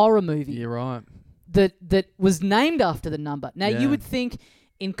brutal horror movie You're right. that was named after the number. Now, Yeah. you would think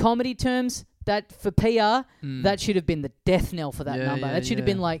in comedy terms that for PR, Mm. that should have been the death knell for that Yeah, number. yeah, That should have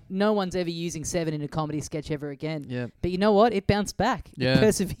yeah. been like, no one's ever using 7 in a comedy sketch ever again. Yeah. But you know what? It bounced back. Yeah. It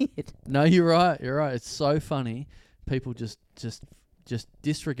persevered. No, you're right. You're right. It's so funny. People just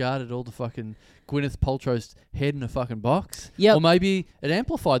disregarded all the fucking Gwyneth Paltrow's head in a fucking box. Yep. Or maybe it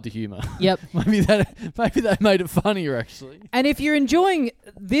amplified the humour. Yep. maybe that made it funnier actually. And if you're enjoying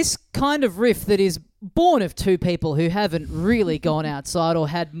this kind of riff that is born of two people who haven't really gone outside or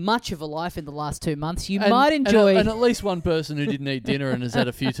had much of a life in the last 2 months, you might enjoy... and at least one person who didn't eat dinner and has had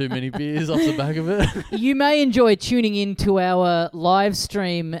a few too many beers off the back of it. You may enjoy tuning in to our live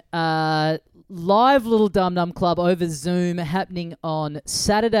stream, live Little Dum Dum Club over Zoom happening on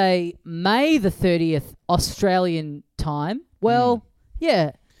Saturday, May the 30th, Australian time. Well,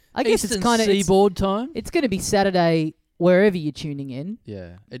 yeah. I guess Eastern it's kind of... seaboard time. It's going to be Saturday wherever you're tuning in,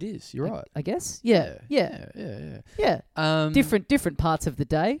 Yeah, it is. You're right. I guess. Yeah. Yeah. Different parts of the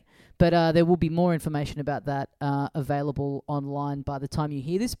day, but there will be more information about that available online by the time you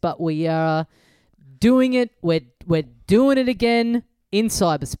hear this. But we are doing it. We're doing it again in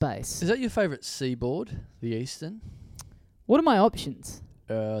cyberspace. Is that your favourite seaboard? The eastern, What are my options?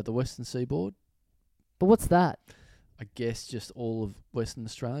 the western seaboard. But what's that? I guess just all of Western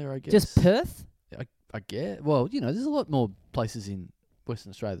Australia. I guess Just Perth? I guess. Well, there's a lot more places in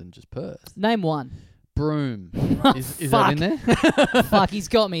Western Australia than just Perth. Name one. Broome. Is that in there? Fuck, he's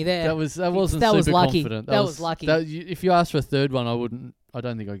got me there. That wasn't that super was lucky. confident. That was lucky. If you asked for a third one, I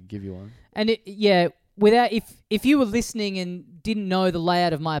don't think I could give you one. And without if you were listening and didn't know the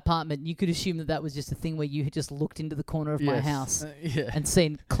layout of my apartment, you could assume that was just a thing where you had just looked into the corner of my Yes. house Yeah. and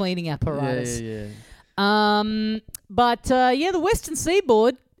seen cleaning apparatus. Yeah. But the Western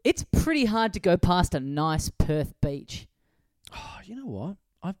Seaboard, it's pretty hard to go past a nice Perth beach. Oh, you know what?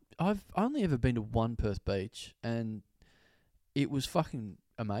 I've only ever been to one Perth beach, and it was fucking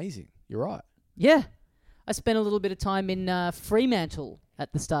amazing. You're right. Yeah. I spent a little bit of time in Fremantle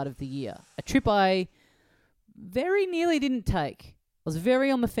at the start of the year. A trip I very nearly didn't take. I was very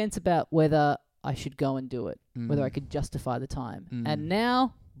on the fence about whether I should go and do it, whether I could justify the time. And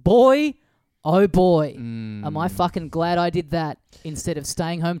now, boy, oh boy, am I fucking glad I did that instead of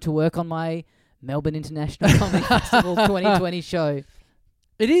staying home to work on my Melbourne International Comedy Festival 2020 show.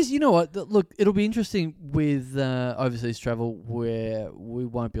 It is. You know what? Look, it'll be interesting with overseas travel where we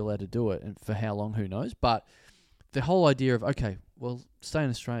won't be allowed to do it, and for how long, who knows? But the whole idea of, okay, well, stay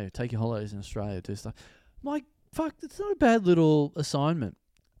in Australia, take your holidays in Australia, do stuff. Like, fuck, that's not a bad little assignment.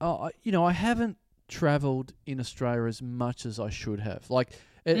 I haven't travelled in Australia as much as I should have. Like,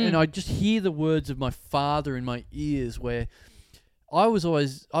 and I just hear the words of my father in my ears where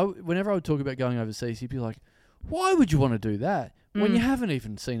whenever I would talk about going overseas, he'd be like, why would you want to do that when you haven't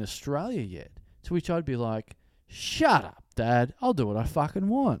even seen Australia yet? To which I'd be like, shut up, Dad. I'll do what I fucking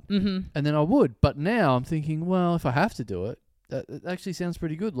want. Mm-hmm. And then I would. But now I'm thinking, well, if I have to do it, that actually sounds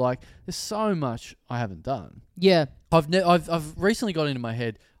pretty good. Like, there's so much I haven't done. Yeah. I've recently got into my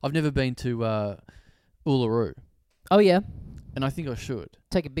head, I've never been to Uluru. Oh, yeah. And I think I should.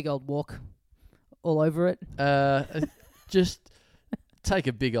 Take a big old walk all over it. Just take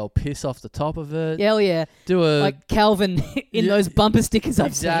a big old piss off the top of it. Hell yeah. Do a... Like Calvin in those bumper stickers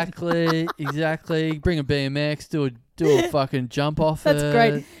I've seen. Exactly. Bring a BMX, do a fucking jump off That's it.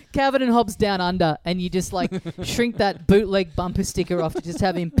 great. Calvin and Hobbes Down Under, and you just like shrink that bootleg bumper sticker off to just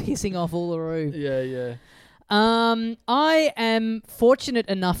have him pissing off Uluru. Yeah. I am fortunate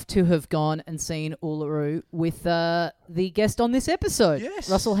enough to have gone and seen Uluru with the guest on this episode, Yes.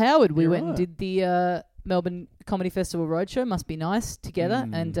 Russell Howard. We You're went and right. did the Melbourne Comedy Festival Roadshow, Must Be Nice, together,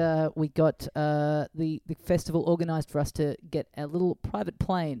 and we got the festival organised for us to get a little private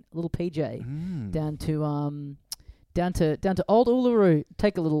plane, a little PJ, down to Old Uluru,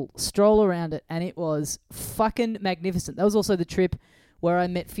 take a little stroll around it, and it was fucking magnificent. That was also the trip where I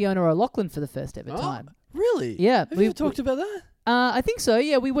met Fiona O'Loughlin for the first ever time. Really? Yeah, Have you talked about that? I think so.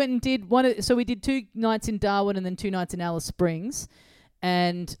 Yeah, we went and did so we did 2 nights in Darwin and then 2 nights in Alice Springs.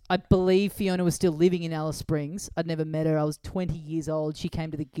 And I believe Fiona was still living in Alice Springs. I'd never met her. I was 20 years old. She came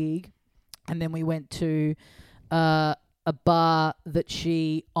to the gig. And then we went to a bar that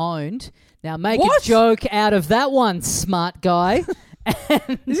she owned. Now, make What? a joke out of that one, smart guy.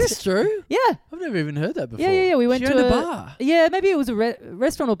 Is this true? Yeah. I've never even heard that before. Yeah. We went She to owned a bar. Yeah, maybe it was a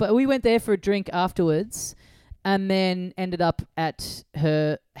restaurant, but we went there for a drink afterwards, and then ended up at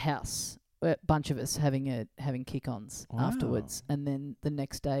her house. A bunch of us having kick-ons Wow. afterwards, and then the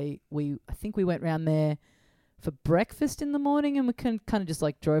next day I think we went round there for breakfast in the morning, and we kind of just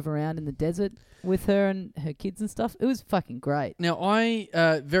like drove around in the desert with her and her kids and stuff. It was fucking great. Now, I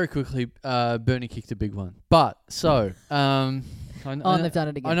very quickly, Bernie kicked a big one. But, so, And they've done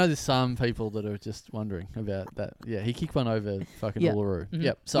it again. I know there's some people that are just wondering about that. Yeah, he kicked one over fucking Yeah. Uluru. Mhm.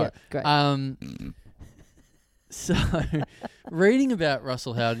 Yep, so, Yeah, great. so, reading about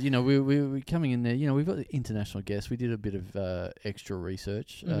Russell Howard, we're coming in there, we've got the international guests. We did a bit of extra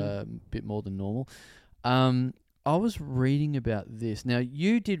research, a bit more than normal. I was reading about this. Now,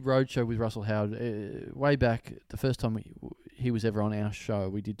 you did Roadshow with Russell Howard way back, the first time he was ever on our show.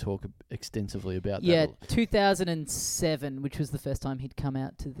 We did talk extensively about Yeah, that. 2007, which was the first time he'd come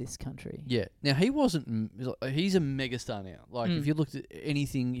out to this country. Yeah. Now, he wasn't... He's a megastar now. Like, if you looked at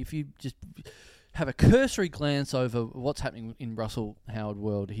anything, if you just have a cursory glance over what's happening in Russell Howard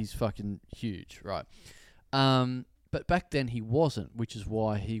world, he's fucking huge, right? But back then he wasn't, which is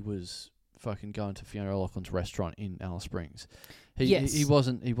why he was fucking going to Fiona O'Loughlin's restaurant in Alice Springs. He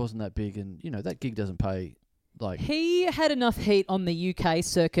wasn't that big, and that gig doesn't pay. Like, he had enough heat on the UK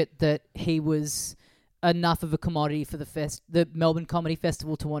circuit that he was enough of a commodity for the Melbourne Comedy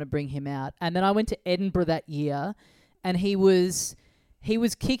Festival to want to bring him out. And then I went to Edinburgh that year, and he was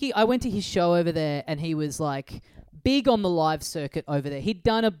kicking. I went to his show over there, and he was like big on the live circuit over there. He'd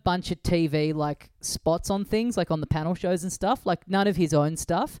done a bunch of TV like spots on things, like on the panel shows and stuff, like none of his own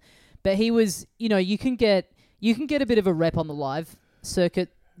stuff. But he was, you can get a bit of a rep on the live circuit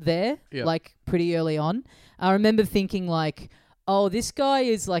there, like pretty early on. I remember thinking like, oh, this guy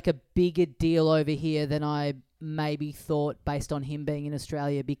is like a bigger deal over here than I maybe thought based on him being in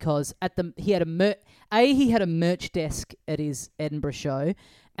Australia, because he had a merch desk at his Edinburgh show,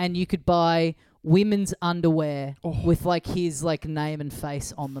 and you could buy women's underwear with like his like name and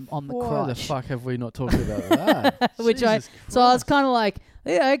face on the why crotch. the fuck have we not talked about that? So I was kind of like,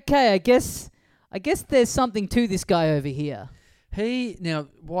 yeah, okay, I guess there's something to this guy over here. Now,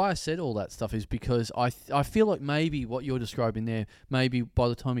 why I said all that stuff is because I feel like maybe what you're describing there, maybe by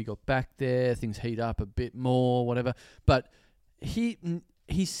the time he got back there, things heat up a bit more, whatever. But his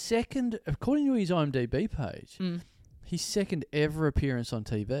second, according to his IMDb page, his second ever appearance on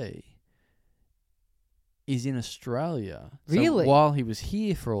TV is in Australia. Really? So while he was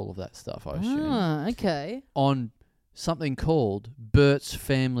here for all of that stuff, I assume. Ah, okay. On something called Bert's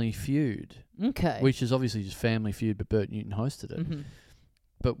Family Feud. Okay. Which is obviously just Family Feud, but Bert Newton hosted it. Mm-hmm.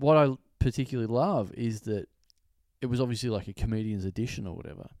 But what I particularly love is that it was obviously like a comedian's edition or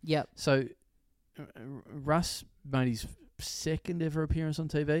whatever. Yep. So Russ made his second ever appearance on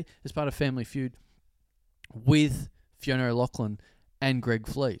TV as part of Family Feud with Fiona O'Loughlin and Greg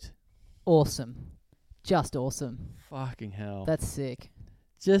Fleet. Awesome. Just awesome. Fucking hell. That's sick.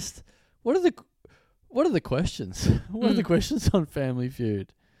 Just what are the questions? What are the questions on Family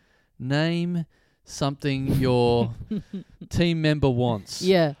Feud? Name something your team member wants.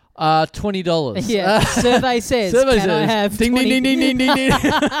 Yeah. $20. Yeah. Survey says, Survey can I says, have ding, 20? ding, ding, ding, ding, ding, ding.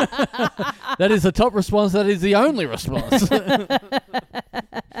 That is the top response. That is the only response.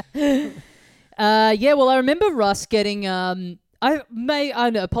 Yeah, well, I remember Russ getting. I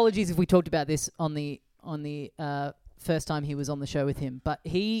know, apologies if we talked about this on the first time he was on the show with him, but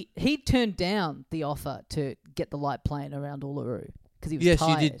he turned down the offer to get the light plane around Uluru because he was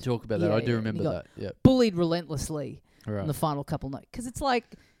tired. You did talk about that. Yeah, I do yeah, remember and he that. Yeah. bullied relentlessly Right. on the final couple nights, because it's like,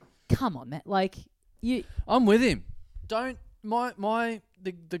 come on, man, like you. I'm with him. Don't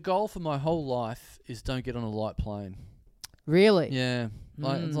the goal for my whole life is don't get on a light plane. Really? Yeah.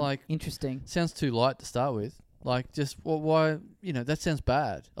 It's like interesting. sounds too light to start with. Like, just why? That sounds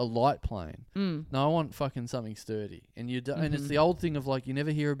bad. A light plane. Mm. No, I want fucking something sturdy. And and it's Mhm. the old thing of like you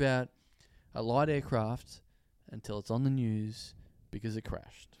never hear about a light aircraft until it's on the news because it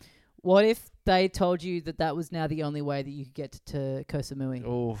crashed. What if they told you that was now the only way that you could get to Koh Samui?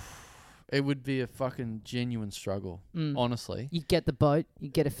 Oh, it would be a fucking genuine struggle. Mm. Honestly. You get the boat, you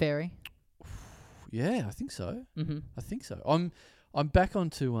get a ferry. Yeah, I think so. Mm-hmm. I think so. I'm back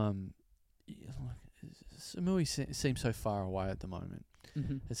onto Samui seems so far away at the moment.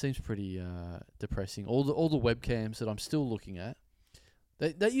 Mm-hmm. It seems pretty depressing. All the webcams that I'm still looking at.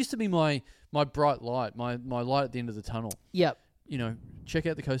 That used to be my bright light, my light at the end of the tunnel. Yep. Check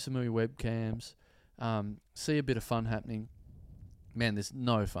out the Koh Samui webcams. See a bit of fun happening. Man, there's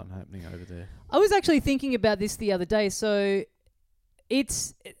no fun happening over there. I was actually thinking about this the other day. So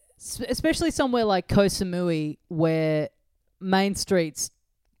it's especially somewhere like Koh Samui where Main Street's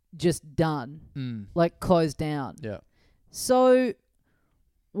just done, like closed down. Yeah. So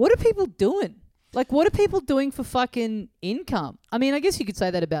what are people doing? Like, what are people doing for fucking income? I mean, I guess you could say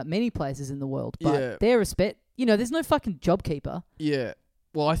that about many places in the world, but Yeah. there's no fucking JobKeeper. Yeah.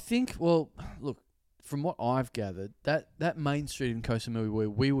 Well, look, from what I've gathered, that main street in Koh Samui where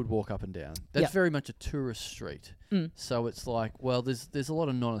we would walk up and down, that's Yep. very much a tourist street. Mm. So it's like, well, there's a lot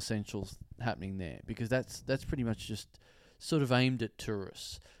of non-essentials happening there because that's pretty much just sort of aimed at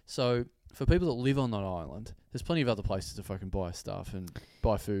tourists. So for people that live on that island, there's plenty of other places to fucking buy stuff and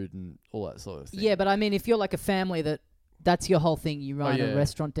buy food and all that sort of thing. Yeah, but I mean, if you're like a family that's your whole thing, you run yeah. a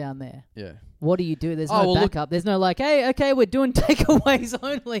restaurant down there. Yeah. What do you do? There's Oh, no well, look- backup. There's no like, hey, okay, we're doing takeaways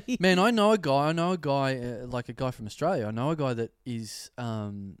only. Man, I know a guy, like a guy from Australia. I know a guy that is,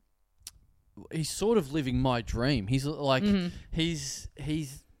 he's sort of living my dream. He's like, Mhm. he's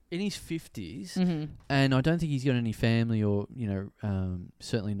in his 50s, Mm-hmm. and I don't think he's got any family or,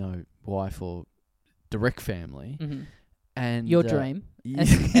 certainly no wife or direct family. Mm-hmm. And Your dream, yeah.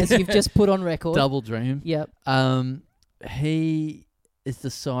 as you've just put on record. Double dream. Yep. He has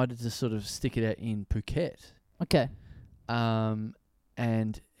decided to sort of stick it out in Phuket. Okay.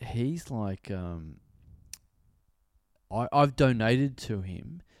 And he's like, I've donated to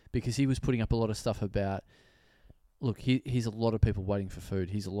him because he was putting up a lot of stuff about, look, he's a lot of people waiting for food.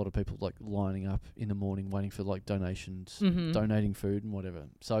 He's a lot of people like lining up in the morning waiting for like donations, Mhm. donating food and whatever.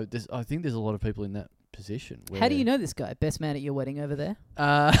 So I think there's a lot of people in that position. How do you know this guy? Best man at your wedding over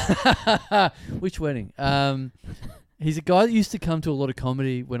there? Which wedding? He's a guy that used to come to a lot of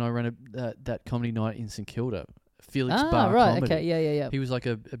comedy when I ran that comedy night in St Kilda, Felix Bar right. Comedy. Okay. Yeah. He was like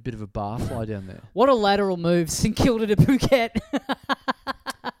a bit of a barfly down there. What a lateral move, St Kilda to Phuket.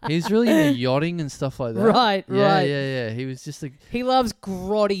 He's really into yachting and stuff like that. Right. Yeah. He was just like, He loves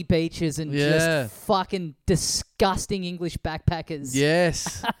grotty beaches and Yeah. just fucking disgusting English backpackers.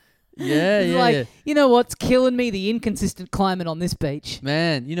 yes. Yeah, He's yeah, like, yeah. you know what's killing me? The inconsistent climate on this beach.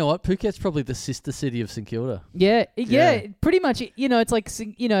 Man, you know what? Phuket's probably the sister city of St Kilda. Yeah, Yeah. pretty much. It's like,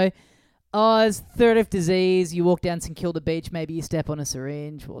 it's threat of disease. You walk down St Kilda Beach, maybe you step on a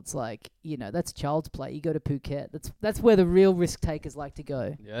syringe. Well, it's like, that's child's play. You go to Phuket. That's where the real risk takers like to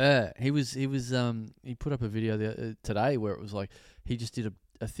go. Yeah, he put up a video today where it was like he just did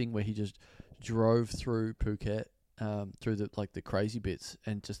a thing where he just drove through Phuket. Through the crazy bits,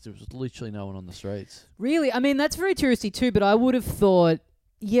 and just there was literally no one on the streets. Really, I mean that's very touristy too. But I would have thought,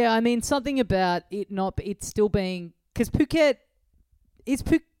 something about it still being because Phuket is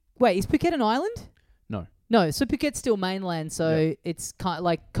Phuket an island? No. So Phuket's still mainland. So it's kind of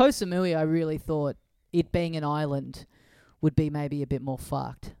like Koh Samui. I really thought it being an island would be maybe a bit more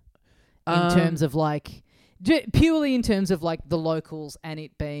fucked in terms of like purely in terms of like the locals and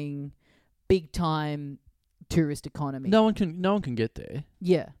it being big time tourist economy. No one can get there.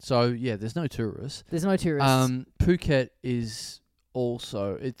 Yeah. So yeah, there's no tourists. There's no tourists. Phuket is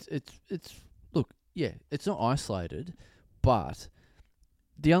also it's not isolated, but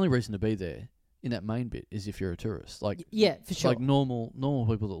the only reason to be there in that main bit is if you're a tourist. Like yeah, for sure. like normal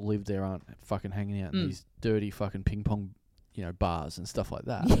people that live there aren't fucking hanging out in these dirty fucking ping pong, bars and stuff like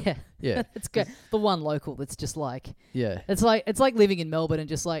that. Yeah. Yeah. It's great. The one local that's just like Yeah. it's like living in Melbourne and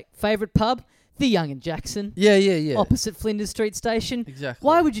just like favourite pub, the Young and Jackson. Yeah. Opposite Flinders Street Station. Exactly.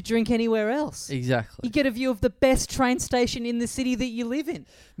 Why would you drink anywhere else? Exactly. You get a view of the best train station in the city that you live in.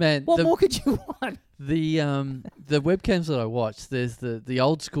 Man, What more could you want? the webcams that I watched, there's the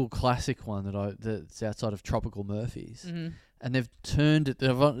old school classic one that's outside of Tropical Murphy's. Mm-hmm. And they've turned it.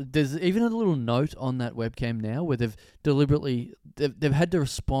 There's even a little note on that webcam now where they've deliberately they've had to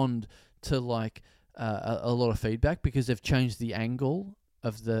respond to like a lot of feedback because they've changed the angle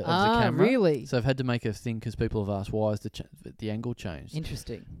of the camera. Really? So I've had to make a thing because people have asked why is the angle changed.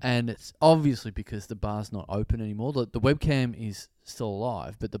 Interesting. And it's obviously because the bar's not open anymore. The webcam is still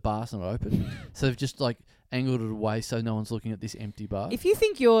alive, but the bar's not open. So they've just like angled it away so no one's looking at this empty bar. If you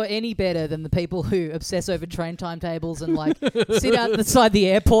think you're any better than the people who obsess over train timetables and like sit out beside the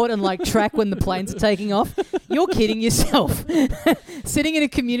airport and like track when the planes are taking off, you're kidding yourself. Sitting in a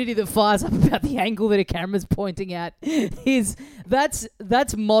community that fires up about the angle that a camera's pointing at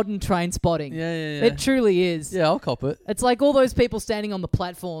that's modern train spotting. Yeah. It truly is. Yeah, I'll cop it. It's like all those people standing on the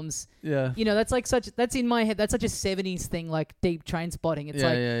platforms. Yeah. You know, that's in my head. That's such a 70s thing, like deep train spotting. It's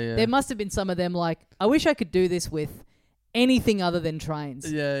there must have been some of them like, I wish I could do this with anything other than trains.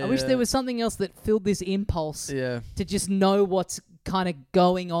 I wish there was something else that filled this impulse to just know what's kind of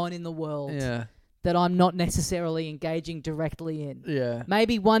going on in the world that I'm not necessarily engaging directly in. Yeah.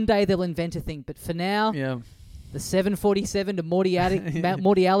 Maybe one day they'll invent a thing, but for now, the 747 to Morty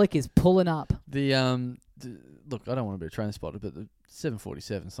Alec is pulling up. Look, I don't want to be a train spotter, but the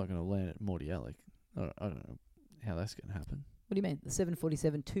 747 is not going to land at Morty Alec. I don't know how that's going to happen. What do you mean? The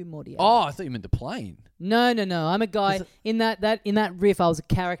 747 to Morty Alec? Oh, I thought you meant the plane. No. I'm a guy in that riff. I was a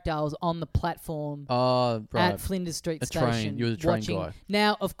character. I was on the platform at Flinders Street Station. You were the train guy.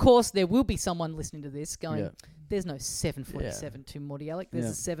 Now, of course, there will be someone listening to this going, "There's no 747 to Morty Alec. There's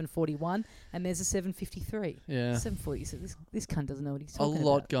a 741 and there's a 753." Yeah, 747. This cunt doesn't know what he's talking about. A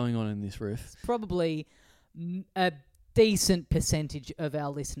lot going on in this riff. It's probably a decent percentage of our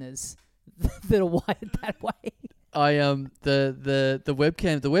listeners that are wired that way. The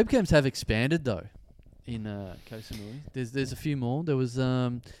webcams have expanded though in Koh Samui. There's a few more. There's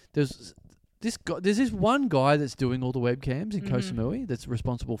this one guy that's doing all the webcams in Koh Samui that's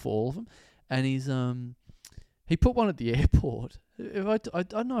responsible for all of them, and he put one at the airport. I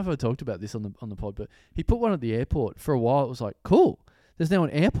don't know if I talked about this on the pod, but he put one at the airport for a while. It was like, cool. There's now an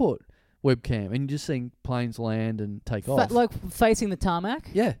airport webcam, and you're just seeing planes land and take off, like facing the tarmac.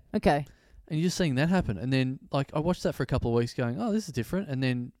 Yeah. Okay. And you're just seeing that happen. And then, like, I watched that for a couple of weeks going, oh, this is different. And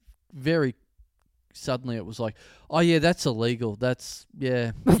then very suddenly it was like, oh, yeah, that's illegal. That's,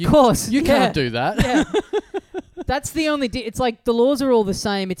 Of course. You can't do that. Yeah. That's the only... it's like the laws are all the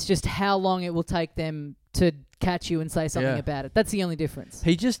same. It's just how long it will take them to catch you and say something about it. That's the only difference.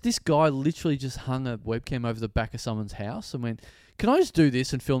 This guy literally just hung a webcam over the back of someone's house and went, can I just do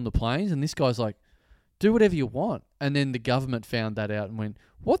this and film the planes? And this guy's like, do whatever you want. And then the government found that out and went,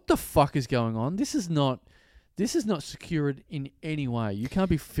 what the fuck is going on? This is not secured in any way. You can't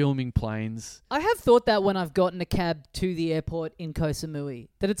be filming planes. I have thought that when I've gotten a cab to the airport in Koh Samui,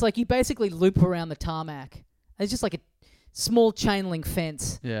 that it's like you basically loop around the tarmac. It's just like a small chain link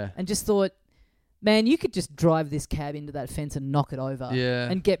fence. Yeah. And just thought, man, you could just drive this cab into that fence and knock it over. Yeah.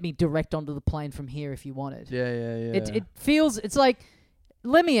 And get me direct onto the plane from here if you wanted. Yeah. It feels, it's like,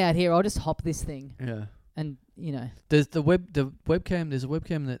 let me out here. I'll just hop this thing. Yeah. And, you know. There's the webcam. There's a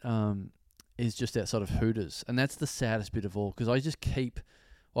webcam that is just outside of Hooters, and that's the saddest bit of all because I just keep.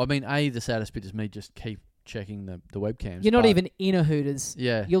 Well, I mean, the saddest bit is me just keep checking the webcams. You're not even in a Hooters.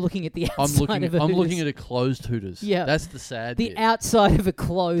 Yeah. You're looking at the outside of a Hooters. I'm looking at a closed Hooters. Yeah. That's the sad bit. The outside of a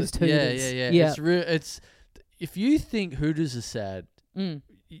closed Hooters. Yeah. It's if you think Hooters is sad,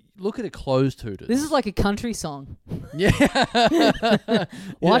 look at a closed Hooters. This is like a country song. Yeah.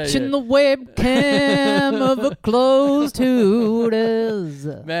 Watching the webcam of a closed Hooters.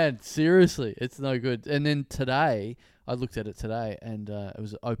 Man, seriously, it's no good. And then today, I looked at it today, and it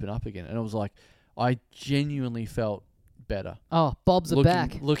was open up again, and it was like, I genuinely felt better. Oh, Bob's are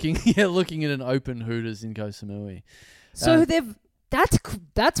back. Looking at an open Hooters in Koh Samui. So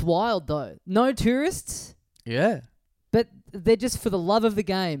that's wild though. No tourists. Yeah. But they're just for the love of the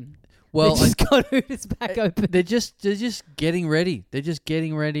game. Well, they just got Hooters back open. They're just getting ready. They're just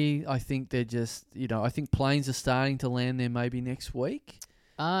getting ready. I think they're just, I think planes are starting to land there maybe next week.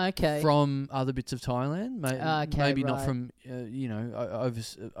 Okay. From other bits of Thailand, maybe not right. from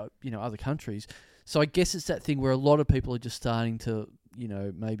other countries. So I guess it's that thing where a lot of people are just starting to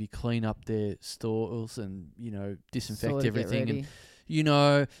maybe clean up their stores and disinfect everything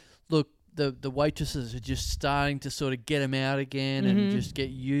and look. The waitresses are just starting to sort of get them out again and just get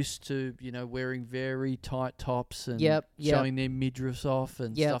used to, wearing very tight tops and showing their midriffs off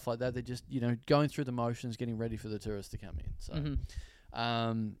and stuff like that. They're just, going through the motions, getting ready for the tourists to come in. So,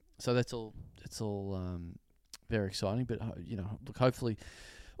 so that's all. It's all very exciting. But look, hopefully,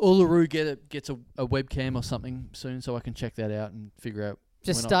 Uluru gets a webcam or something soon, so I can check that out and figure out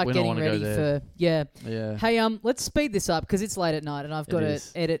Just We're not- start we don't getting wanna go ready there. for yeah. Yeah. Hey, let's speed this up because it's late at night and I've got to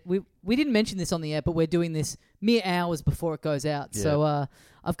is. edit. We didn't mention this on the air, but we're doing this mere hours before it goes out. Yeah. So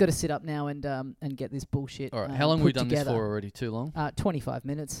I've got to sit up now and get this bullshit. All right. How long have we put done together. this for already? Too long? 25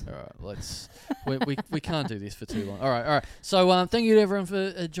 minutes. All right, let's. we can't do this for too long. All right. So thank you to everyone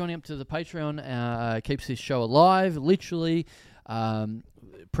for joining up to the Patreon. Keeps this show alive, literally.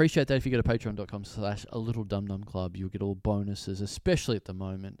 Appreciate that. If you go to patreon.com/alittledumdumclub, you'll get all bonuses, especially at the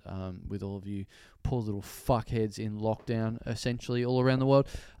moment with all of you poor little fuckheads in lockdown, essentially all around the world.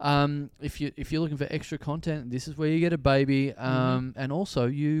 If you're looking for extra content, this is where you get it, baby. And also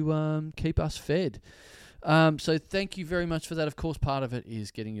you keep us fed. So thank you very much for that. Of course, part of it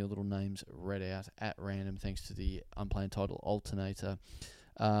is getting your little names read out at random, thanks to the Unplanned Title Alternator,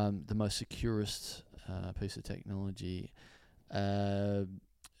 the most securest piece of technology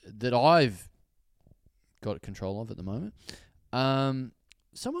that I've got control of at the moment.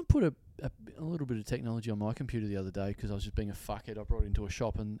 Someone put a little bit of technology on my computer the other day because I was just being a fuckhead. I brought it into a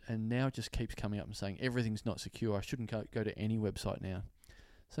shop and now it just keeps coming up and saying everything's not secure. I shouldn't go to any website now.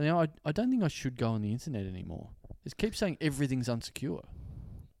 So now I don't think I should go on the internet anymore. It keeps saying everything's unsecure.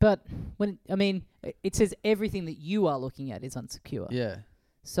 But it says everything that you are looking at is unsecure. Yeah.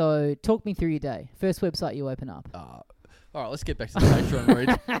 So talk me through your day. First website you open up. All right, let's get back to the Patreon read.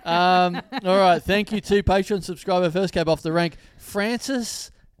 All right, thank you to Patreon subscriber, first cab off the rank,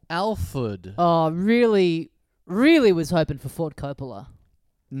 Francis Alford. Oh, really was hoping for Ford Coppola.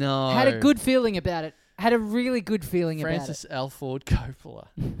 No. Had a good feeling about it. Had a really good feeling Francis Alford Coppola.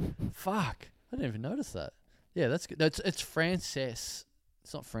 Fuck. I didn't even notice that. Yeah, that's good. It's Frances.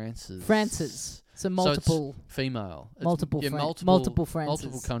 It's not Francis. Francis. So multiple. So it's female. Multiple Francis. multiple Francis.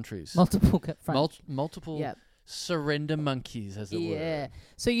 Multiple countries. Multiple. Yep. Surrender monkeys, as it were. Yeah.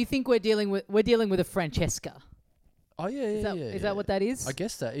 So you think we're dealing with a Francesca? Oh yeah, Is that what that is? I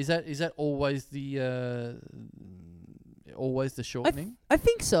guess that is that always the shortening. I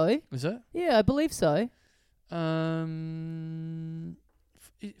think so. Is it? Yeah, I believe so.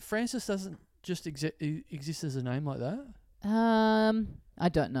 Francis doesn't just exist as a name like that. I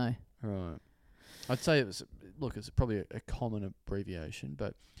don't know. Right. I'd say it's probably a common abbreviation,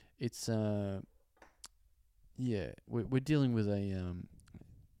 but it's we're dealing with a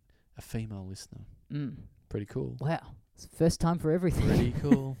female listener. Pretty cool. Wow, it's the first time for everything. Pretty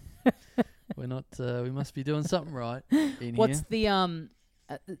cool. We're not. We must be doing something right in What's here.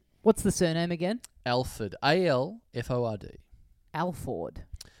 What's the surname again? Alford. Alford. Alford.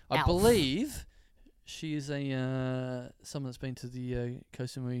 I believe she is someone that's been to the Koh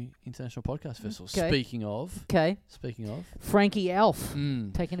Samui International Podcast Festival. Okay. Speaking of. Frankie Alf.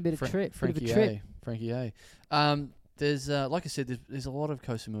 Taking a bit of Frankie bit of a trip. Frankie A. There's like I said, there's a lot of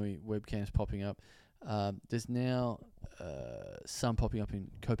Koh Samui webcams popping up. There's now some popping up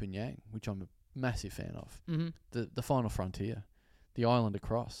in Koh Phangan, which I'm a massive fan of. The Final Frontier, the island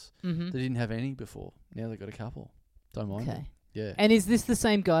across. They didn't have any before. Now they've got a couple. Don't mind them. Yeah. And is this the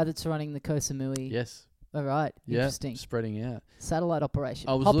same guy that's running the Koh Samui? Yes. All right. Interesting. Spreading out. Satellite operation.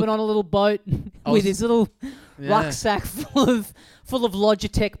 I was Hopping on a little boat with his little rucksack full of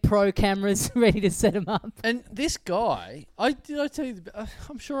Logitech Pro cameras ready to set him up. And this guy, I tell you,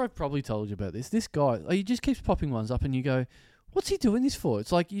 I'm sure I've probably told you about this. This guy, he just keeps popping ones up and you go, what's he doing this for?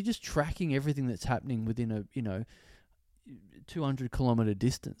 It's like you're just tracking everything that's happening within a, 200-kilometer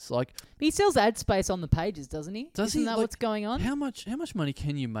distance. Like, but he sells ad space on the pages, doesn't he? Isn't that like, what's going on? How much money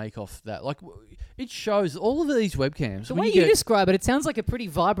can you make off that? Like, it shows all of these webcams. The way you describe it, it sounds like a pretty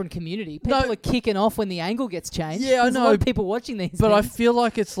vibrant community. People are kicking off when the angle gets changed. Yeah, There's I know. a lot of people watching these. But things. I feel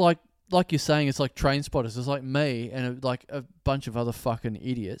like it's like you're saying, it's like train spotters. It's like me and a bunch of other fucking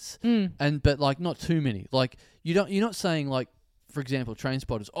idiots. But like not too many. Like you're not saying like, for example, train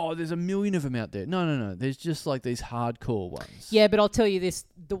spotters. Oh, there's a million of them out there. No. There's just like these hardcore ones. Yeah, but I'll tell you this.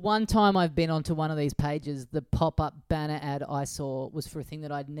 The one time I've been onto one of these pages, the pop-up banner ad I saw was for a thing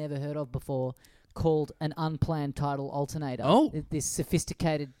that I'd never heard of before called an unplanned title alternator. Oh. This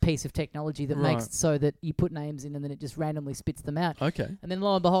sophisticated piece of technology that makes it so that you put names in and then it just randomly spits them out. Okay. And then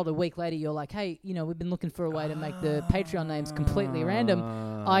lo and behold, a week later, you're like, hey, we've been looking for a way to make the Patreon names completely random.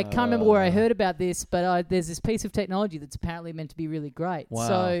 I can't remember where I heard about this, but there's this piece of technology that's apparently meant to be really great. Wow.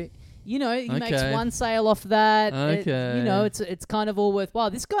 So, he makes one sale off that. Okay. It's kind of all worthwhile.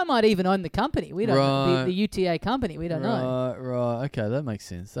 This guy might even own the company. We don't know. The UTA company. We don't know. Right. Okay, that makes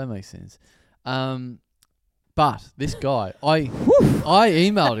sense. But this guy, I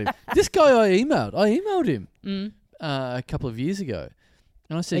emailed him. This guy I emailed him a couple of years ago.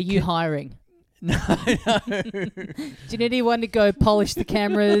 And I said, are you hiring? No, no. Do you need anyone to go polish the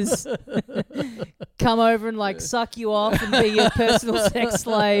cameras, come over and like suck you off and be your personal sex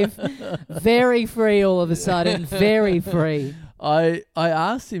slave? Very free all of a sudden. Very free. I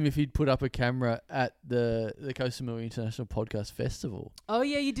asked him if he'd put up a camera at the Koh Samui International Podcast Festival, Oh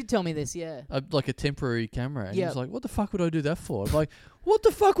yeah, you did tell me this. Yeah. like a temporary camera. And he Yep. was like, "What the fuck would I do that for?" I'm like, "What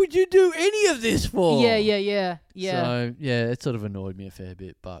the fuck would you do any of this for?" Yeah. So yeah, it sort of annoyed me a fair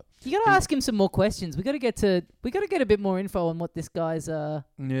bit, but You got to ask him some more questions. We got to get a bit more info on what this guy's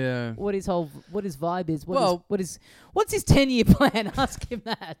yeah. what his vibe is. Well- What's his 10-year plan? Ask him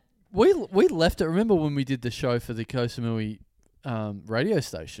that. We left it. Remember when we did the show for the Koh Samui radio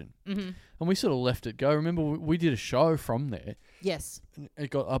station, Mm-hmm. and we sort of left it go. Remember we did a show from there. Yes. And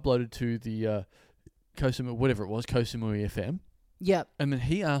it got uploaded to the Koh Samui, whatever it was, Koh Samui FM. Yep. And then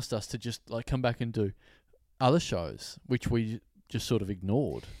he asked us to just like come back and do other shows, which we just sort of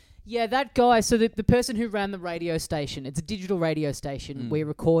ignored. Yeah, that guy. So the person who ran the radio station, it's a digital radio station. We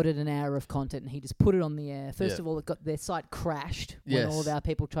recorded an hour of content, and he just put it on the air. First Yeah. of all, their site crashed when Yes. all of our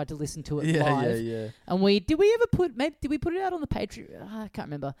people tried to listen to it Yeah, live. yeah. And did we put it out on the Patreon? I can't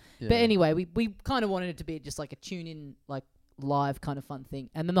remember. Yeah. But anyway, we kind of wanted it to be just like a tune in, like live kind of fun thing.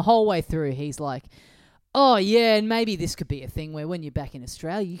 And then the whole way through, he's like, "Oh yeah, and maybe this could be a thing where when you're back in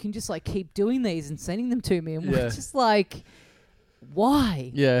Australia, you can just like keep doing these and sending them to me." And Yeah. we're just like,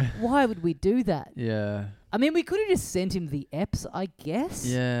 why? Yeah. Why would we do that? Yeah. I mean, we could have just sent him the eps, I guess.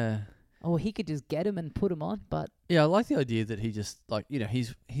 Yeah. Or he could just get them and put them on. But Yeah, I like the idea that he just like,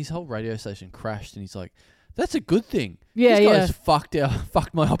 his whole radio station crashed and he's like, "That's a good thing." Yeah, this yeah. guy's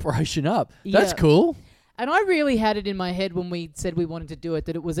fucked my operation up. That's Yeah. cool. and I really had it in my head when we said we wanted to do it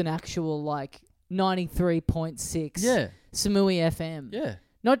that it was an actual like 93.6 Yeah. Samui FM. Yeah.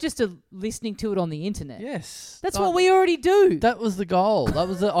 Not just listening to it on the internet. Yes. That's what we already do. That was the goal. That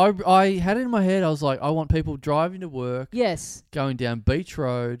was I had it in my head. I was like, I want people driving to work, Yes. going down Beach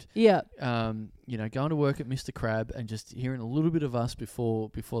Road, Yeah. going to work at Mr. Crab and just hearing a little bit of us before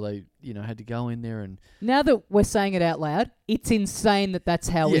they, had to go in there and Now that we're saying it out loud, it's insane that that's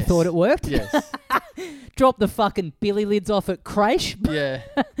how we Yes. thought it worked. yes. Drop the fucking billy lids off at Crash. Yeah.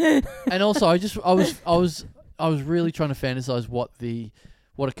 And also I was really trying to fantasize what a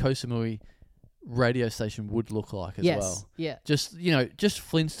Koh Samui radio station would look like as Yes. well. Yeah. Just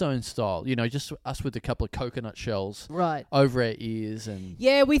Flintstone style, just us with a couple of coconut shells Right. over our ears and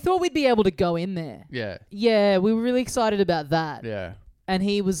Yeah, we thought we'd be able to go in there. yeah. Yeah, we were really excited about that. Yeah. And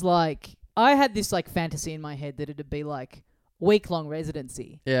he was like, I had this like fantasy in my head that it'd be like week-long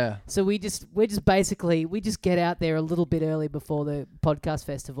residency. Yeah. So we just get out there a little bit early before the podcast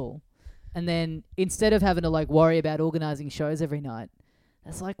festival. And then instead of having to like worry about organizing shows every night,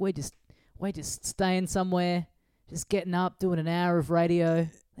 it's like we're just staying somewhere, just getting up, doing an hour of radio,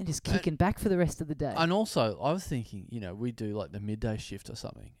 and just kicking back for the rest of the day. And also, I was thinking, we do like the midday shift or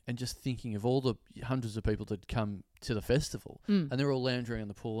something, and just thinking of all the hundreds of people that come to the festival, and they're all lounging in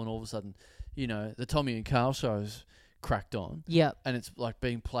the pool, and all of a sudden, the Tommy and Carl show's cracked on, Yep. and it's like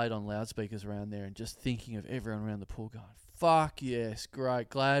being played on loudspeakers around there, and just thinking of everyone around the pool going, "Fuck yes, great!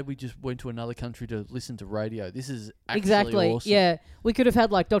 Glad we just went to another country to listen to radio. This is actually Exactly. awesome." Yeah. We could have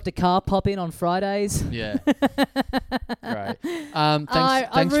had like Dr. Carr pop in on Fridays. Yeah. Great. Thanks, I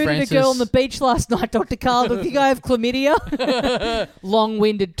thanks, rooted Francis. a girl on the beach last night, Dr. Carl. Do you think I have chlamydia?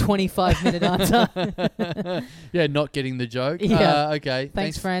 Long-winded 25-minute answer. Yeah, not getting the joke. Yeah. Okay.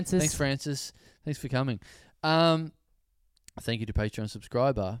 Thanks, Francis. Thanks, Francis. Thanks for coming. Thank you to Patreon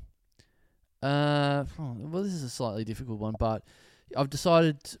subscriber. Well, this is a slightly difficult one, but I've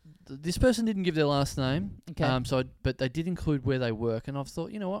decided this person didn't give their last name. Okay. But they did include where they work, and I've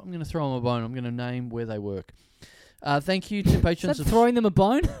thought, you know what, I'm going to throw them a bone. I'm going to name where they work. Thank you to Patreon. Is that throwing them a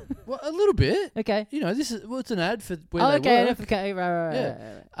bone? Well, a little bit. Okay. This is it's an ad for where Oh, they okay. work. Okay. Right.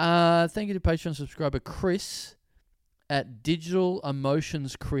 Yeah. Thank you to Patreon subscriber Chris at Digital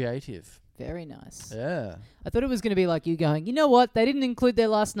Emotions Creative. Very nice. Yeah. I thought it was going to be like you going, you know what? They didn't include their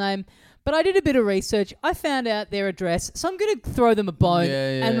last name, but I did a bit of research. I found out their address, so I'm going to throw them a bone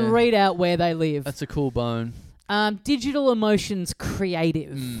and read out where they live. That's a cool bone. Digital Emotions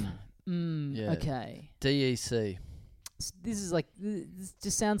Creative. Yeah. Okay. DEC. This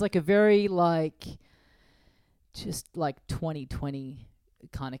just sounds like a very just like 2020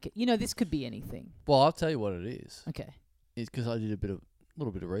 kind of. This could be anything. Well, I'll tell you what it is. Okay. It's because I did a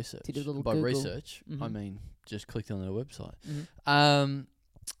little bit of research. Did a little By Google. research, I mean just clicked on their website. Mhm.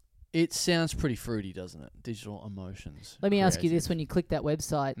 It sounds pretty fruity, doesn't it? Digital Emotions. Let me ask you Creative. this: when you click that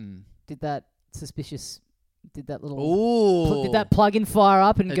website, did that little Ooh. did that plugin fire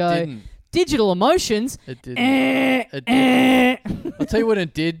up and It go? didn't. Digital Emotions. It didn't. It didn't. I'll tell you when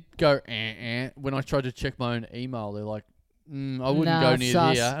it did go when I tried to check my own email. They're like, I wouldn't go near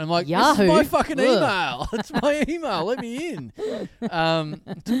sus. here. And I'm like, Yahoo? this is my fucking Ugh. email. It's my email. Let me in.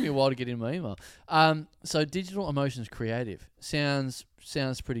 It took me a while to get in my email. So Digital Emotions Creative sounds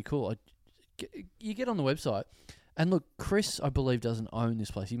pretty cool. You get on the website, and look, Chris, I believe, doesn't own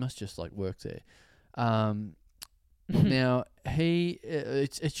this place. He must just like work there. Now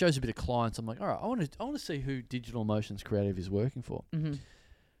it shows a bit of clients. I'm like, all right, I want to see who Digital Emotions Creative is working for. Mm-hmm.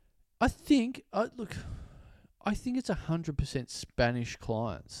 I think it's 100% Spanish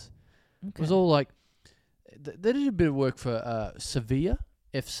clients. It was all like they did a bit of work for Sevilla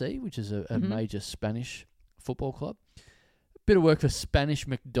FC, which is a major Spanish football club. A bit of work for Spanish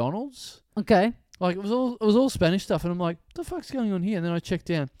McDonald's. Okay. Like it was all Spanish stuff, and I'm like, what the fuck's going on here? And then I checked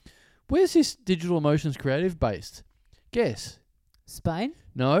down, where's this Digital Emotions Creative based? Guess. Spain?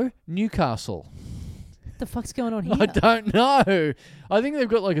 No, Newcastle. What the fuck's going on here? I don't know. I think they've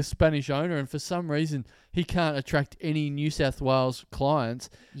got like a Spanish owner, and for some reason he can't attract any New South Wales clients.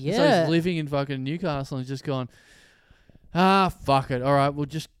 Yeah. So he's living in fucking Newcastle and he's just gone, fuck it. All right, we'll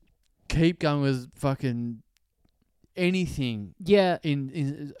just keep going with fucking anything Yeah.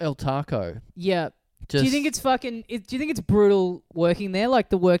 in El Taco. Yeah. Just, Do you think it's do you think it's brutal working there? Like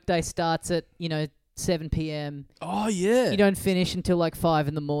the workday starts at, 7 p.m. Oh, yeah. You don't finish until like 5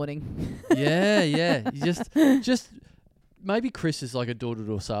 in the morning. Yeah. You just maybe Chris is like a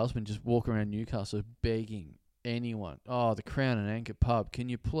door-to-door salesman, just walk around Newcastle begging anyone. Oh, the Crown and Anchor pub. Can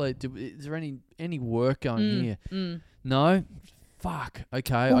you play? Is there any work going here? No? Fuck.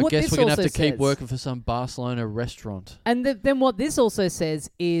 Okay, Well, I what guess this we're going to have also to keep says- working for some Barcelona restaurant. And then what this also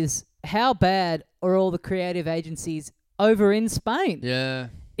says is how bad are all the creative agencies over in Spain? Yeah.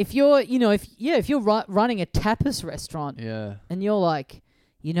 If you're, if you're running a tapas restaurant Yeah. and you're like,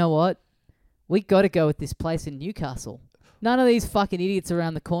 you know what, we got to go with this place in Newcastle. None of these fucking idiots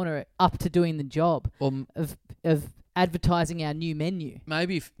around the corner are up to doing the job Well, of advertising our new menu.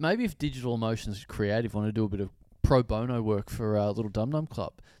 maybe if Digital Emotions Creative want to do a bit of pro bono work for Little Dum Dum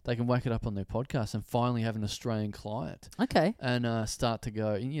Club, they can whack it up on their podcast and finally have an Australian client Okay. and start to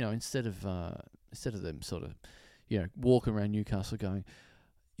go. Instead of them sort of, walking around Newcastle going,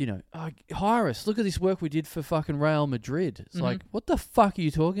 hire us. Look at this work we did for fucking Real Madrid. It's like, what the fuck are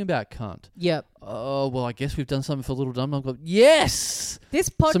you talking about, cunt? Yep. Oh, well, I guess we've done something for Little Dum Dum Club. Yes! This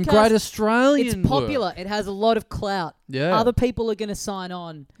podcast, Some great Australian it's popular. work. It has a lot of clout. Yeah. Other people are going to sign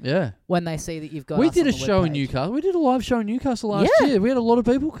on Yeah. when they see that you've got We us did on a the show in webpage. Newcastle. We did a live show in Newcastle last Yeah. year. We had a lot of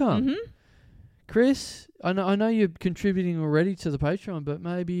people come. Mm-hmm. Chris, I know you're contributing already to the Patreon, but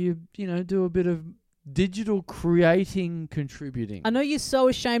maybe you do a bit of digital creating contributing. I know you're so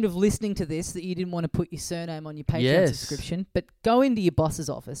ashamed of listening to this that you didn't want to put your surname on your Patreon Yes. subscription, but go into your boss's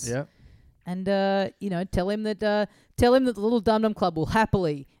office Yeah. and tell him that the Little Dum Dum Club will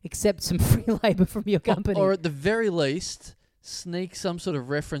happily accept some free labour from your company. Or at the very least, sneak some sort of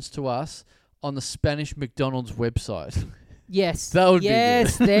reference to us on the Spanish McDonald's website. yes, That would be good.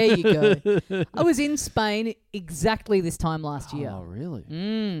 yes, there you go. I was in Spain exactly this time last year. Oh, really?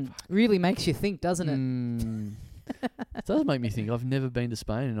 Really makes you think, doesn't it? It does make me think. I've never been to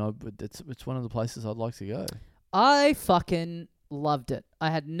Spain, and it's one of the places I'd like to go. I fucking loved it. I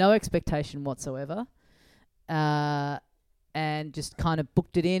had no expectation whatsoever. And just kind of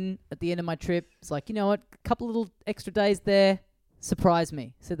booked it in at the end of my trip. It's like, you know what, a couple little extra days there, surprise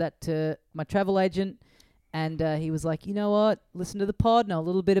me. Said that to my travel agent, and he was like, you know what, listen to the pod, know a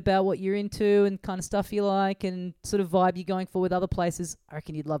little bit about what you're into and kind of stuff you like and sort of vibe you're going for with other places. I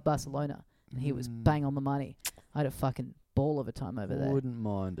reckon you'd love Barcelona. And he was bang on the money. I had a fucking ball of a time over there. Wouldn't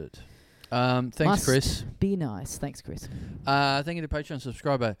mind it. Thanks, Must Chris. Be nice. Thanks, Chris. Thank you to Patreon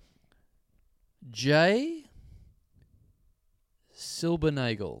subscriber Jay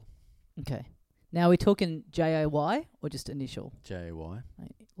Silbernagel. Okay. Now, are we talking J-A-Y or just initial? J-A-Y, I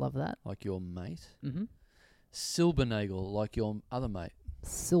love that. like your mate. Mm-hmm. Silbernagel, like your other mate.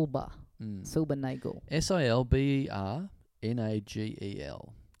 Silber. Silbernagel. Silbernagel.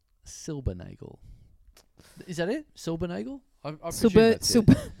 Silbernagel. Is that it? Silbernagel? I presume Silbernagle. that's it.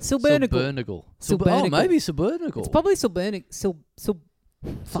 Silbernagle. Oh, maybe Silbernagle. It's probably Silbernagle.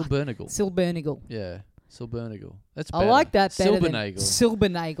 Silbernagle. Silbernagle. Yeah, Silbernagle. That's I better. like that better than Silbernagle.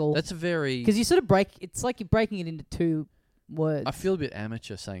 Silbernagle. That's a very... Because you sort of it's like you're breaking it into two words. I feel a bit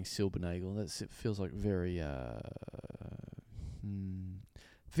amateur saying Silbernagle. It feels like very...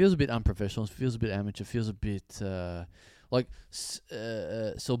 feels a bit unprofessional. It feels a bit amateur. Feels a bit... like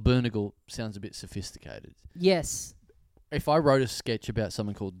Silbernagle sounds a bit sophisticated. Yes. If I wrote a sketch about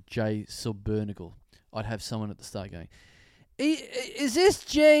someone called Jay Silbernagle, I'd have someone at the start going, "Is this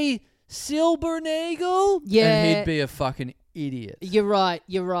Jay Silbernagle? Yeah. And he'd be a fucking idiot. You're right.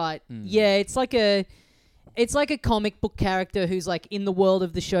 Yeah, it's like a comic book character who's like in the world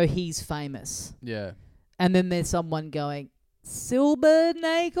of the show he's famous. Yeah. And then there's someone going,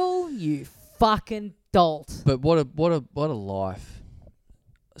 Silbernagle, you fucking dolt. But what a life.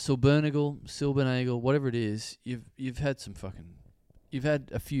 Silbernagle, whatever it is, you've had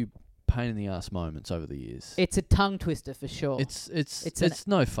a few pain in the ass moments over the years. It's a tongue twister for sure. It's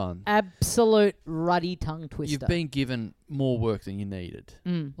no fun. Absolute ruddy tongue twister. You've been given more work than you needed.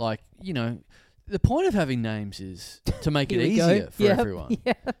 Mm. Like, the point of having names is to make it Here we go. easier for Yep. everyone.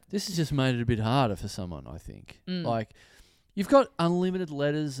 Yeah. This has just made it a bit harder for someone, I think. Mm. Like, you've got unlimited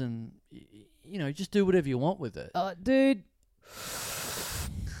letters and, just do whatever you want with it. Dude.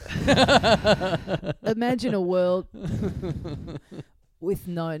 Imagine a world with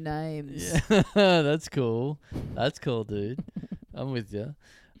no names. Yeah, that's cool. That's cool, dude. I'm with you.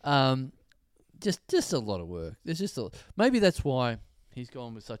 Just a lot of work. There's just maybe that's why he's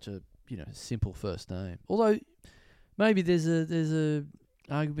gone with such a simple first name. Although maybe there's a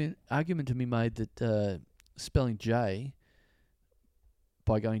argument to be made that spelling J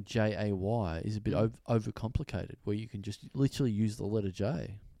by going Jay is a bit overcomplicated, where you can just literally use the letter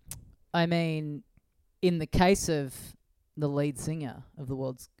J. I mean, in the case of the lead singer of the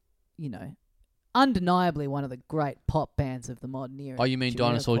world's, undeniably one of the great pop bands of the modern era. Oh, you mean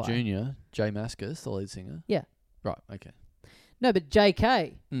Dinosaur Jamiroquai. Jr., Jay Mascis, the lead singer? Yeah. Right, okay. No, but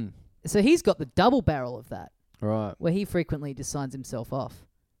JK. Mm. So he's got the double barrel of that, Right. where he frequently just signs himself off.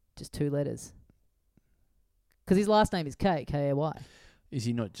 Just 2 letters. Because his last name is K, K-A-Y. Is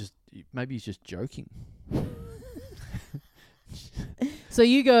he not just... Maybe he's just joking. So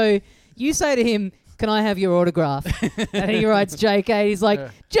you say to him, can I have your autograph? And he writes JK. He's like,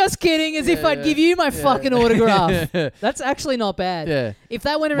 just kidding, as if I'd give you my fucking autograph. That's actually not bad. Yeah. If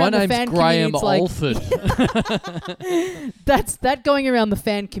that went My around the name's fan Graham community, it's Alford. that's that going around the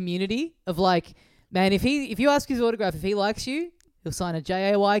fan community of like, man, if you ask his autograph, if he likes you, he'll sign a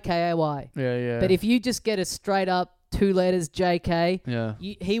Jay, K-A-Y. Yeah. But if you just get a straight up 2 letters JK, Yeah.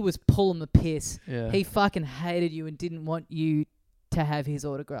 he was pulling the piss. Yeah. He fucking hated you and didn't want you to have his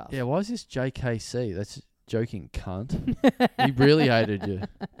autograph. Yeah, why is this JKC? That's joking, cunt. He really hated you.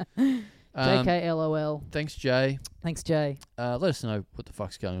 JK LOL. Thanks, Jay. Thanks, Jay. Let us know what the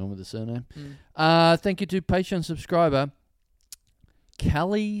fuck's going on with the surname. Mm. Thank you to Patreon subscriber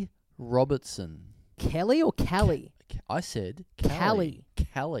Callie Robertson. Kelly or Callie? I said Callie.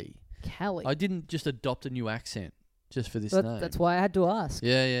 Callie. Callie. I didn't just adopt a new accent just for this name. That's why I had to ask.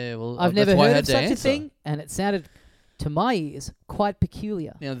 Yeah. Well, I've that's never why I heard had of to such a answer. thing, and it sounded, to my ears, quite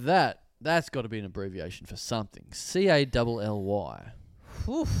peculiar. Now that's got to be an abbreviation for something. CALLY.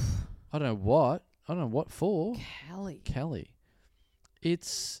 Oof. I don't know what for. Callie.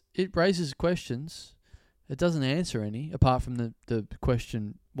 It raises questions. It doesn't answer any, apart from the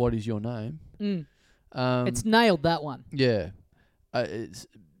question, what is your name? Mm. It's nailed that one. Yeah. It's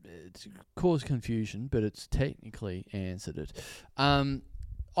caused confusion, but it's technically answered it. I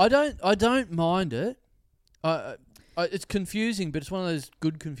don't mind it. It's confusing, but it's one of those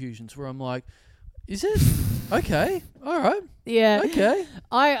good confusions where I'm like, is it? Okay. All right. Yeah. Okay.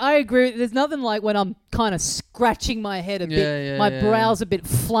 I agree. There's nothing like when I'm kind of scratching my head a bit, Yeah, my yeah. brow's a bit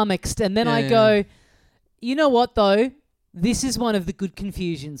flummoxed, and then I Yeah. go, you know what though? This is one of the good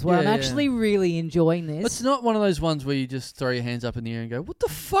confusions where I'm Yeah. actually really enjoying this. It's not one of those ones where you just throw your hands up in the air and go, what the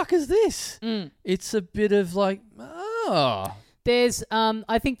fuck is this? Mm. It's a bit of like, oh. There's,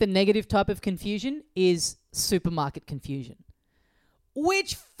 I think the negative type of confusion is supermarket confusion.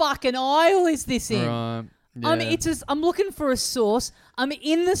 Which fucking aisle is this in? Right. I'm looking for a sauce. I'm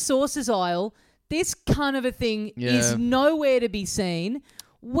in the sauces aisle. This kind of a thing is Yeah. nowhere to be seen.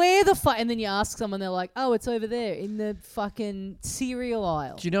 Where the fuck? And then you ask someone, they're like, "Oh, it's over there in the fucking cereal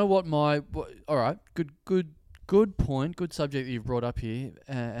aisle." Do you know what all right, good point, good subject that you've brought up here,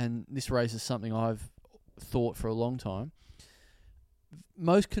 and this raises something I've thought for a long time.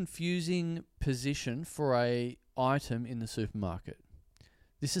 Most confusing position for a item in the supermarket.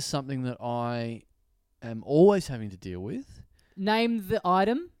 This is something that I am always having to deal with. Name the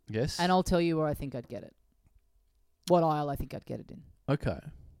item, Yes. and I'll tell you where I think I'd get it. What aisle I think I'd get it in. Okay.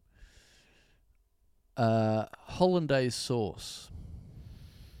 Hollandaise sauce.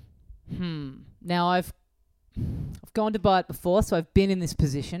 Now I've gone to buy it before, so I've been in this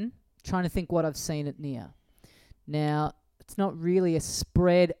position, trying to think what I've seen it near. Now, it's not really a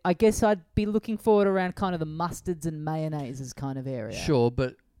spread. I guess I'd be looking for it around kind of the mustards and mayonnaises kind of area. Sure,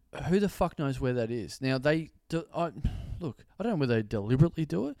 but who the fuck knows where that is? Now, look, I don't know whether they deliberately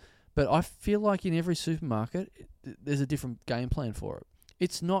do it, but I feel like in every supermarket, there's a different game plan for it.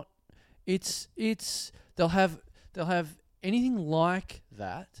 It's not they'll have anything like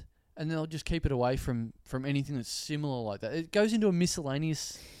that, and they'll just keep it away from anything that's similar like that. It goes into a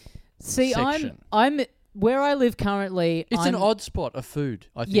miscellaneous section. I'm where I live currently. It's an odd spot of food,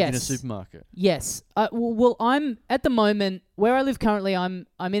 I think, in a supermarket. Yes. Well, I'm at the moment where I live currently. I'm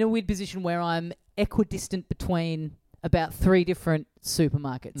in a weird position where I'm equidistant between about 3 different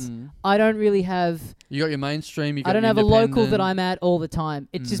supermarkets. I don't really have. You got your mainstream. You got I don't your have a local independent. that I'm at all the time.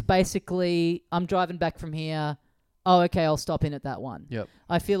 It's just basically I'm driving back from here. Oh, okay, I'll stop in at that one. Yep.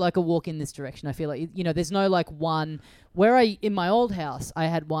 I feel like a walk in this direction. I feel like, there's no like one where in my old house, I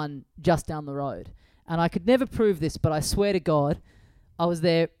had one just down the road, and I could never prove this, but I swear to God, I was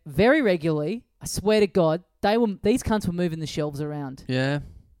there very regularly. I swear to God, these cunts were moving the shelves around Yeah.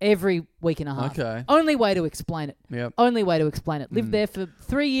 every week and a half. Okay. Only way to explain it. Yep. Only way to explain it. Lived there for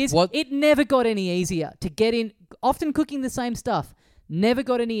 3 years. What- It never got any easier to get in. Often cooking the same stuff. Never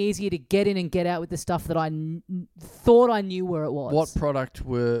got any easier to get in and get out with the stuff that I thought I knew where it was. What product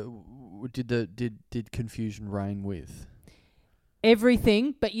did confusion reign with?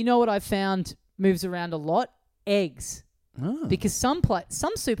 Everything, but you know what I've found moves around a lot? Eggs. Oh. Because some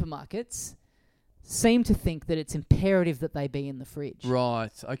supermarkets seem to think that it's imperative that they be in the fridge.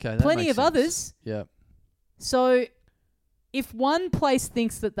 Right. Okay. That Plenty makes of sense. others. Yeah. So if one place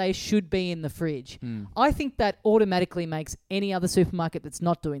thinks that they should be in the fridge, I think that automatically makes any other supermarket that's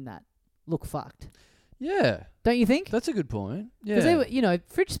not doing that look fucked. Yeah. Don't you think? That's a good point. Because Yeah.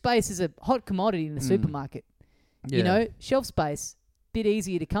 fridge space is a hot commodity in the supermarket. Yeah. Shelf space, bit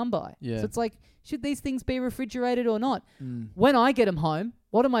easier to come by. Yeah. So it's like, should these things be refrigerated or not? Mm. When I get them home,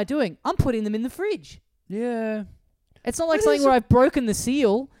 what am I doing? I'm putting them in the fridge. Yeah. It's not like It something is where I've broken the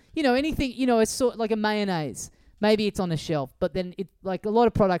seal. Anything, it's sort of like a mayonnaise. Maybe it's on a shelf, but then like a lot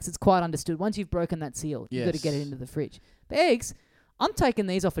of products, it's quite understood. Once you've broken that seal, you've got to get it Yes. into the fridge. But eggs, I'm taking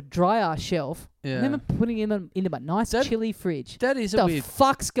these off a dry ass shelf and then I'm putting them into my nice chilly fridge. That is What a the weird.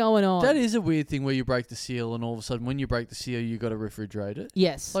 fuck's going on? That is a weird thing where you break the seal, and all of a sudden, when you break the seal, you got to refrigerate it.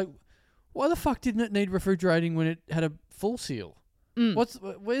 Yes. Like, why the fuck didn't it need refrigerating when it had a full seal?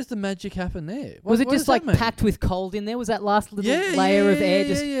 Where's the magic happen there? Was it what just does that like mean? packed with cold in there? Was that last little Yeah, layer yeah, of air yeah,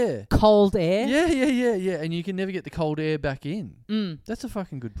 just yeah. cold air? Yeah, and you can never get the cold air back in. That's a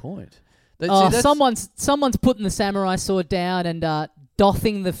fucking good point. Someone's putting the samurai sword down and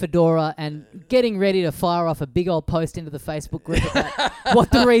doffing the fedora and getting ready to fire off a big old post into the Facebook group about what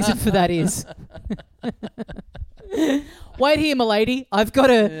the reason for that is. Wait here, milady. I've got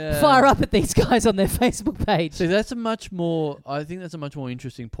to fire up at these guys on their Facebook page. See, I think that's a much more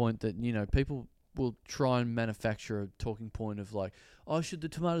interesting point that, people will try and manufacture a talking point of like, oh, should the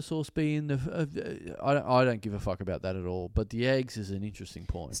tomato sauce be in the... I don't give a fuck about that at all, but the eggs is an interesting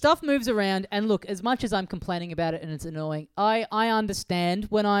point. Stuff moves around, and look, as much as I'm complaining about it and it's annoying, I understand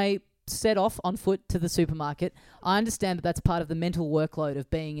when I set off on foot to the supermarket, I understand that that's part of the mental workload of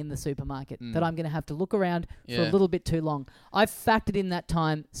being in the supermarket, that I'm going to have to look around for a little bit too long. I've factored in that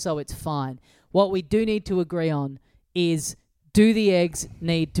time, so it's fine. What we do need to agree on is, do the eggs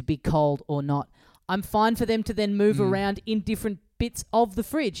need to be cold or not? I'm fine for them to then move around in different bits of the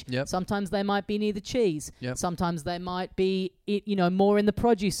fridge. Yep. Sometimes they might be near the cheese. Yep. Sometimes they might be, more in the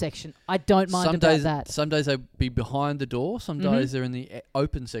produce section. I don't mind that. Some days they'll be behind the door. Some days they're in the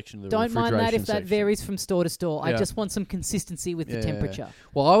open section of the Don't refrigeration mind that if that section. varies from store to store. I Yeah. just want some consistency with the temperature.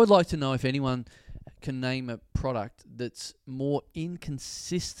 Well, I would like to know if anyone can name a product that's more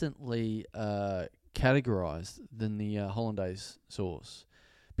inconsistently categorized than the hollandaise sauce.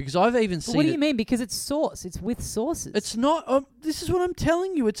 Because I've even But seen what do you mean? Because it's sauce. It's with sauces. It's not. This is what I'm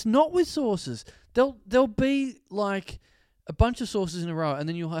telling you. It's not with sauces. There'll be like a bunch of sauces in a row, and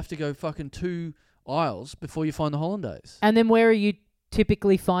then you'll have to go fucking 2 aisles before you find the hollandaise. And then where are you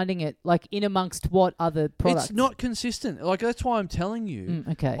typically finding it? Like in amongst what other products? It's not consistent. Like that's why I'm telling you.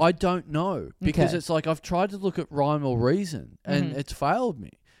 Okay. I don't know because Okay. it's like I've tried to look at rhyme or reason, and it's failed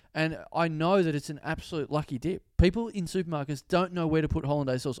me. And I know that it's an absolute lucky dip. People in supermarkets don't know where to put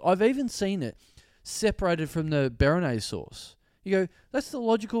hollandaise sauce. I've even seen it separated from the béarnaise sauce. You go, that's the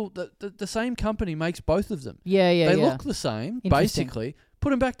logical... The same company makes both of them. Yeah. They look the same, Interesting. basically.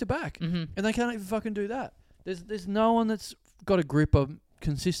 Put them back to back. And they can't even fucking do that. There's no one that's got a grip of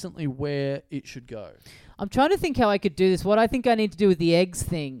consistently where it should go. I'm trying to think how I could do this. What I think I need to do with the eggs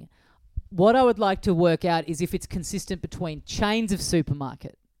thing, what I would like to work out is if it's consistent between chains of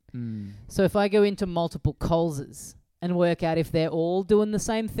supermarket. So if I go into multiple Coles's and work out if they're all doing the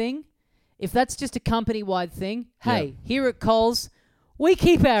same thing, if that's just a company-wide thing, hey, here at Coles, We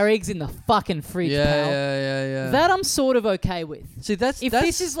keep our eggs in the fucking fridge, pal. Yeah. That I'm sort of okay with. See, that's If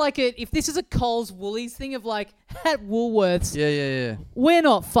this is a Coles Woolies thing of like at Woolworths, yeah. we're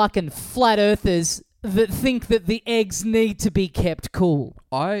not fucking flat earthers that think that the eggs need to be kept cool.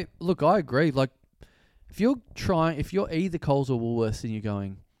 I agree. Like, if you're either Coles or Woolworths and you're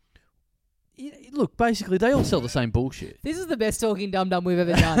going, look, basically they all sell the same bullshit. This is the best talking dum-dum we've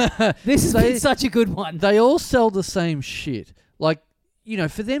ever done. This has been such a good one. They all sell the same shit. Like,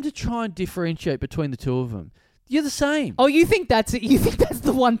 for them to try and differentiate between the two of them, you're the same. Oh, you think that's it? You think that's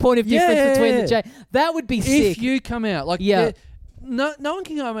the one point of difference between the J? That would be sick. If you come out, like, no one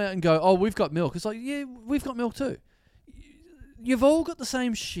can come out and go, oh, we've got milk. It's like, yeah, we've got milk too. You've all got the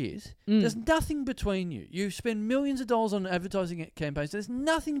same shit. There's nothing between you. You spend millions of dollars on advertising campaigns. There's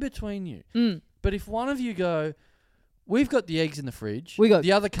nothing between you. But if one of you go, we've got the eggs in the fridge. We got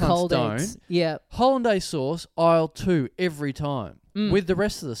the other cunts cold don't. eggs. Yeah. Hollandaise sauce, aisle 2 every time with the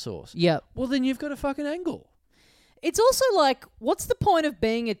rest of the sauce. Yeah. Well, then you've got a fucking angle. It's also like, what's the point of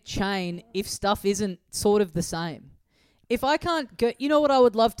being a chain if stuff isn't sort of the same? If I can't go, you know what I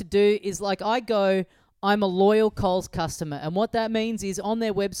would love to do is like I'm a loyal Coles customer, and what that means is on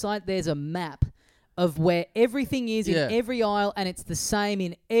their website there's a map of where everything is in every aisle, and it's the same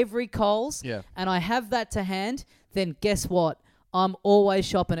in every Coles. Yeah. And I have that to hand. Then guess what? I'm always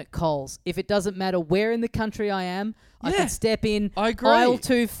shopping at Coles. If it doesn't matter where in the country I am, I can step in. I agree. Aisle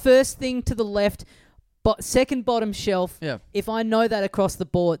 2, first thing to the left, but second bottom shelf. Yeah. If I know that across the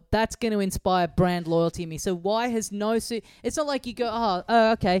board, that's going to inspire brand loyalty in me. So why has it's not like you go,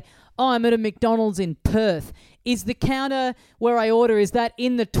 okay. Oh, I'm at a McDonald's in Perth. Is the counter where I order, is that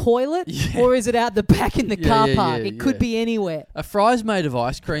in the toilet or is it out the back in the car park? It could be anywhere. A fry's made of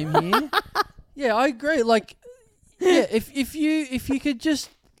ice cream here. Yeah, I agree. Like, if you could just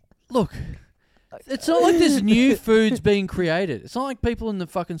look, it's not like there's new foods being created. It's not like people in the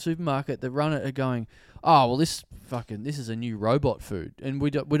fucking supermarket that run it are going, oh, well, this is a new robot food, and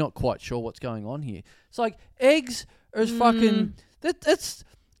we're not quite sure what's going on here. It's like eggs are fucking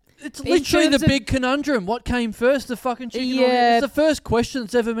it's literally the big conundrum. What came first, the fucking chicken or egg? It's the first question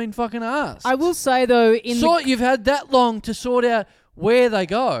that's ever been fucking asked. I will say though, you've had that long to sort out where they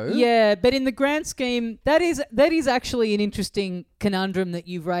go. Yeah, but in the grand scheme, that is actually an interesting conundrum that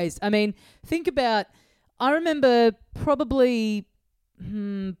you've raised. I mean, think about, I remember probably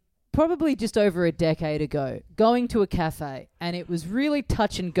just over a decade ago going to a cafe, and it was really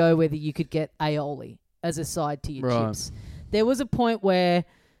touch and go whether you could get aioli as a side to your chips. There was a point where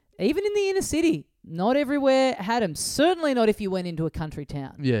even in the inner city, not everywhere had them. Certainly not if you went into a country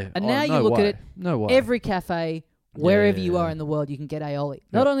town. Yeah. And now you look at it, every cafe, wherever you are in the world, you can get aioli.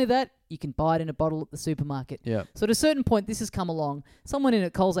 Not only that, you can buy it in a bottle at the supermarket. Yeah. So at a certain point, this has come along. Someone in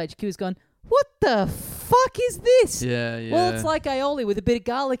at Coles HQ has gone, what the fuck is this? Yeah. Well, it's like aioli with a bit of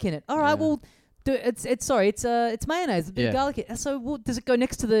garlic in it. All right, well, it's mayonnaise with a bit of garlic in it. So does it go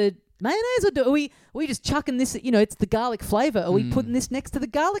next to the mayonnaise, or are we just chucking this, it's the garlic flavour. Are we putting this next to the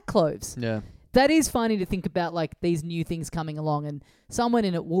garlic cloves? Yeah. That is funny to think about, like, these new things coming along and someone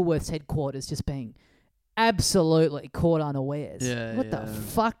in at Woolworths headquarters just being absolutely caught unawares. Yeah, what the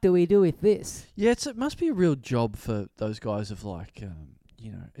fuck do we do with this? Yeah, it must be a real job for those guys of like,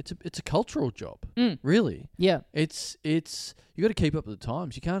 it's a cultural job, really. Yeah. It's you got to keep up with the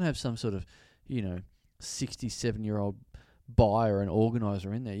times. You can't have some sort of, 67-year-old buyer and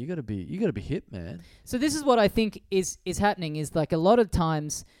organizer in there. You got to be hip, man. So this is what I think is happening is, like, a lot of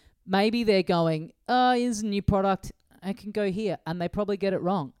times maybe they're going, here's a new product, I can go here, and they probably get it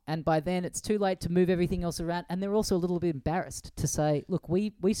wrong, and by then it's too late to move everything else around, and they're also a little bit embarrassed to say, look,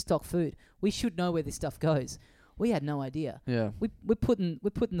 we stock food, we should know where this stuff goes. We had no idea. Yeah. We're putting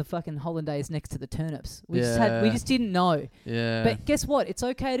the fucking hollandaise next to the turnips. We just didn't know. Yeah. But guess what? It's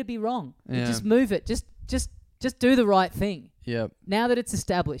okay to be wrong. Yeah. Just move it. Just do the right thing. Yeah. Now that it's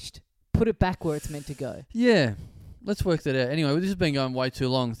established, put it back where it's meant to go. Yeah. Let's work that out. Anyway, this has been going way too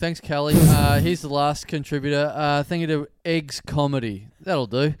long. Thanks, Callie. Here's the last contributor. Thank you to Eggs Comedy. That'll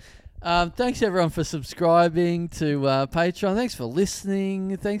do. Thanks, everyone, for subscribing to Patreon. Thanks for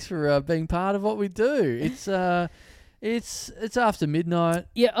listening. Thanks for being part of what we do. It's after midnight.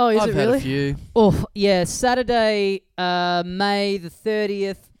 Yeah. Oh, is I've it had really? A few. Oh, yeah. Saturday, May the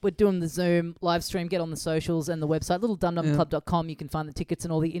 30th. We're doing the Zoom live stream. Get on the socials and the website, littledumdumclub.com. You can find the tickets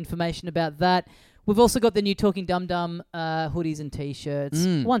and all the information about that. We've also got the new Talking Dum Dum hoodies and T-shirts.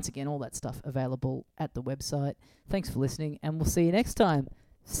 Once again, all that stuff available at the website. Thanks for listening, and we'll see you next time.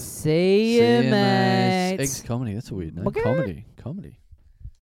 See you, mates. Eggs Comedy. That's a weird name. Okay. Comedy.